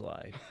that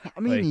slide. I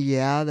mean,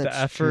 that's the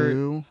effort,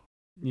 true.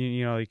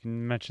 You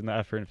can mention the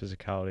effort and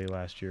physicality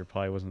last year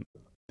probably wasn't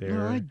there.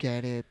 No, I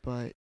get it,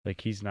 but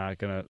he's not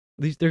going to. At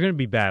least they're going to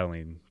be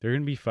battling. They're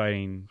going to be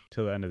fighting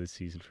till the end of the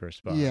season for a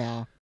spot.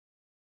 Yeah.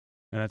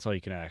 And that's all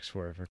you can ask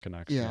for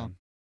Canucks. Yeah. Fan.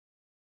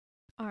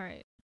 All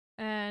right.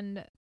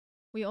 And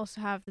we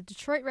also have the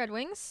Detroit Red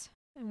Wings.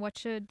 And what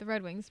should the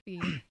Red Wings be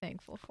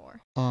thankful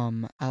for?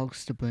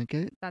 Alex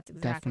DeBrincat. That's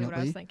exactly what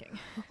I was thinking.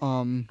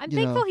 I'm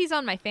thankful he's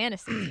on my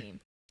fantasy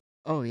team.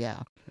 Oh,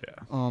 yeah.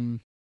 Yeah.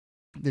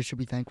 They should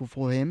be thankful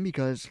for him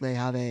because they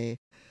have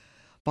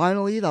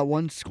finally that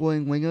one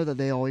scoring winger that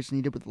they always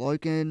needed with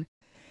Larkin,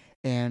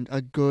 and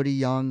a good,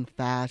 young,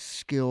 fast,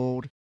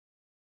 skilled,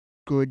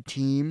 good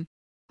team.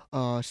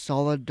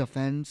 Solid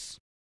defense.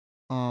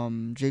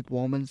 Jake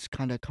Wallman's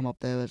kind of come up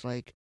there as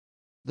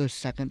the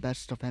second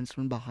best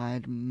defenseman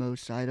behind Mo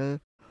Seider.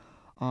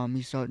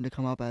 He's starting to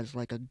come up as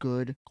a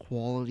good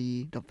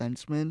quality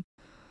defenseman.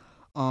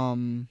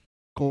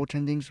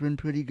 Goaltending's been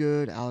pretty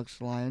good.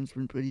 Alex Lyon's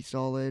been pretty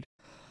solid.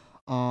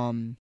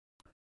 They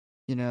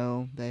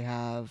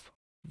have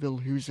Ville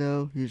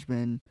Husso,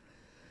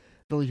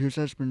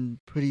 Husso's been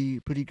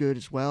pretty good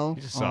as well.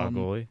 He's a solid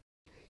goalie.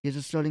 He's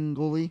a starting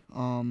goalie.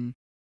 I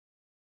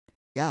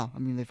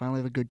mean, they finally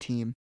have a good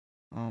team.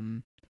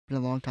 Been a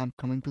long time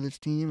coming for this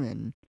team,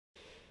 and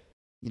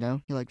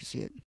you like to see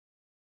it.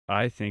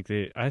 I think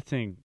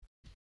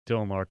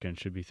Dylan Larkin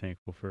should be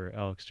thankful for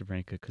Alex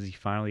DeBrincat because he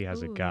finally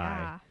has a Ooh, guy.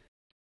 yeah.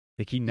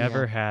 Like he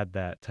never Yeah. had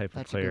that type of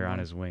That's a good player on one.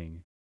 his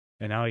wing,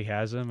 and now he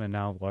has him. And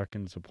now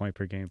Larkin's a point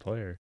per game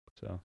player.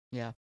 So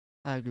Yeah,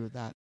 I agree with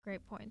that.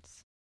 Great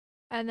points.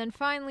 And then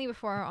finally,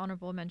 before our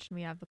honorable mention,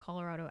 we have the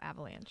Colorado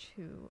Avalanche,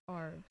 who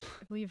are,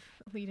 I believe,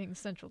 leading the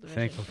Central Division.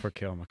 thankful for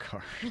Cale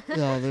Makar.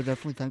 Yeah, they're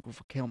definitely thankful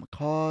for Cale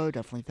Makar.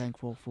 Definitely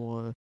thankful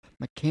for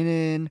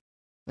McKinnon,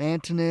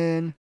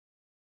 Lantanen.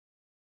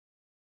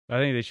 I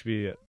think they should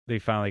be. They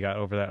finally got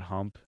over that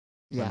hump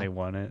when Yeah, they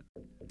won it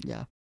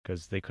yeah.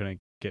 because they couldn't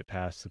get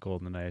past the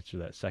Golden Knights or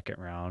that second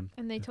round.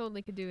 And they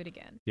totally could do it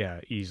again.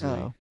 Yeah, easily.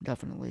 Oh,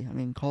 definitely. I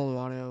mean,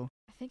 Colorado.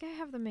 I think I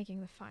have them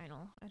making the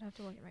final. I'd have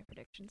to look at my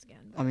predictions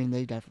again. I mean,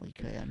 they definitely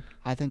can.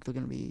 I think they're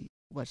gonna be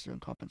Western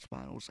Conference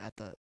Finals at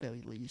the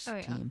very least. Oh,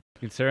 yeah. Team.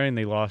 Considering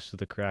they lost to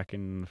the Kraken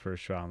in the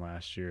first round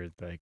last year,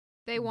 like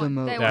They won.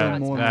 mo- They they're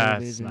won. more That's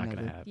motivated that's than not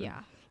gonna ever. happen.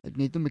 yeah. Like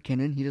Nathan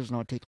McKinnon, he does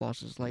not take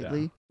losses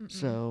lightly. Mm-mm.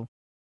 So,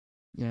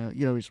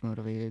 you're always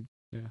motivated.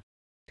 Yeah.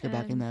 Get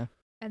back in And- there.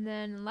 And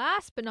then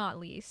last but not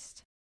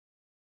least,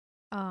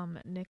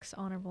 Nick's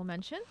honorable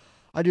mention.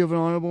 I do have an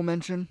honorable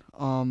mention.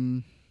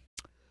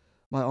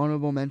 My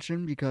honorable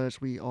mention because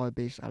we are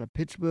based out of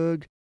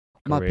Pittsburgh.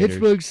 Go My Raiders.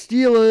 Pittsburgh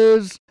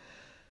Steelers.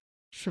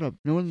 Shut up.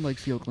 No one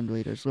likes the Oakland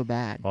Raiders. They're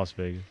bad. Las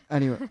Vegas.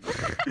 Anyway,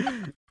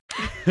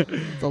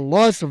 the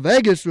Las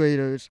Vegas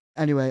Raiders.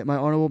 Anyway, my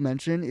honorable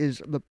mention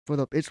is for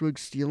the Pittsburgh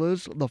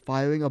Steelers, the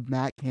firing of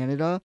Matt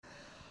Canada.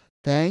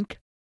 Thank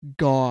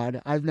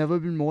God. I've never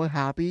been more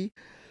happy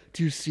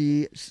to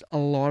see a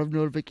lot of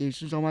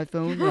notifications on my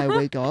phone when I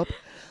wake up.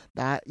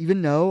 That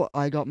even though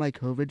I got my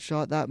COVID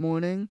shot that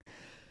morning,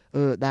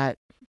 the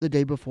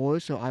day before,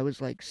 so I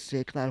was like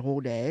sick that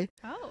whole day.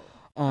 Oh.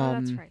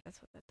 That's right. That's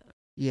what that does.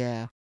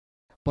 Yeah.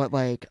 But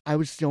like I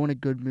was still in a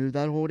good mood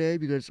that whole day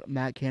because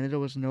Matt Canada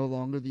was no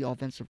longer the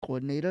offensive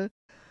coordinator.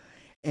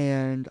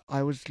 And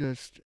I was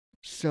just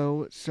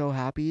so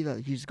happy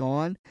that he's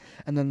gone.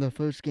 And then the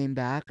first game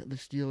back, the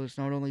Steelers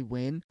not only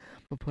win,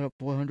 but put up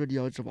 400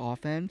 yards of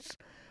offense.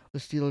 The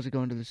Steelers are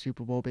going to the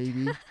Super Bowl,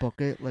 baby. Book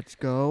it. Let's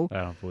go.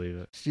 I don't believe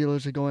it.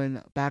 Steelers are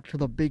going back to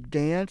the big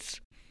dance.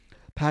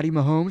 Patty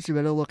Mahomes, you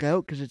better look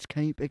out because it's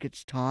Kenny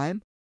Pickett's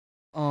time.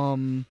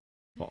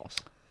 False.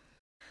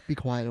 Be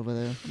quiet over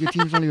there. Your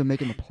team's not even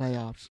making the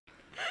playoffs.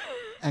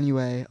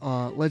 Anyway,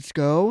 let's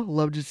go.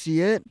 Love to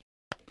see it.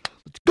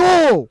 Let's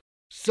go!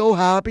 So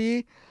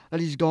happy that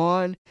he's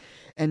gone.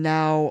 And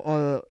now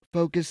our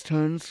focus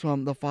turns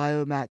from the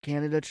fire Matt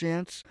Canada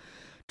chance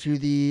to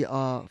the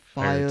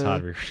Fire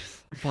Todd fire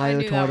Reavers. I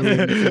knew Todd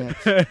that Reardon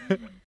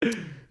chance.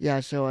 Yeah,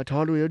 so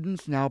Todd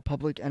Reardon's now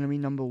public enemy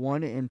number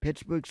 1 in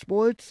Pittsburgh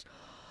sports.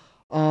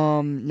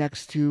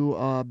 Next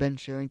to Ben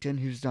Sherrington,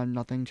 who's done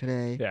nothing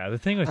today. Yeah, the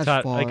thing with As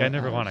Todd, far like I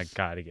never want a as-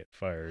 guy to get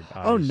fired.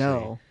 Oh Obviously.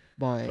 no,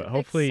 But but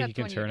hopefully he Except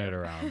can when you turn do. it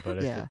around.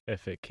 But Yeah.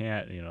 if it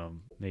can't,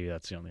 maybe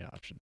that's the only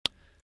option.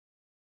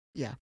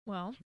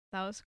 Well,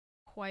 that was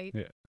quite.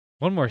 Yeah.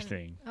 One more And-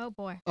 thing. Oh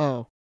boy.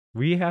 oh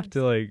We have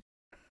to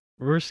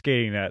we're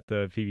skating at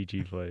the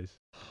PVG place.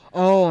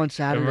 on And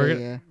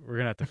Saturday. we're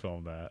gonna have to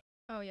film that.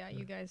 Oh yeah,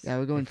 you guys. Yeah,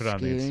 we're going put it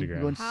on the skating. We're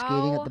Instagram. going skating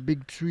How- at the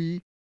big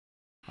tree.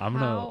 I'm How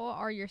gonna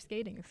are your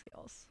skating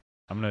skills?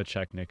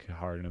 check Nick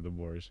hard into the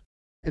boards.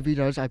 If he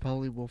does, I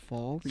probably will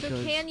fall So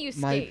because can you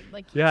my skate?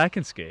 Like Yeah, I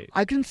can skate.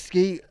 I can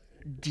skate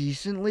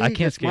decently. I can't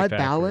 'cause skate my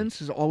backwards. balance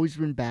has always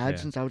been bad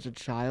Yeah. since I was a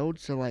child.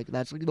 So like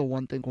that's like the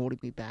one thing holding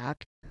me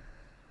back.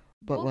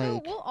 But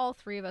like we'll all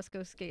three of us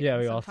go skating. Yeah,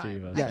 we all three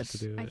sometime. of us Yes.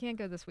 have to do I it. can't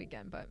go this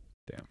weekend, but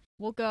Damn.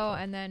 we'll go, Tough.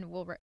 and then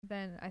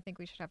then I think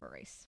we should have a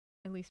race.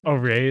 At least. Oh,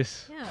 one.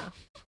 race. Yeah.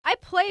 I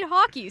played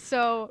hockey,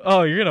 so.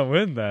 Oh, you're gonna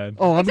win then.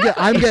 oh,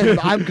 Exactly.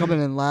 I'm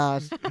coming in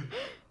last.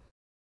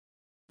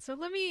 So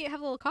let me have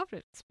a little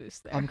confidence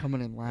boost there. I'm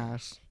coming in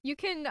last. You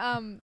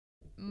can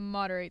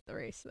moderate the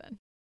race then.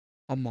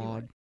 A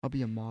mod. I'll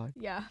be a mod.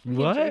 Yeah. me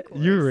and Jake What?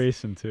 will You're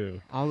race. racing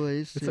too. I'll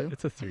race It's too. a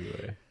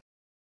 3-way.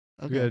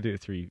 We Okay. gotta do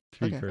three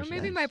Okay. Or first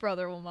maybe ones. my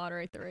brother will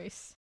moderate the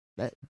race.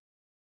 Bet.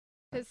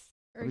 'Cause-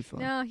 That'd be fun.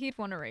 no, he'd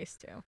want to race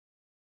too.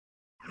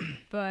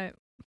 But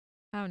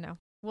I don't know.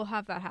 We'll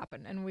have that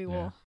happen, and we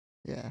will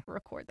Yeah.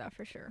 record that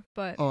for sure.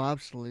 But Oh,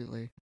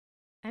 absolutely.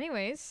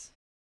 anyways,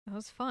 that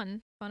was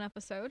fun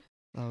episode.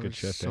 That Good was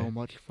shift, so eh?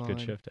 much fun.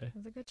 Good shift, eh? It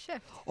was a good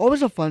shift.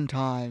 Always a fun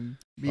time.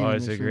 being Oh, in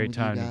it's this a room great with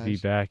you time to be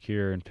guys. back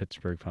here in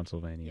Pittsburgh,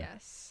 Pennsylvania.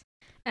 Yes.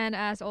 And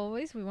as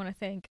always, we want to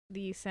thank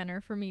the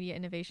Center for Media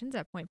Innovations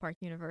at Point Park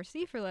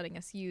University for letting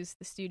us use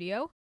the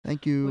studio.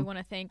 Thank We you. want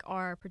to thank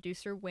our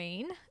producer,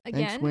 Wayne.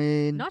 Again, Thanks,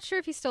 Wayne. not sure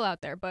if he's still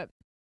out there, but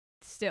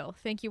still,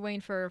 thank you,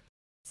 Wayne, for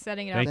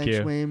setting it Thank up. Thanks,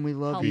 you. Wayne. We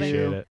love Helping.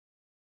 Appreciate you. it.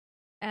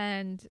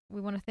 And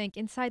we want to thank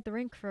Inside the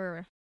Rink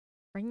for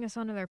bringing us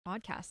onto their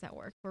podcast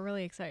network. We're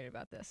really excited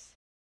about this.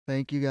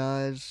 Thank you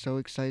guys. So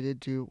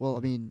excited to. Well,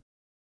 I mean,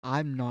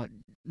 I'm not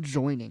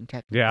joining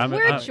technically. Yeah,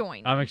 We're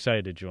joining. I'm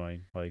excited to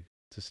join,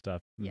 to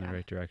step in Yeah. the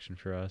right direction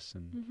for us,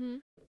 and Mm-hmm.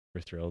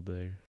 we're thrilled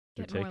they're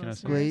Get more taking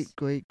us. listeners.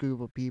 great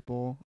group of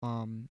people.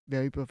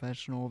 Very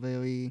professional.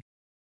 Very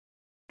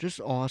just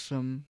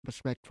awesome,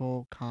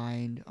 respectful,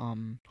 kind,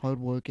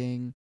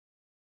 hardworking.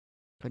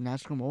 Couldn't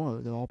ask for more.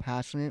 They're all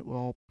passionate. We're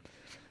all,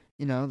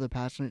 they're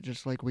passionate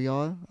just like we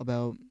are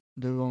about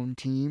their own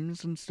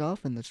teams and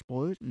stuff and the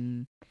sport,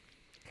 and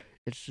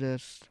it's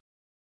just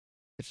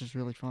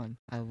really fun.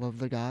 I love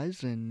the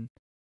guys, and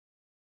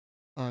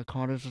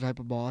Connor's the type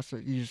of boss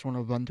that you just want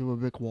to run through a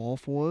brick wall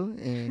for,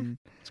 and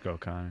Let's go,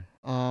 Connor.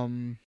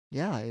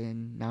 yeah,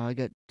 and now I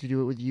get to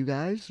do it with you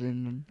guys,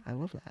 and I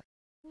love that.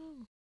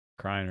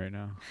 Crying right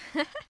now.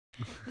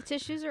 The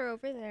tissues are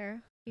over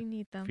there. You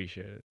need them.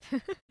 Appreciate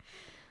it.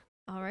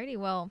 Alrighty,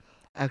 well,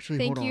 Actually,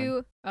 thank hold on.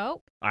 you.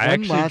 Oh, I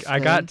got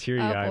thing.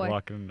 teary-eyed boy.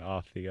 walking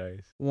off the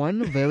ice.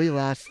 One very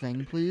last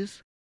thing,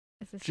 please.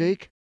 is this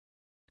Jake,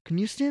 can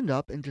you stand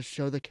up and just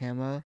show the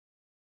camera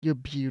your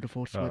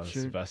beautiful Oh, it's the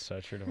sweatshirt? best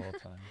sweatshirt of all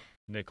time.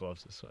 Nick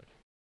loves this sweatshirt.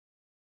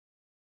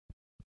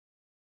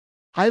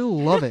 I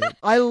love it.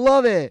 I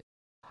love it.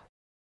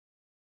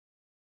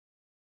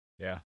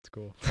 Yeah, it's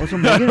cool. Also,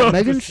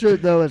 Megan's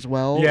shirt though as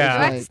well. Yeah.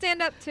 Do I have to Like,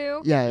 stand up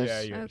too? yes.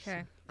 Yeah, yours.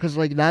 Okay. Because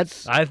like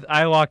that's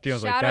I walked in. I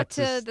was Shout like, out that's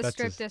to a, the that's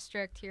strip a,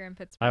 district here in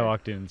Pittsburgh. I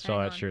walked in and saw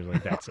Hang that on. shirt.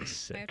 Like, that's a I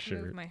sick have to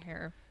move shirt. my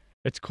hair.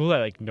 It's cool that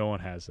like no one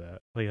has that.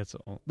 Like that's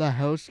the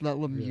house that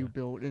Lemieux Yeah.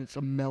 built, and it's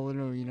a Mellon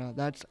Arena.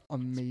 That's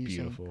amazing.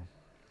 beautiful.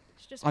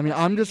 It's just I mean,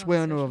 posting I'm it just on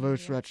wearing a social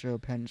reverse media. retro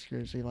Pens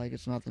jersey. Like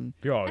it's nothing.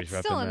 You're always It's repping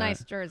still a that.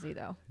 nice jersey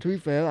though. To be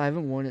fair, I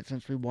haven't worn it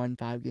since we won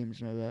 5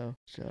 games in a row.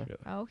 So, Yeah.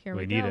 Oh, here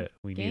We we need go. it.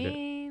 We need it.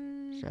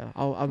 Game. so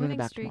I'll bring Winning it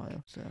back streak.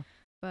 tomorrow. So,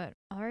 But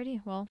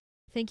alrighty, well,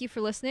 thank you for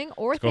listening,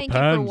 or Let's go thank you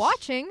for Pens.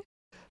 watching.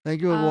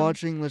 thank you for Um,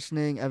 watching,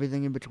 listening,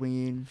 everything in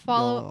between.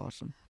 follow- Y'all are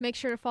awesome. Make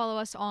sure to follow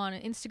us on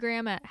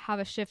Instagram at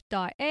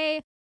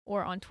haveashift.a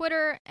or on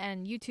Twitter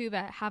and YouTube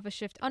at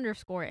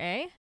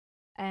haveashift_a.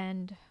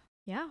 And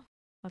yeah,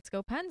 let's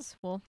go Pens.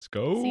 We'll Let's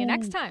go. see you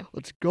next time.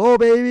 Let's go,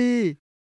 baby.